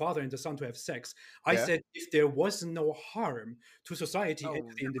the father and the son to have sex?" I said, "If there was no harm to society and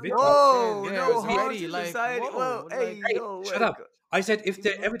to the individual." Whoa, Yeah, no it's harm already, to like, society. whoa, Whoa, like, hey, Hey, yo, shut up. I said, if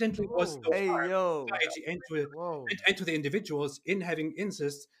there evidently was no Hey, harm yo. to society Whoa. and to the individuals in having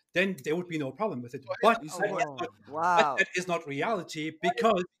incest, then there would be no problem with it. But Wow. that is not reality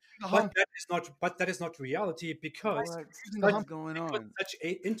because. But that is not reality because What's going on? such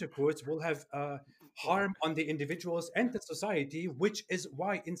a intercourse will have harm on the individuals and the society, which is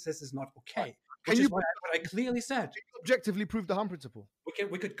why incest is not okay. Which is what I clearly said. Can you objectively prove the harm principle?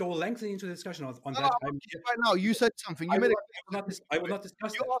 We could go lengthy into the discussion on No, that. right now, you said something. You I made will not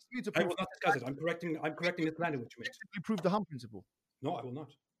discuss You it. asked me to I prove will not discuss it. I'm correcting the language you made. objectively prove the harm principle. No, I will not.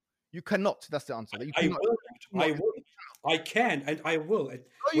 You cannot. That's the answer. You I cannot. will. I will. I can and I will. No,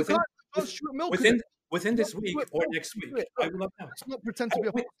 you can't. Don't shoot milk within this week or next week, I will not know. Let's not pretend to be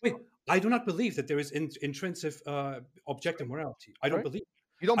a Wait. I do not believe that there is intrinsic objective morality. I don't Sorry? believe.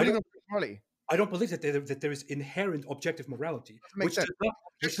 You don't believe in morality. I don't believe that there is inherent objective morality, Makes sense.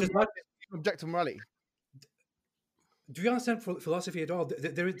 which does not. Objective morality. Do you understand philosophy at all?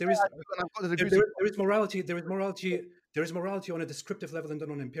 There is morality. There is morality on a descriptive level and then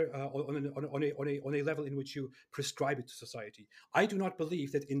on a level in which you prescribe it to society. I do not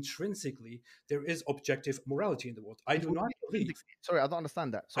believe that intrinsically there is objective morality in the world. I do not believe. Sorry, I don't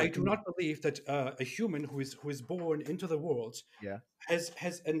understand that. Sorry, I do not believe that a human who is born into the world has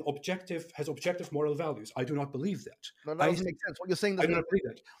objective moral values. I do not believe that. No, that doesn't make sense. What you're saying I doesn't do not make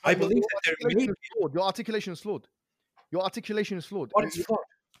believe that. I believe that there may be. Your articulation is flawed. Your articulation is flawed. What is flawed?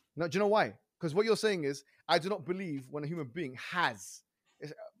 No, do you know why? Because what you're saying is, I do not believe when a human being has.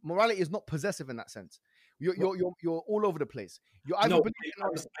 Morality is not possessive in that sense. You're all over the place. You either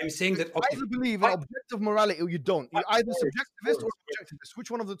I'm saying that you either believe in objective morality or you don't. You're either subjectivist or objectivist. Which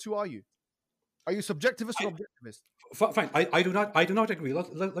one of the two are you? Are you subjectivist or objectivist? Fine. I do not agree.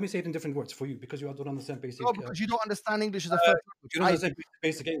 Let me say it in different words for you because you don't understand basic. No, because you don't understand English as a first language. You don't understand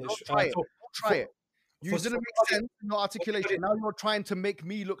basic English. Don't try it. You didn't make sense in your articulation. Now you're trying to make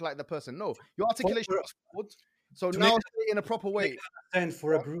me look like the person. No, your articulation was flawed. So now say it in a proper way. And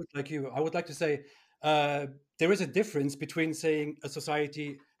for a brute like you, I would like to say there is a difference between saying a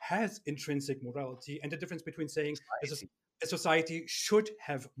society has intrinsic morality and the difference between saying a society should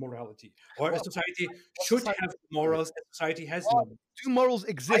have morality or a society should have morals. A society has no. Do morals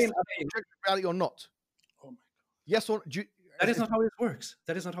exist in objective reality or not? Oh my God. Yes or that is not how this works.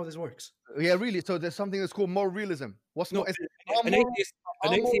 That is not how this works. Yeah, really. So there's something that's called moral realism. What's not? An atheist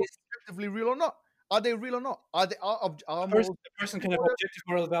objectively real or not? Are they real or not? A person can have objective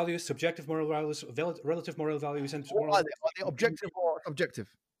moral values, subjective moral values, relative moral values, and moral. Are they objective or subjective?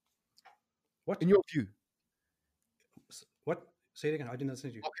 What? In your view? What? Say it again. I didn't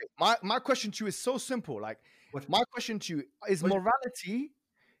understand you. Okay. My question to you is so simple. Like, my question to you is: morality,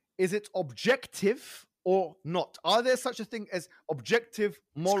 is it objective or not? Are there such a thing as objective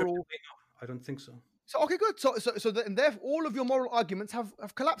moral? I don't think so. So okay, good. So therefore, all of your moral arguments have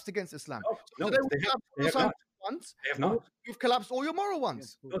collapsed against Islam. No, they have not. They have not. You've collapsed all your moral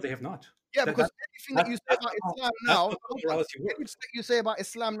ones. No, they have not. Yeah, because anything that you say about Islam now, anything you say about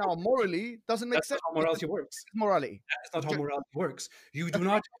Islam now morally doesn't make sense. How morality works. Morality. That's not how morality works. You do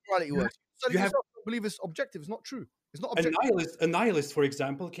not. Morality works. You have believe it's objective. It's not true. It's not objective. A nihilist, for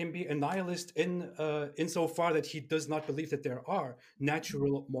example, can be a nihilist insofar that he does not believe that there are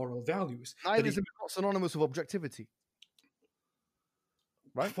natural moral values. Nihilism is not synonymous with objectivity.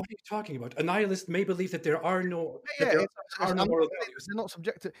 Right? What are you talking about? A nihilist may believe that there are no, moral values. They're not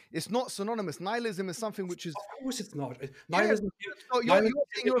subjective. It's not synonymous. Nihilism is something which is. Of course, it's not. Nihilism. You're saying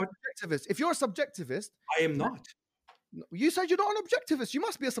you're a subjectivist. If you're a subjectivist, I am not. You said you're not an objectivist. You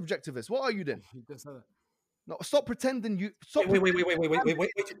must be a subjectivist. What are you then? No, stop pretending you. Stop wait.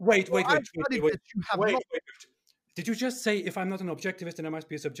 Did you just say if I'm not an objectivist, then I must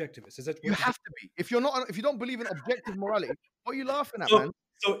be a subjectivist? Is that you have to be? If you're not, if you don't believe in objective morality, what are you laughing at, man?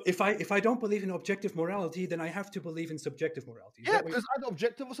 So if I don't believe in objective morality, then I have to believe in subjective morality. Yeah, because either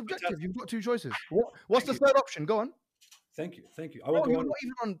objective or subjective. You've got two choices. What's the third option? Go on. Thank you. I will go on. Not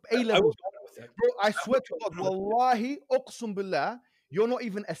even on A level. Bro, I swear to God, wallahi, uqsum billah, you're not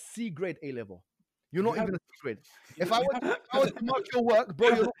even a C grade A level. You're not even a C grade. If I was to mark your work, bro,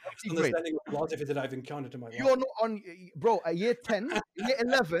 you're not a C grade. Understanding of philosophy that I've encountered in my life. You're not on, bro. A year 10, year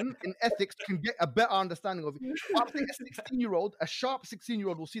 11 in ethics can get a better understanding of it. I think a 16-year-old, a sharp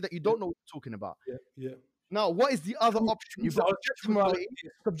 16-year-old, will see that you don't know what you're talking about. Yeah. Now, what is the other option? You've got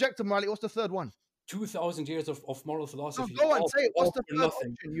subjective morality. What's the third one? 2,000 years of moral philosophy. Go and say it. What's the third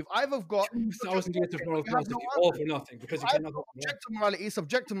option? You've either got 2,000 years of moral philosophy, all for nothing, because you cannot. Objective morality,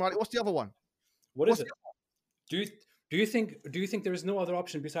 subjective morality. What's the other one? What is it? Do you think there is no other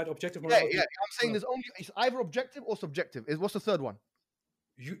option besides objective morality? Yeah. I'm saying it's either objective or subjective. What's the third one?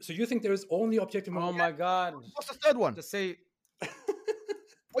 So you think there is only objective morality? Oh my God! What's the third one? To say.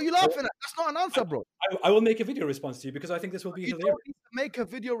 What are you laughing at? That's not an answer, bro. I will make a video response to you because I think this will be hilarious. You don't need to make a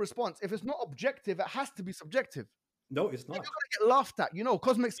video response. If it's not objective, it has to be subjective. No, it's not. You're gonna get laughed at. You know,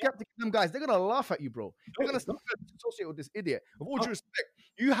 Cosmic Skeptic, them guys, they're gonna laugh at you, bro. They're gonna associate with this idiot. With all due respect,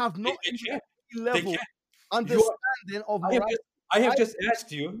 you have not level understanding of morality. I have just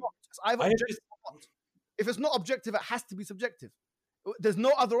asked you. If it's not objective, it has to be subjective. There's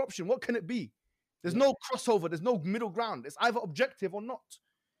no other option. What can it be? There's no crossover. There's no middle ground. It's either objective or not.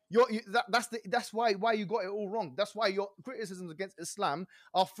 That's why you got it all wrong. That's why your criticisms against Islam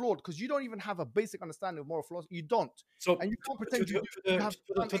are flawed, because you don't even have a basic understanding of moral philosophy. You don't. So, and you can't pretend to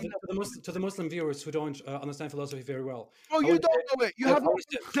the Muslim viewers who don't understand philosophy very well. Oh, you don't know it. You have. I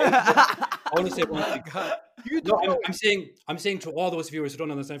want to say one thing. You don't know I'm saying to all those viewers who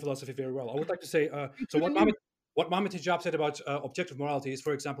don't understand philosophy very well, I would like to say. So what Mohammed Hijab said about objective morality is,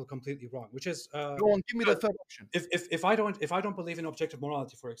 for example, completely wrong. Which is, go on, give me the third option. If I don't believe in objective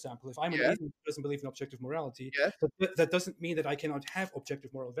morality, for example, if I'm a person who doesn't believe in objective morality, that doesn't mean that I cannot have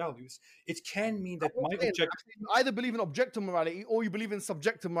objective moral values. It can mean that my objective. You either believe in objective morality or you believe in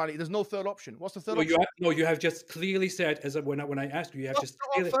subjective morality. There's no third option. What's the third option? You have just clearly said, when I asked you, What's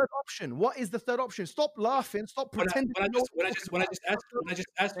the third option? What is the third option? Stop laughing. Stop pretending. When I just asked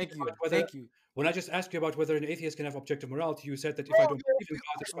you. When I just asked you about whether an atheist can have objective morality, you said that if I don't believe in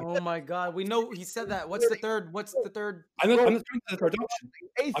God, it's oh my God, we know he said that. What's the third? I'm not coming to the third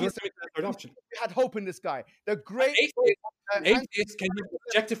option. We had hope in this guy. The great atheists can have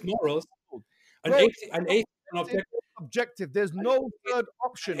objective morals. An atheist objective. There's no third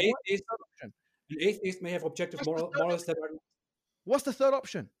option. An atheist may have objective morals that are. What's the third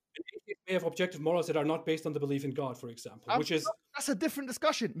option? An atheist may have objective morals that are not based on the belief in God, for example, that's a different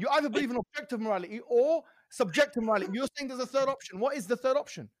discussion. You either believe in objective morality or subjective morality. You're saying there's a third option. What is the third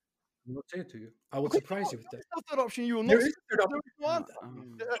option? I will say it to you. I will surprise you with that. There's no third option. You will not. There is a third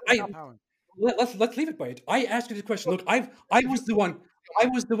option. Let's leave it by it. I asked you the question. Look, I was the one.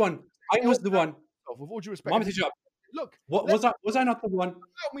 With all due respect, Mohammed Hijab. Look, was I not the one?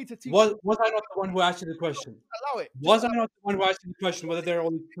 Allow me to teach. Was I not the one who asked you the question? Allow it. Was I not the one who asked you the question whether there are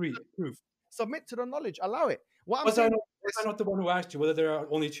only three? Proof. Submit to the knowledge. Allow it. Was I not the one who asked you whether there are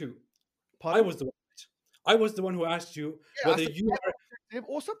only two? I was the one. I was the one who asked you whether you are objective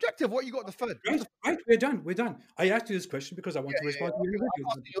or subjective. What you got the third? Right. We're done. I asked you this question because I want to respond to you.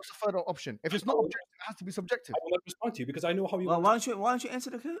 What's the third option? If it's not objective, it has to be subjective. I will not respond to you because I know how you. Well, why don't you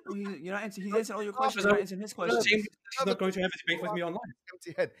answer the question? You're not answering. He's answering all your questions. You're not answering his questions. He's not going to have a debate with me online.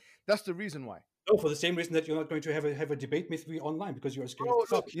 Empty head. That's the reason why. No, for the same reason that you're not going to have a debate with me online because you're scared.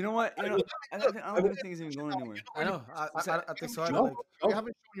 You know what? I don't think this thing is even going anywhere. I know. I think so. You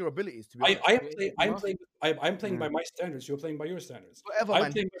haven't shown your abilities to be. I'm playing by my standards. You're playing by your standards. Whatever,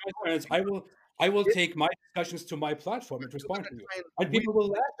 I'm playing by my standards. I will take my discussions to my platform and respond to you. And people will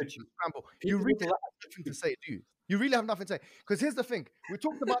laugh at you. You really have nothing to say, do you? You really have nothing to say. Because here's the thing. We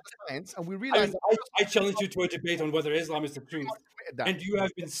talked about the science and we realized... I challenge you to a debate on whether Islam is the truth. And you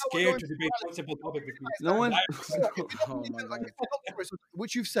have been scared to debate one simple topic with me. No one...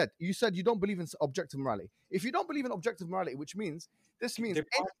 Which you've said. You said you don't believe in objective morality. If you don't believe in objective morality, which means... This means...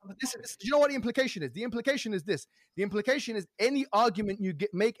 you know what the implication is? The implication is this. The implication is any argument you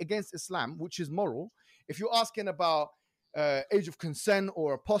make against Islam, which is moral, if you're asking about... age of consent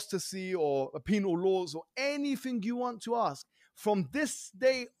or apostasy or penal laws or anything you want to ask, from this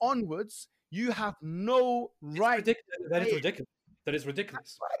day onwards, you have no right. That is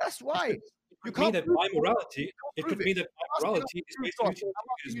ridiculous. That's why. You can't mean that my morality. It could mean that my morality is based on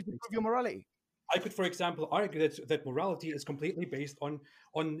your morality. I could, for example, argue that morality is completely based on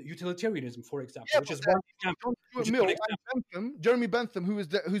utilitarianism, for example, which is one example. Jeremy Bentham, who's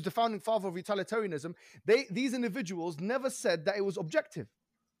the founding father of utilitarianism, these individuals never said that it was objective.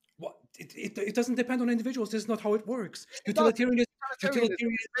 What? It doesn't depend on individuals. This is not how it works. Utilitarianism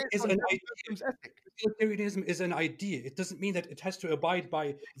is an idea. utilitarianism is an idea. It doesn't mean that it has to abide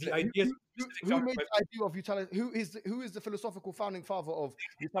by the ideas. Who made the idea of utilitarianism? Who is the philosophical founding father of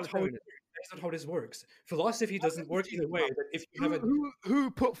utilitarianism? That's not how this works. Philosophy doesn't work in a way that if you have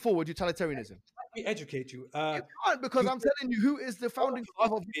who put forward utilitarianism? Let me educate you. You can't, because I'm telling you, who is the founding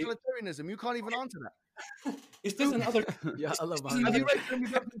father of utilitarianism? You can't even answer that. Is this another? Yeah, I love Have you read Jeremy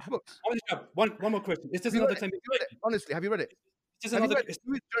Bentham's books? One more question. Is this another time? Honestly, have you read it? Is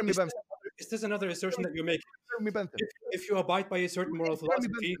this another assertion that you're making? Jeremy Bentham. If you abide by a certain moral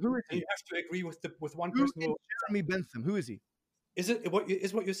philosophy, you have to agree with one person. Jeremy Bentham. Who is he? Is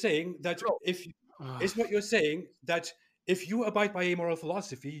what you're saying that if you abide by a moral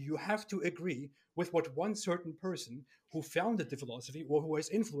philosophy, you have to agree with what one certain person who founded the philosophy or who has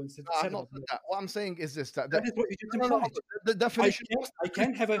influenced it. I'm not saying that. What I'm saying is this: that is what you just implied. The definition. I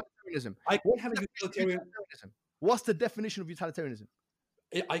can have a utilitarian. What's the definition of utilitarianism?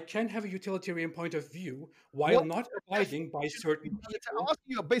 I can have a utilitarian point of view while not abiding by certain. I'm asking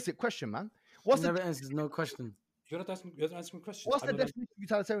you a basic question, man. What's never answers no question. You're not asking questions. What's the definition of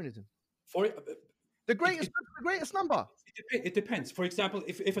utilitarianism? The greatest number. It depends. For example,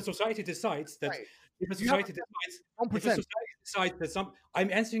 if a society decides that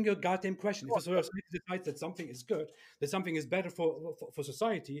I'm answering your goddamn question. If a society decides that something is good, that something is better for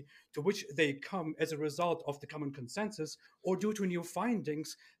society, to which they come as a result of the common consensus or due to new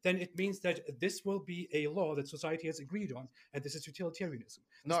findings, then it means that this will be a law that society has agreed on, and this is utilitarianism.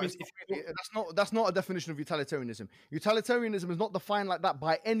 That's not a definition of utilitarianism. Utilitarianism is not defined like that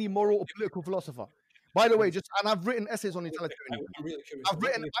by any moral or political philosopher. By the way, I've written essays on utilitarianism. I'm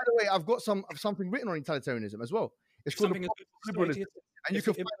really curious. I've got something written on utilitarianism as well. It's called liberalism, and you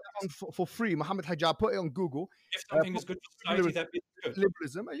can find it for free. Mohammed Hajjaj, put it on Google. If something is good for society, that is good.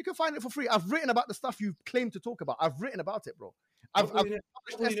 Liberalism, and you can find it for free. I've written about the stuff you claim to talk about. I've written about it, bro. What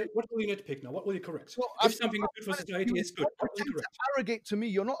will you nitpick now? What will you correct? Well, if something is good for society, it's good. What will you correct? Arrogate to me.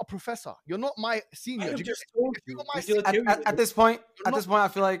 You're not a professor. You're not my senior. I have just told you. At this point, I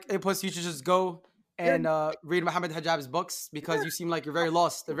feel like you should just go and read Mohammed Hajjaj's books, because you seem like you're very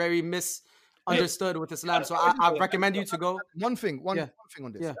lost, very misunderstood with Islam. So I recommend you to go. One thing on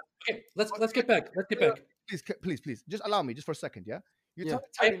this. Yeah. Okay, let's get back. Please, just allow me just for a second, yeah?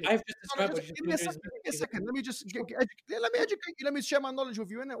 I've just described what give me a second. Let me just let me educate you. Let me share my knowledge with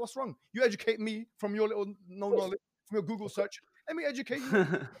you, innit? What's wrong? You educate me from your little knowledge, from your Google search. Let me educate you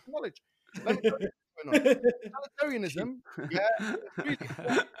with knowledge. Let me utilitarianism, really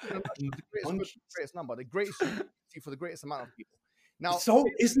the greatest number, the greatest for the greatest amount of people. Now, so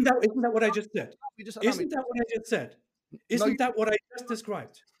isn't that what I just said? Isn't that what I just said? Isn't that what I just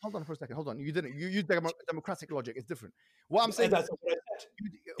described? Hold on for a second. Hold on. You didn't. You used democratic logic. It's different. What I'm saying. That's what I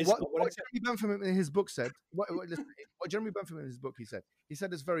said. What Jeremy Bentham in his book said. What Jeremy Bentham in his book he said. He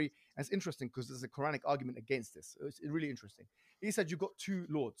said it's interesting because there's a Quranic argument against this. It's really interesting. He said you've got two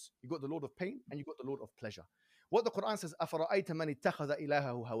lords. You've got the Lord of pain and you've got the Lord of pleasure. What the Quran says, أَفَرَأَيْتَ مَنِ اتَّخَذَ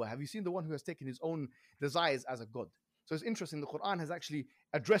إِلَهَهُ هَوَاهُ. Have you seen the one who has taken his own desires as a god? So it's interesting. The Quran has actually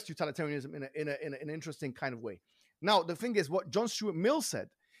addressed utilitarianism in an interesting kind of way. Now, the thing is, what John Stuart Mill said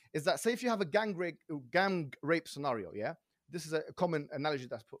is that, say if you have a gang rape scenario, yeah? This is a common analogy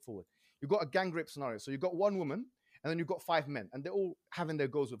that's put forward. You've got a gang rape scenario. So you've got one woman, and then you've got 5 men, and they're all having their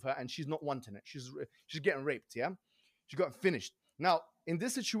goes with her, and she's not wanting it. She's getting raped, yeah? She got finished. Now, in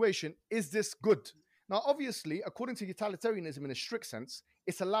this situation, is this good? Now, obviously, according to utilitarianism in a strict sense,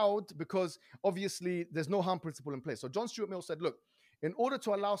 it's allowed because, obviously, there's no harm principle in place. So John Stuart Mill said, look, in order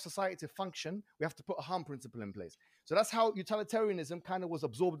to allow society to function, we have to put a harm principle in place. So that's how utilitarianism kind of was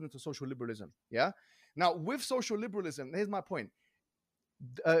absorbed into social liberalism. Yeah. Now, with social liberalism, here's my point.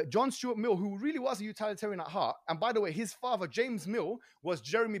 John Stuart Mill, who really was a utilitarian at heart, and by the way, his father, James Mill, was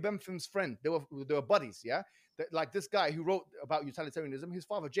Jeremy Bentham's friend. They were buddies. Yeah. Like this guy who wrote about utilitarianism, his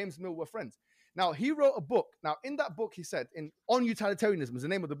father, James Mill, were friends. Now, he wrote a book. Now, in that book, he said, on utilitarianism is the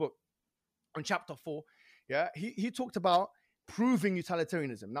name of the book, on chapter 4. Yeah. He talked about proving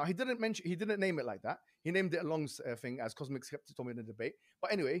utilitarianism. Now, he didn't name it like that. He named it a long thing, as Cosmic Skeptic told me in the debate.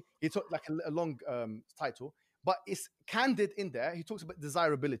 But anyway, he took like a long title. But it's candid in there. He talks about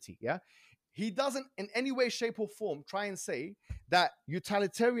desirability. Yeah. He doesn't in any way, shape, or form try and say that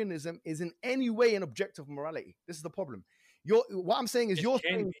utilitarianism is in any way an objective morality. This is the problem. What I'm saying is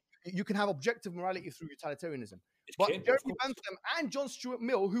you can have objective morality through utilitarianism. But Jeremy Bentham and John Stuart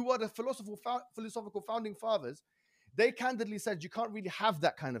Mill, who were the philosophical founding fathers, they candidly said you can't really have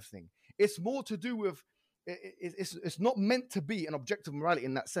that kind of thing. It's more to do with it's not meant to be an objective morality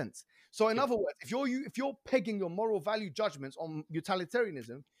in that sense. So in other words, if you're pegging your moral value judgments on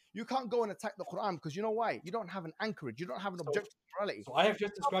utilitarianism, You can't go and attack the Quran because you know why? You don't have an anchorage. You don't have an objective morality. So I have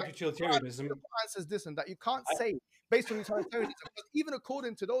just described utilitarianism. The Quran says this and that. You can't say based on utilitarianism, because even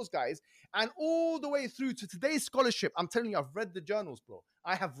according to those guys, and all the way through to today's scholarship, I'm telling you, I've read the journals, bro.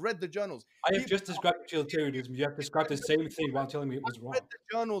 I have read the journals. I have just described utilitarianism. You have described the same thing while telling me it was wrong. I've read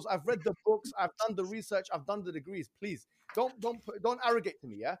the journals. I've read the books. I've done the research. I've done the degrees. Please don't arrogate to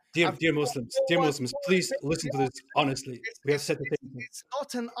me, yeah. Dear Muslims, please listen to this honestly. We have said the same thing. It's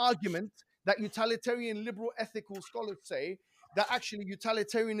not an argument that utilitarian, liberal, ethical scholars say that actually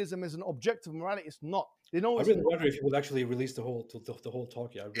utilitarianism is an objective morality. It's not. They know. I really wonder if you will actually release the whole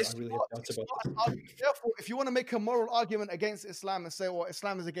talk. Yeah, I really have doubts about that. Therefore, if you want to make a moral argument against Islam and say, "Well,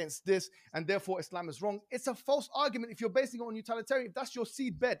 Islam is against this, and therefore Islam is wrong," it's a false argument. If you're basing it on utilitarian, if that's your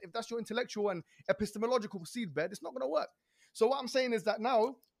seed bed, if that's your intellectual and epistemological seed bed, it's not going to work. So what I'm saying is that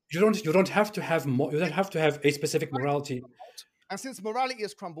now you don't have to have you don't have to have a specific morality. And since morality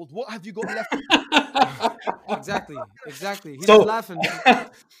has crumbled, what have you got left? Exactly. He's laughing.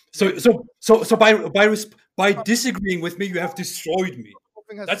 So by disagreeing with me, you have destroyed me.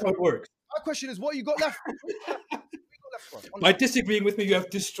 That's how it works. My question is, what you got left? By disagreeing with me, you have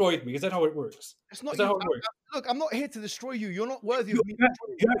destroyed me. Is that how it works? It's not. Is that how it works? Look, I'm not here to destroy you. You're not worthy of me.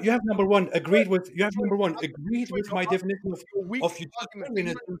 You have number one agreed with my definition of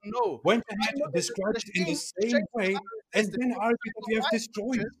utilitarianism. Went ahead, described it in the same way, and then argued that we have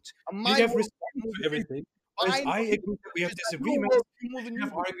destroyed it. You have responded to everything. I agree that we have disagreements. You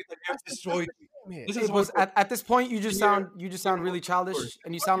have argued that we have destroyed me. This is at this point you just sound really childish,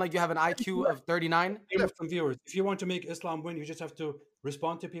 and you sound like you have an IQ of 39. From viewers, if you want to make Islam win, you just have to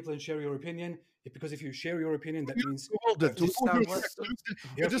respond to people and share your opinion. Because if you share your opinion, that means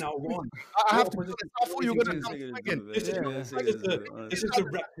you have now won. I have to. I thought you were going to come again. This is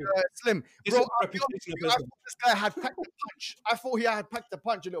the Slim. Bro, this guy had packed the punch. I thought he had packed the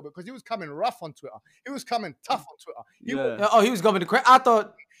punch a little bit because he was coming rough on Twitter. He was coming tough on Twitter. He was coming to crack. I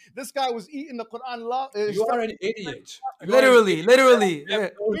thought this guy was eating the Quran. You are an idiot. Literally. You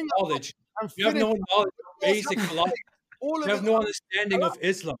have no knowledge. You have no knowledge of basic philosophy. You have no understanding of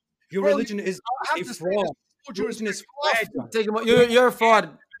Islam. Your religion is a fraud. Your religion is fragile. You're a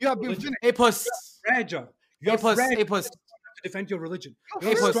fraud. You have been finished. A puss. Fragile. You're fragile. A puss. To defend your religion.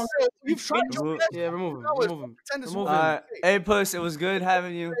 You've tried to. Yeah, remove him. Hey, puss, it was good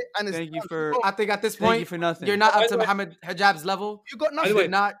having you. Thank you for. I think at this point, for nothing. You're not up to Muhammad Hijab's level. You got nothing. You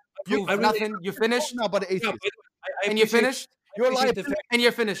did not prove nothing. You're finished. No, but atheist. And you're finished. You're lying. And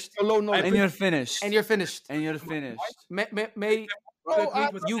you're finished. And you're finished. And you're finished. And you're finished. May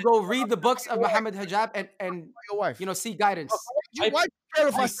you go read the books of Muhammad Hijab and your wife, seek guidance. Why care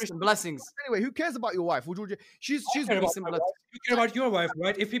about blessings? Anyway, who cares about your wife? She's you care about your wife,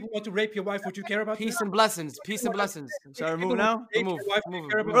 right? If people want to rape your wife, would you care about peace and blessings? Peace and blessings. Shall I remove now? Remove.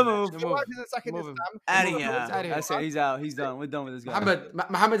 Out of here. I said he's out. He's done. We're done with this guy.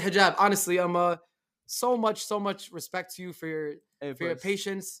 Muhammad Hijab. Honestly, I'm so much respect to you for your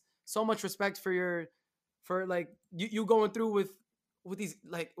patience. So much respect for you going through with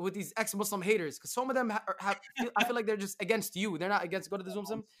these ex-Muslim haters, because some of them I feel like they're just against you. They're not against. Go to the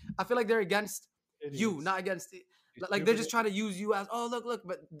Zoom. I feel like they're against you, not against it. Like they're just trying to use you as look,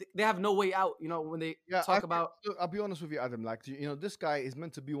 but they have no way out. When they talk about. Look, I'll be honest with you, Adam. Like this guy is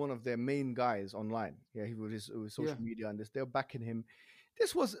meant to be one of their main guys online. Yeah, he with his social media and this. They're backing him.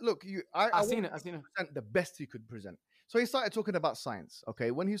 This was I've seen it. The best he could present. So he started talking about science.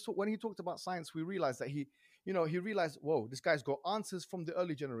 Okay, when he talked about science, we realized that he realized, whoa, this guy's got answers from the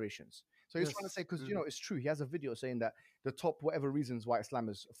early generations. So he's trying to say, because it's true. He has a video saying that the top whatever reasons why Islam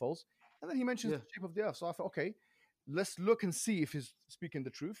is false, and then he mentions the shape of the earth. So I thought, okay, let's look and see if he's speaking the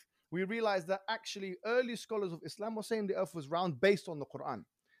truth. We realized that actually early scholars of Islam were saying the earth was round based on the Quran.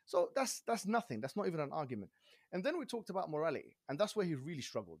 So that's nothing. That's not even an argument. And then we talked about morality, and that's where he really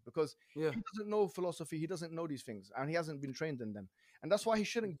struggled, because he doesn't know philosophy, he doesn't know these things, and he hasn't been trained in them. And that's why he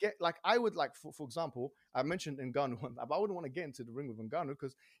shouldn't get, I would for example, I mentioned Ngannou, but I wouldn't want to get into the ring with Ngannou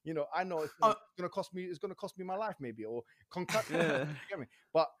because, I know it's going to cost me my life maybe, or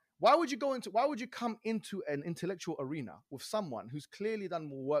But why would you come into an intellectual arena with someone who's clearly done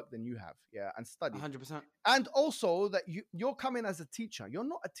more work than you have, and studied? 100%. And also that you're coming as a teacher. You're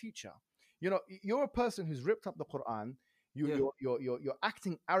not a teacher. You're a person who's ripped up the Quran. You're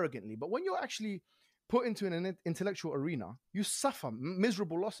acting arrogantly, but when you're actually put into an intellectual arena, you suffer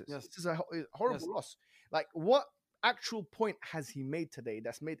miserable losses. Yes. This is a horrible loss. Like, what actual point has he made today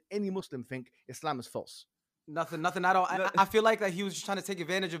that's made any Muslim think Islam is false? Nothing at all. I feel like that he was just trying to take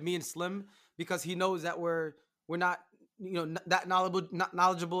advantage of me and Slim, because he knows that we're not that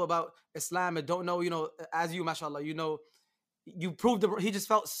knowledgeable about Islam, and don't know as you, mashallah, you proved he just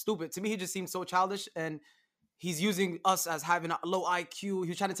felt stupid. To me, he just seemed so childish, and he's using us as having a low IQ.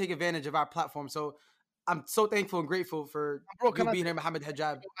 He's trying to take advantage of our platform. So I'm so thankful and grateful for you being here, Mohammed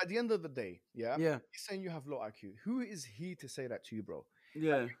Hijab. At the end of the day, yeah, he's saying you have low IQ. Who is he to say that to you, bro?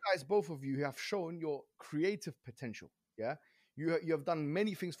 Yeah, like, you guys, both of you have shown your creative potential. Yeah, you have done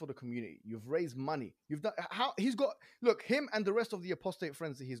many things for the community. You've raised money. You've done how he's got. Look, him and the rest of the apostate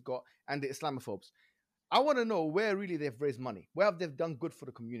friends that he's got and the Islamophobes. I want to know where really they've raised money. Where have they done good for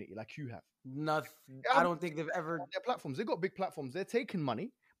the community like you have? Nothing. I don't think they've ever. Their platforms. They've got big platforms. They're taking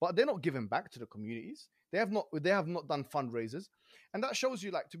money, but they're not giving back to the communities. They have not done fundraisers, and that shows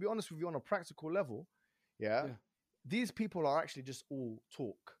you, like, to be honest with you, on a practical level, yeah. These people are actually just all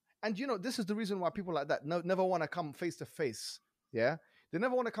talk. And this is the reason why people like that never want to come face to face. Yeah, they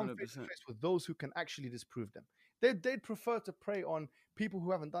never want to come 100%. Face to face with those who can actually disprove them. They'd prefer to prey on people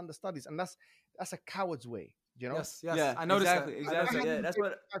who haven't done the studies, and that's a coward's way. Yes, yeah, I noticed exactly. Yeah, that's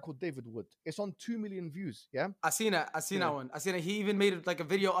what. A guy called David Wood. It's on 2 million views. Yeah, I seen that one. I seen it. He even made like a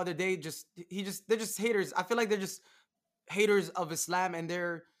video other day. They're just haters. I feel like they're just haters of Islam, and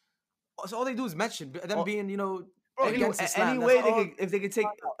so all they do is mention them being against Islam. If they could take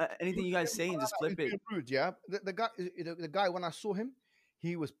anything you guys say and just flip it. Rude, yeah. The guy, when I saw him,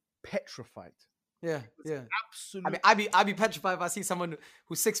 he was petrified. Yeah. Absolutely. I mean, I'd be petrified if I see someone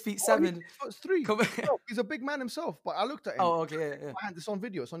who's 6'7". He's 3. He's a big man himself, but I looked at him. Oh, okay, yeah. It's on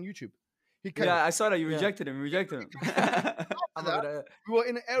video. It's on YouTube. I saw that you rejected him. We were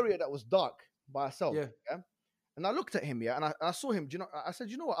in an area that was dark by ourselves. Yeah. And I looked at him, and I saw him. I said,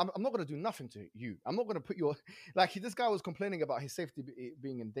 you know what? I'm not going to do nothing to you. I'm not going to put your this guy was complaining about his safety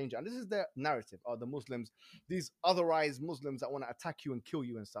being in danger, and this is their narrative. Are the Muslims, these otherized Muslims that want to attack you and kill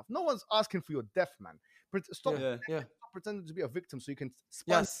you and stuff? No one's asking for your death, man. Stop pretending to be a victim so you can.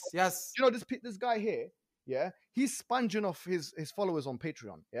 Yes. This guy here, he's sponging off his followers on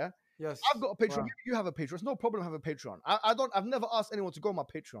Patreon. Yeah. Yes. I've got a Patreon. Wow. You have a Patreon. It's no problem. Have a Patreon. I've never asked anyone to go on my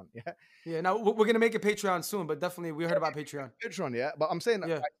Patreon. Yeah. Yeah. Now we're gonna make a Patreon soon, but definitely we heard about Patreon. Patreon, yeah. But I'm saying that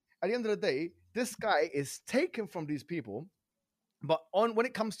at the end of the day, this guy is taken from these people. But when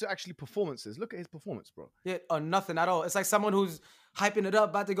it comes to actually performances, look at his performance, bro. Yeah, nothing at all. It's like someone who's hyping it up,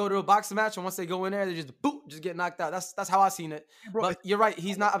 about to go to a boxing match, and once they go in there, they just get knocked out. That's how I seen it. Yeah, bro, but you're right.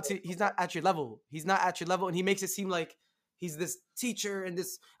 He's not at your level. He's not at your level, and he makes it seem like he's this teacher, and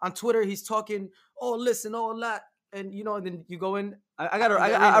this on Twitter he's talking, oh listen, all that, and and then you go in.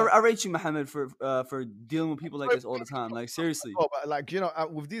 I rate you, Mohammed, for dealing with people like this all the time. Like seriously. Oh,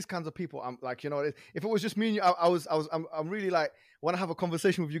 but with these kinds of people, I'm like, if it was just me and you, I'm really like want to have a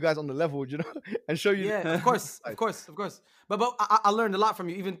conversation with you guys on the level, and show you. Yeah, of course. But I learned a lot from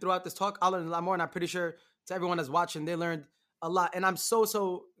you, even throughout this talk. I learned a lot more, and I'm pretty sure to everyone that's watching, they learned a lot. And I'm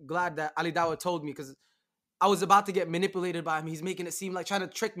so glad that Ali Dawah told me, because I was about to get manipulated by him. He's making it seem like trying to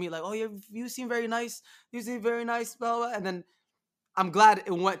trick me, like, oh, you seem very nice. You seem very nice, blah, blah. And then I'm glad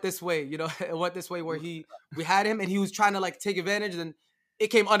it went this way, it went this way where we had him and he was trying to like take advantage, and it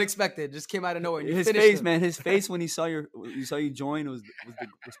came unexpected, just came out of nowhere. His face, man, his face when he saw you join was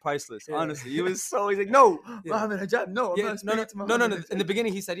priceless. Yeah. Honestly, he's like, no, Mohammed Hijab, no, I'm not no. In the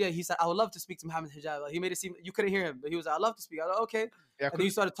beginning, he said, I would love to speak to Mohammed Hijab. Like, he made it seem you couldn't hear him, but he was like, I'd love to speak. I was like, okay. Yeah, and then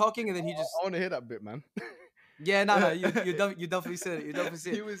you started talking, and then he just. I want to hear that bit, man. Yeah, no, you definitely said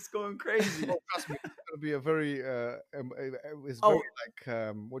it. He was going crazy. Trust me, it's gonna be a very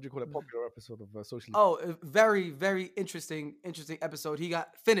what do you call it? Popular episode of Social. Oh, a very, very interesting episode. He got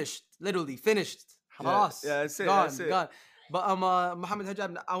literally finished. Yeah, that's it. Gone. But Mohammed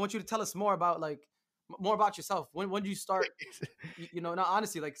Hijab, I want you to tell us more about yourself. When did you start? No,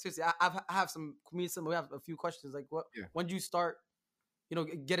 honestly, like seriously, I have we have a few questions. Like, when did you start?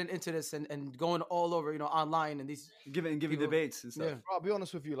 Getting into this and going all over, online and these giving debates and stuff. Yeah. I'll be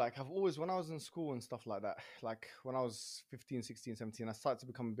honest with you, like I've always, when I was in school and stuff like that, like when I was 15, 16, 17, I started to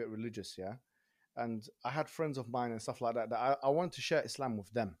become a bit religious, yeah. And I had friends of mine and stuff like that I wanted to share Islam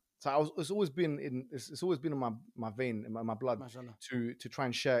with them. So it's always been in my vein, in my blood, to try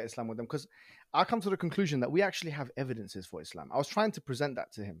and share Islam with them, because I come to the conclusion that we actually have evidences for Islam. I was trying to present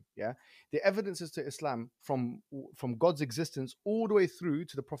that to him, yeah, the evidences to Islam from God's existence all the way through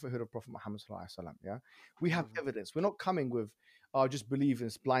to the prophethood of Prophet Muhammad sallallahu alaihi wasallam. Yeah, we have evidence. We're not coming with just believe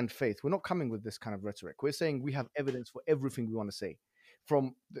in blind faith. We're not coming with this kind of rhetoric. We're saying we have evidence for everything we want to say,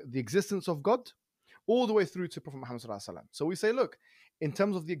 from the existence of God all the way through to Prophet Muhammad sallallahu alaihi wasallam. So we say, look, in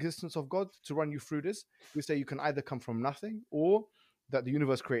terms of the existence of God, to run you through this, we say you can either come from nothing, or that the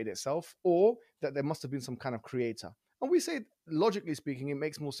universe created itself, or that there must have been some kind of creator. And we say, logically speaking, it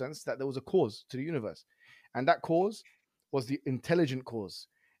makes more sense that there was a cause to the universe. And that cause was the intelligent cause,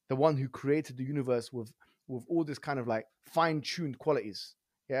 the one who created the universe with with all this kind of like fine-tuned qualities.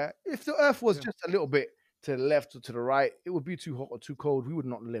 Yeah, if the earth was just a little bit to the left or to the right, it would be too hot or too cold. We would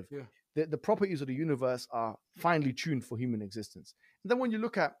not live. Yeah. The properties of the universe are finely tuned for human existence. And then when you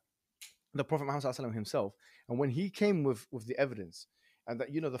look at the Prophet Muhammad Sallallahu Alaihi Wasallam himself, and when he came with the evidence, and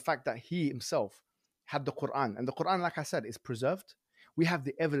that, you know, the fact that he himself had the Quran, and the Quran, like I said, is preserved. We have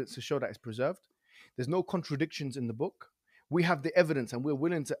the evidence to show that it's preserved. There's no contradictions in the book. We have the evidence, and we're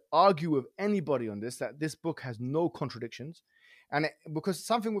willing to argue with anybody on this, that this book has no contradictions. And because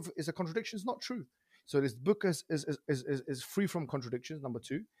something is a contradiction is not true. So this book is free from contradictions, number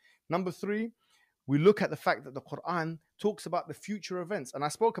two. Number three, we look at the fact that the Quran talks about the future events. And I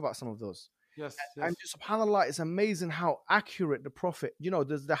spoke about some of those. Yes. And subhanAllah, it's amazing how accurate the Prophet, you know,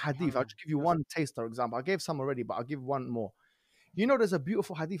 there's the hadith. I'll just give you one taster example. I gave some already, but I'll give one more. You know, there's a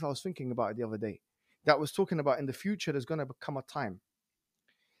beautiful hadith I was thinking about it the other day that was talking about in the future, there's going to become a time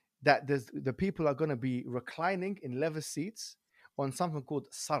that the people are going to be reclining in leather seats on something called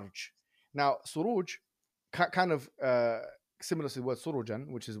sarj. Now, suruj, kind of similar to the word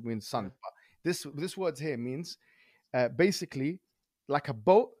surujan, which means sun. But this word here means basically like a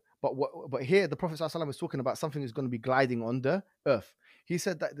boat, but here the Prophet ﷺ is talking about something that's going to be gliding on the earth. He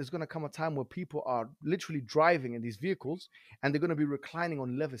said that there's going to come a time where people are literally driving in these vehicles and they're going to be reclining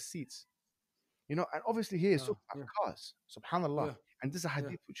on leather seats. You know, and obviously here it's talking about cars, subhanAllah. And this is a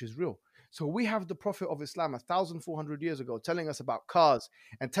hadith which is real. So we have the Prophet of Islam 1,400 years ago telling us about cars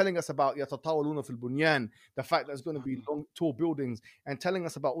and telling us about yatatawaluna fil bunyan, the fact that there's going to be long, tall buildings, and telling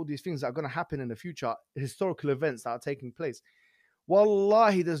us about all these things that are going to happen in the future, historical events that are taking place.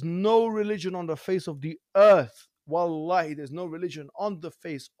 Wallahi, there's no religion on the face of the earth. Wallahi, there's no religion on the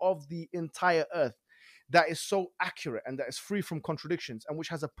face of the entire earth that is so accurate and that is free from contradictions and which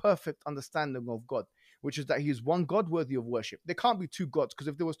has a perfect understanding of God, which is that he is one God worthy of worship. There can't be two gods, because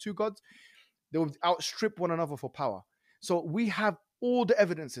if there was two gods, they would outstrip one another for power. So we have all the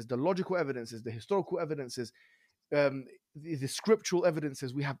evidences, the logical evidences, the historical evidences, the scriptural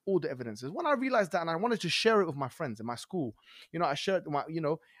evidences. We have all the evidences. When I realized that, and I wanted to share it with my friends in my school, you know, I shared my, you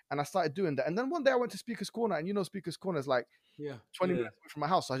know, and I started doing that. And then one day I went to Speaker's Corner, and you know, Speaker's Corner is like 20 minutes away from my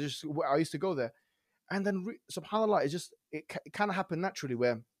house. So I used to go there. And then, subhanAllah, it kind of happened naturally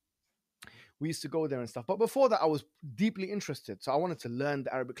where we used to go there and stuff. But before that, I was deeply interested. So I wanted to learn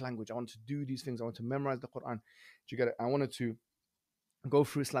the Arabic language. I wanted to do these things. I wanted to memorize the Quran. Do you get it? I wanted to go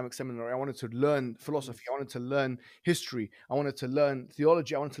through Islamic seminary. I wanted to learn philosophy. I wanted to learn history. I wanted to learn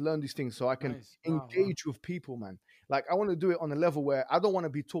theology. I wanted to learn these things so I can engage with people, man. Like, I want to do it on a level where I don't want to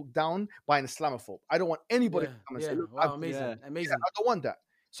be talked down by an Islamophobe. I don't want anybody to come and say, look, amazing. I don't want that.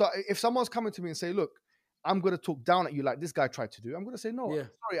 So if someone's coming to me and say, look, I'm going to talk down at you like this guy tried to do, I'm going to say, no,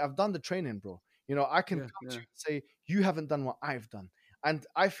 sorry, I've done the training, bro. You know, I can come to you and say, you haven't done what I've done. And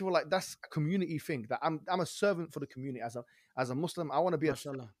I feel like that's a community thing, that I'm a servant for the community. As a Muslim, I want to be a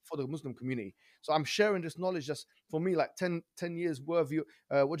servant for the Muslim community. So I'm sharing this knowledge just for me, like 10 years worth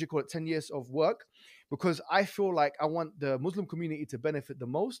of, 10 years of work, because I feel like I want the Muslim community to benefit the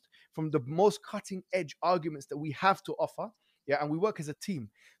most from the most cutting edge arguments that we have to offer. Yeah, and we work as a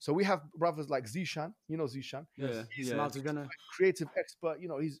team. So we have brothers like Zishan, you know Zishan. He's like creative expert. You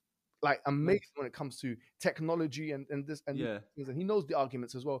know, he's like amazing when it comes to technology and this and things, and he knows the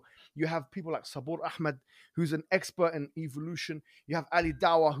arguments as well. You have people like Sabur Ahmed, who's an expert in evolution. You have Ali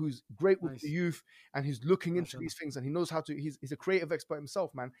Dawa, who's great with the youth, and he's looking into these things, and he knows how to. He's a creative expert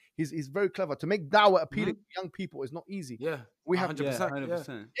himself, man. He's very clever. To make Dawa appealing to young people is not easy. We have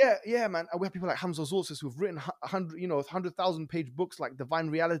 100%. Yeah, man. And we have people like Hamza Zulsis who've written 100,000 page books like Divine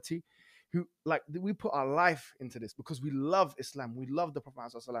Reality, who like we put our life into this because we love Islam, we love the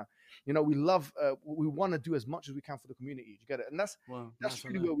Prophet ﷺ. You know, we love, we want to do as much as we can for the community. You get it? And that's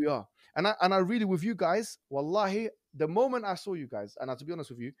really where we are. And I really, with you guys, wallahi, the moment I saw you guys, and to be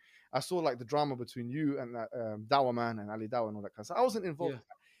honest with you, I saw like the drama between you and Dawa Man and Ali Dawa and all that kind of stuff. I wasn't involved.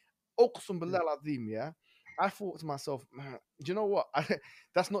 Uqsum billah al-azim, yeah. I thought to myself, man, do you know what?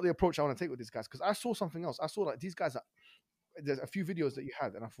 That's not the approach I want to take with these guys, because I saw something else. I saw like these guys there's a few videos that you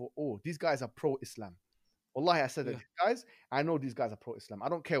had, and I thought, oh, these guys are pro-Islam. Wallahi, I said that these guys, I know these guys are pro-Islam. I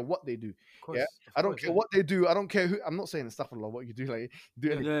don't care what they do. I don't care what they do. I don't care who. I'm not saying astaghfirullah what you do. Like, I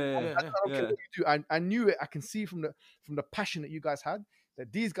don't care what you do. I knew it. I can see from the passion that you guys had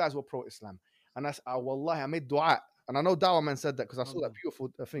that these guys were pro-Islam. And that's wallahi, I made dua. And I know Dawa Man said that because I saw that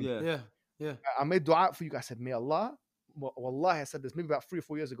beautiful thing. I made dua for you guys. I said, may Allah, wallahi, I said this maybe about 3 or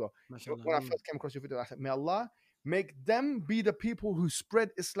 4 years ago. When I first came across your video, I said, may Allah make them be the people who spread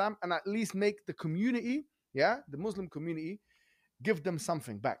Islam, and at least make the community, the Muslim community, give them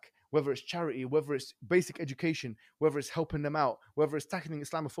something back. whether it's charity, whether it's basic education, whether it's helping them out, whether it's tackling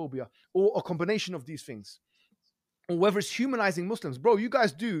Islamophobia, or a combination of these things, or whether it's humanizing Muslims. Bro, you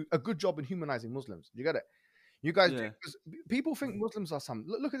guys do a good job in humanizing Muslims. You get it? You guys do, because people think Muslims are some.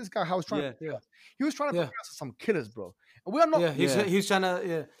 Look at this guy. How he's trying. He was trying to put us as some killers, bro. And we are not. He's trying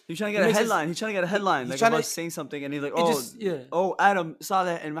to. He's trying to get a headline. He's trying to get a headline. Like about saying something, and he's like, "Oh, Adam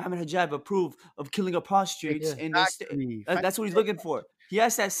Saleh and Mohammed Hijab approve of killing a prostitute in this." That's what he's looking for. He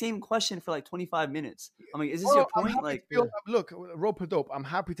asked that same question for like 25 minutes. I mean, is this your point? Like, look, Rope Dope, I'm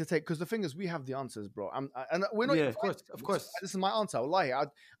happy to take, because the thing is, we have the answers, bro. And we're not. Of course. This is my answer. Wallahi,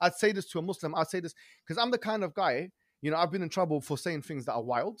 I'd say this to a Muslim. I'd say this because I'm the kind of guy. I've been in trouble for saying things that are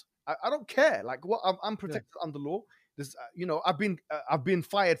wild. I don't care. Like, what I'm protected under law. This, I've been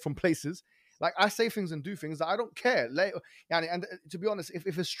fired from places. Like, I say things and do things that I don't care. And to be honest,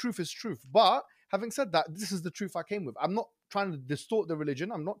 if it's truth, it's truth. But having said that, this is the truth I came with. I'm not trying to distort the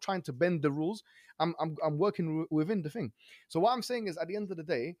religion. I'm not trying to bend the rules. I'm working within the thing. So what I'm saying is, at the end of the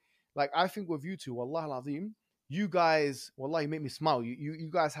day, like, I think with you two, Wallah al-Azim, you guys, Wallah, you make me smile. You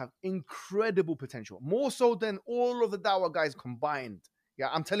guys have incredible potential. More so than all of the Dawah guys combined. Yeah,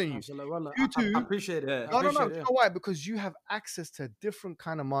 I'm telling you. You two, I appreciate it. No. You know why? Because you have access to a different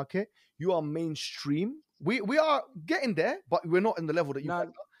kind of market. You are mainstream. We are getting there, but we're not in the level that you guys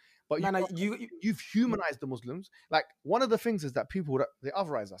are. But you've humanized the Muslims. Like, one of the things is that people, they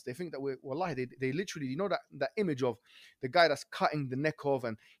otherize us. They think that wallahi, they literally, that image of the guy that's cutting the neck off,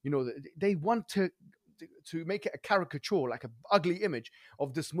 and they want to make it a caricature, like an ugly image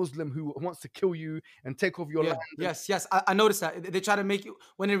of this Muslim who wants to kill you and take off your land. Yes, I noticed that. They try to make you,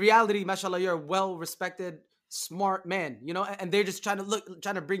 when in reality, mashallah, you're a well-respected, smart man, and they're just trying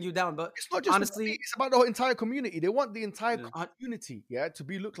to bring you down. But it's not just, honestly, it's about the whole entire community. They want the entire community, to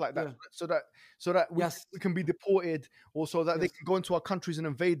be looked like that, so that we can be deported, or so that they can go into our countries and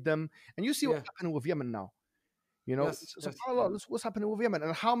invade them. And you see what's happening with Yemen now. What's happening with Yemen,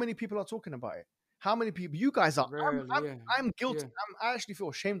 and how many people are talking about it? How many people? You guys are. I'm guilty. I actually feel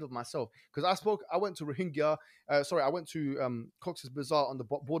ashamed of myself, because I went to Rohingya. I went to Cox's Bazar on the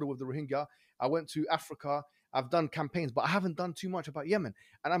border with the Rohingya. I went to Africa. I've done campaigns, but I haven't done too much about Yemen.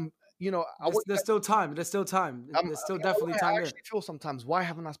 And I'm, there's still time. There's still time. There's still definitely time. I actually feel sometimes, why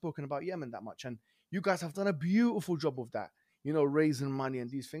haven't I spoken about Yemen that much? And you guys have done a beautiful job of that. Raising money and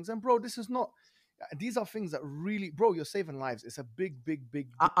these things. And bro, this is not. These are things that really, bro, you're saving lives. It's a big.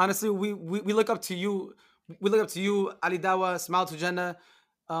 Honestly, we look up to you. We look up to you, Ali Dawah, Smile to Jannah,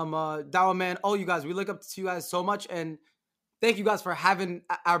 Dawah Man, all you guys. We look up to you guys so much, and thank you guys for having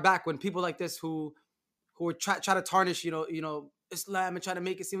our back when people like this who try to tarnish, Islam and try to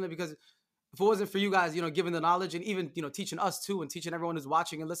make it seem like, because if it wasn't for you guys, giving the knowledge and even, teaching us too and teaching everyone who's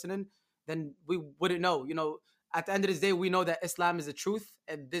watching and listening, then we wouldn't know, At the end of this day, we know that Islam is the truth,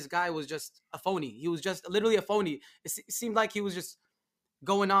 and this guy was just a phony. He was just literally a phony. It seemed like he was just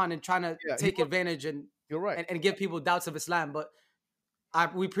going on and trying to take advantage and you're right and give people doubts of Islam. But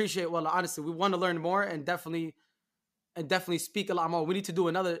we appreciate, honestly, we want to learn more and definitely speak a lot more. We need to do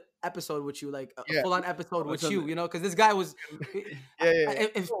another episode with you, like a full-on episode with you, because this guy was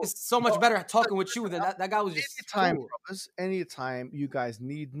it's so much better talking with you than that guy was just anytime you guys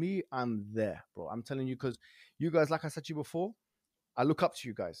need me, I'm there, bro. I'm telling you, because you guys, like I said to you before, I look up to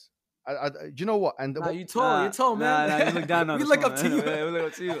you guys. Do you know what? And you told, man. You look down on we look up to you. We look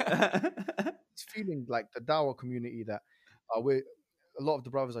up to you. It's feeling like the Dawah community that a lot of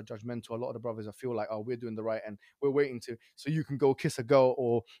the brothers are judgmental. A lot of the brothers feel like, we're doing the right, and we're waiting so you can go kiss a girl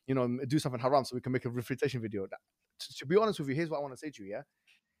or do something haram so we can make a refutation video. To be honest with you, here's what I want to say to you.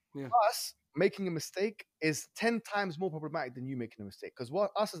 Us making a mistake is 10 times more problematic than you making a mistake, because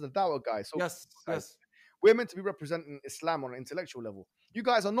us as the Dawah guys. So yes. We're meant to be representing Islam on an intellectual level. You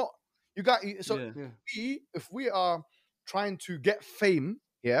guys are not. If we are trying to get fame,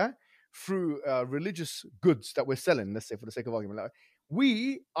 through religious goods that we're selling, let's say for the sake of argument,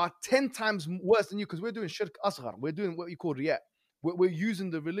 we are 10 times worse than you, because we're doing shirk asghar. We're doing what you call riyah. We're using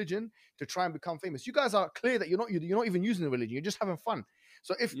the religion to try and become famous. You guys are clear that you're not even using the religion. You're just having fun.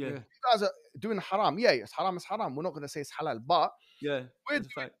 So if you guys are doing haram, yes, haram is haram. We're not going to say it's halal, but we're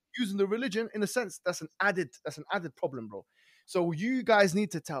using the religion in a sense. That's an added problem, bro. So you guys need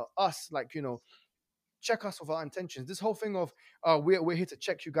to tell us, check us with our intentions. This whole thing of we're here to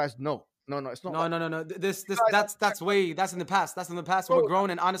check you guys. No, it's not. No. That's in the past. That's in the past. Bro, we're grown,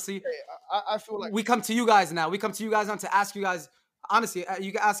 and honestly, I feel like we come to you guys now. We come to you guys now to ask you guys. Honestly,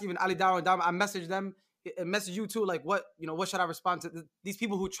 you can ask even Ali Dawah and Dawah. I message them, message you too. Like, what should I respond to? These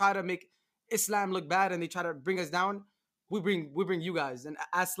people who try to make Islam look bad and they try to bring us down. we bring you guys. And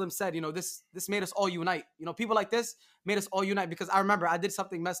as Slim said, this made us all unite. People like this made us all unite, because I remember I did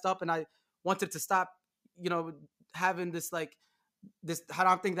something messed up and I wanted to stop, having this this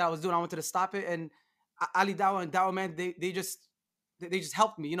haram thing that I was doing. I wanted to stop it, and Ali Dawah and Dawah Man, they just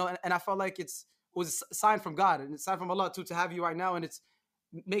helped me, and I felt like it was a sign from God and a sign from Allah too, to have you right now, and it's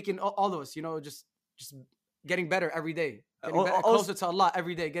making all of us, just getting better every day, getting closer to Allah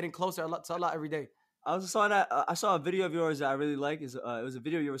every day, getting closer to Allah every day. I also saw that I saw a video of yours that I really like. It was a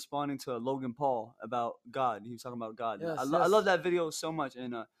video you're responding to Logan Paul about God. He was talking about God. Yes, I love that video so much,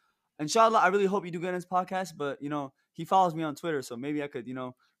 and inshallah, I really hope you do get in his podcast. But he follows me on Twitter, so maybe I could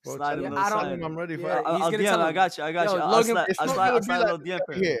slide him a little side. I'm ready for Yeah, it. I'll DM him. I got you. Logan, I'll slide a little DM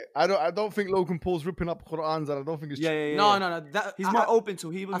for him. Yeah, I don't think Logan Paul's ripping up Qur'ans, and I don't think it's Yeah. No. He's more open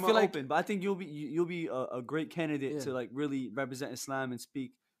to. He was more feel open, but I think you'll be a great candidate to really represent Islam and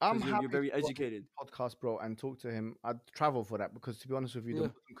speak. You're very educated. Podcast, bro, and talk to him. I'd travel for that, because to be honest with you, the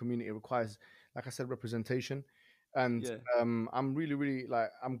Muslim community requires, like I said, representation. And I'm really, really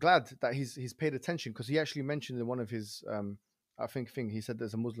I'm glad that he's paid attention, because he actually mentioned in one of his he said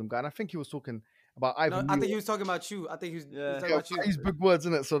there's a Muslim guy, and I think he was talking about Ivan. I think he was talking about you. I think he was talking about you. He's big words,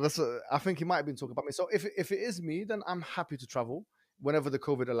 isn't it? So I think he might have been talking about me. So if it is me, then I'm happy to travel whenever the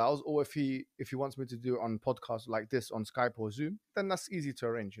COVID allows, or if he wants me to do it on podcasts like this on Skype or Zoom, then that's easy to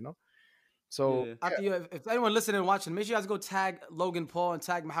arrange, So if anyone listening and watching, make sure you guys go tag Logan Paul and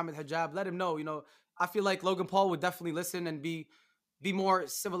tag Muhammad Hijab. Let him know. I feel like Logan Paul would definitely listen and be more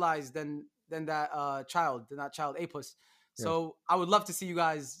civilized than that child, Apus. So I would love to see you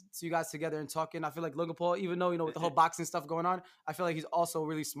guys together and talking. I feel like Logan Paul, even though with the whole boxing stuff going on, I feel like he's also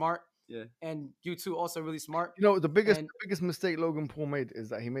really smart. Yeah. And you two also really smart. The biggest mistake Logan Paul made is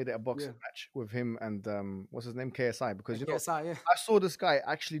that he made it a boxing match with him and what's his name, KSI, because KSI, yeah. I saw this guy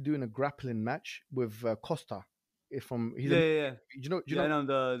actually doing a grappling match with Costa. Do you know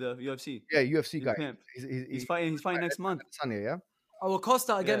the UFC. Yeah, UFC guy. He's fighting next month. Sunday, yeah. Oh,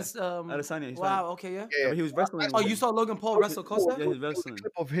 Costa against Adesanya. Wow. Okay, yeah. But he was wrestling. Oh, you saw Logan Paul wrestle Costa? Yeah, he was wrestling. A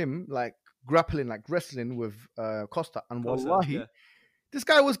clip of him grappling, wrestling with Costa, and wallahi, this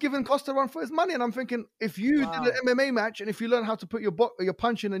guy was giving Costa a run for his money, and I'm thinking, if you did an MMA match and if you learn how to put your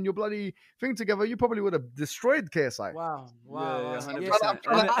punching and your bloody thing together, you probably would have destroyed KSI. Wow. MMA would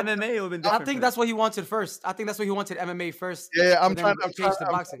have been different. I think that's what he wanted first. I think that's what he wanted, MMA first. Yeah, I'm trying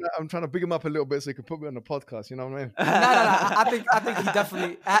to big him up a little bit so he can put me on the podcast. You know what I mean? No. I think he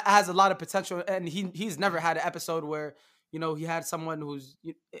definitely has a lot of potential, and he's never had an episode where he had someone who's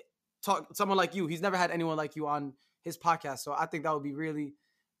someone like you. He's never had anyone like you on his podcast, so I think that would be really,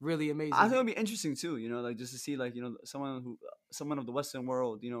 really amazing. I think it would be interesting too, just to see someone of the Western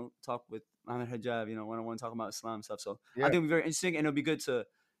world, talk with Muhammad Hijab, one-on-one, talk about Islam stuff. So I think it would be very interesting, and it'll be good to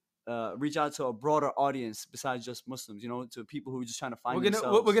reach out to a broader audience besides just Muslims, to people who are just trying to find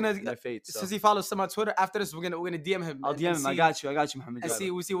themselves in their faith. So. Since he follows some on Twitter, after this we're gonna DM him. I'll DM him. I got you, Muhammad. And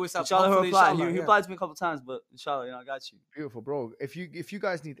see what's up. Inshallah, he'll reply. He replied to me a couple times, but inshallah, I got you. Beautiful, bro. If you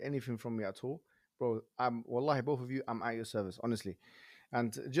guys need anything from me at all, bro, wallahi, both of you, I'm at your service, honestly.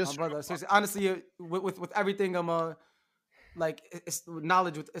 And just brother, seriously, honestly, with everything, I'm it's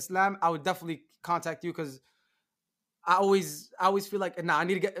knowledge with Islam, I would definitely contact you, because I always feel like I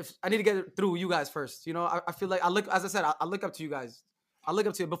need to get it through you guys first. I feel like I look up to you guys. I look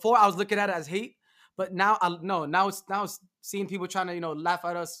up to you. Before I was looking at it as hate, but now now it's seeing people trying to laugh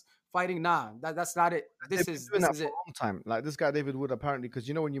at us fighting. Nah, that's not it. This is it. For a long time. Like this guy David Wood, apparently,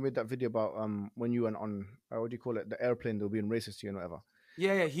 because when you made that video about when you went on what do you call it, the airplane, they were being racist to you and whatever.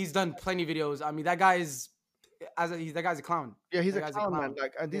 Yeah, he's done plenty of videos. I mean, that guy's a clown. Yeah, he's a clown, man.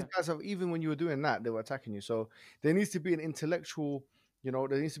 And these guys have, even when you were doing that, they were attacking you. So there needs to be an intellectual, there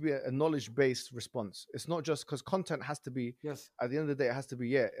needs to be a knowledge-based response. It's not just because content has to be. Yes. At the end of the day, it has to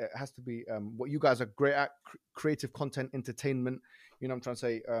be. It has to be what you guys are great at: creative content, entertainment. I'm trying to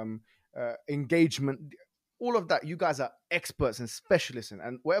say engagement. All of that, you guys are experts and specialists in.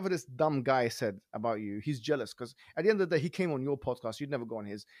 And whatever this dumb guy said about you, he's jealous, because at the end of the day, he came on your podcast. You'd never go on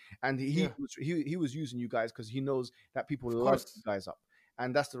his, and he was using you guys because he knows that people love you guys up,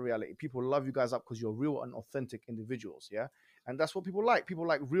 and that's the reality. People love you guys up because you're real and authentic individuals, yeah. And that's what people like. People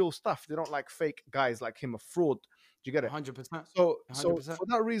like real stuff. They don't like fake guys like him, a fraud. Do you get it? 100%. So for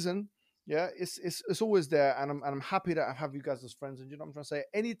that reason, yeah, it's always there, and I'm happy that I have you guys as friends. And you know what I'm trying to say?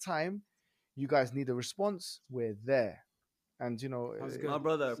 Anytime you guys need a response, we're there. And my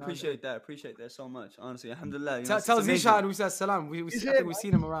brother, appreciate that so much. Honestly, alhamdulillah. Tell Zishan we said salam. I think we've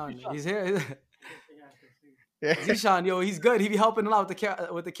seen him around. He's here. Yeah. Zishan, he's good. He be helping a lot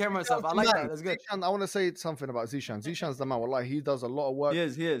with the camera and stuff. I like that. That's good. Zishan, I want to say something about Zishan. Zishan's the man. Wallahi, he does a lot of work. He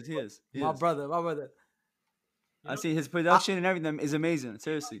is. My brother. I see his production and everything is amazing.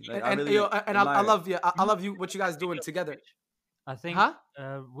 Seriously, like, I love you. I love you. What you guys doing together? I think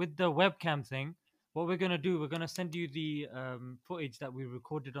with the webcam thing, what we're gonna do, we're gonna send you the footage that we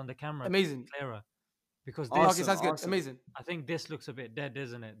recorded on the camera. Amazing, clearer. Because this, okay, that's good. Amazing. I think this looks a bit dead,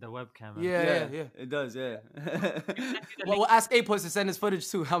 isn't it? The webcam. Yeah. It does. Yeah. Well, we'll ask A-Post to send his footage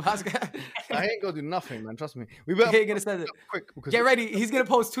too. I'm asking. I ain't gonna do nothing, man. Trust me. We better. He ain't gonna send it quick. Get ready. He's gonna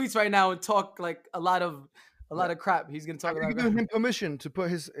post tweets right now and talk like a lot of crap. He's gonna talk. Have you given him permission to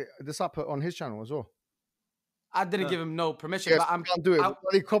put this up on his channel as well? I didn't give him no permission, but I can't do it.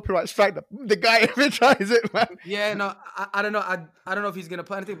 Bloody copyright strike the guy if he tries it, man. Yeah, no, I don't know. I don't know if he's gonna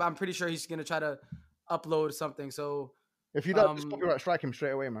put anything, but I'm pretty sure he's gonna try to upload something. So if you don't, just copyright strike him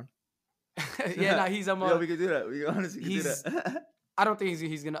straight away, man. Yeah, he's yeah, we can do that. We honestly can do that. I don't think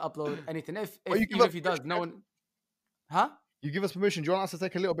he's gonna upload anything. If he does, no one. Huh? You give us permission. Do you want us to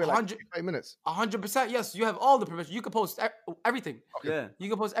take a little bit, like 8 minutes? 100%. Yes, you have all the permission. You can post everything. Okay. Yeah, you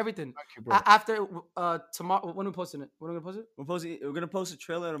can post everything. Thank you, bro. After tomorrow, when are we posting it? When are we gonna post it? We're gonna post a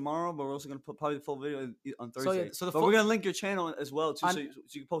trailer tomorrow, but we're also gonna put probably the full video on Thursday. So we're gonna link your channel as well too, so you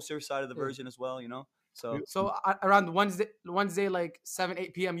can post your side of the version as well. You know. So around Wednesday, like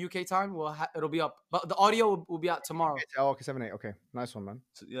 7-8 p.m. UK time, it'll be up. But the audio will be out tomorrow. Okay, 7-8. Okay, nice one, man.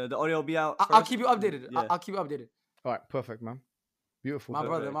 So, yeah, the audio will be out. I'll keep you updated. Yeah. I'll keep you updated. All right, perfect, man. Beautiful. My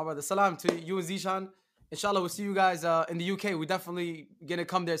brother. Salam to you and Zishan. Inshallah, we'll see you guys in the UK. We're definitely gonna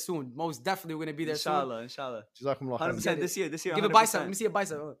come there soon. Most definitely, we're gonna be there soon. Inshallah. 100% this year. This year. Give 100%. A bicep. Let me see a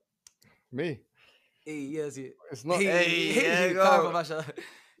bicep. Me. Hey, yes, yeah. It's not. Hey, yo,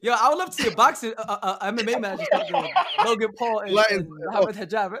 I would love to see a boxing MMA match. Logan Paul and Mohammed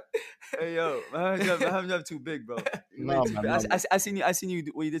Hijab. Hey, yo, Mohammed too big, bro. No, man. I seen you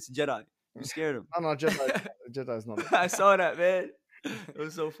what you did to Jedi. You scared him. No, Jedi's not. I saw that, man. It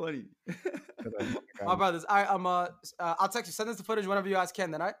was so funny. My brothers, I'll text you. Send us the footage whenever you guys can,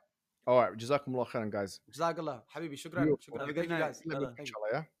 then, all right? All right. Jazakumullah khairan, guys. Jazakallah. Habibi, shukran. Have a good night. Thank you, guys. Inshallah,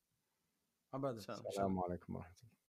 yeah? My brothers. Assalamu alaikum.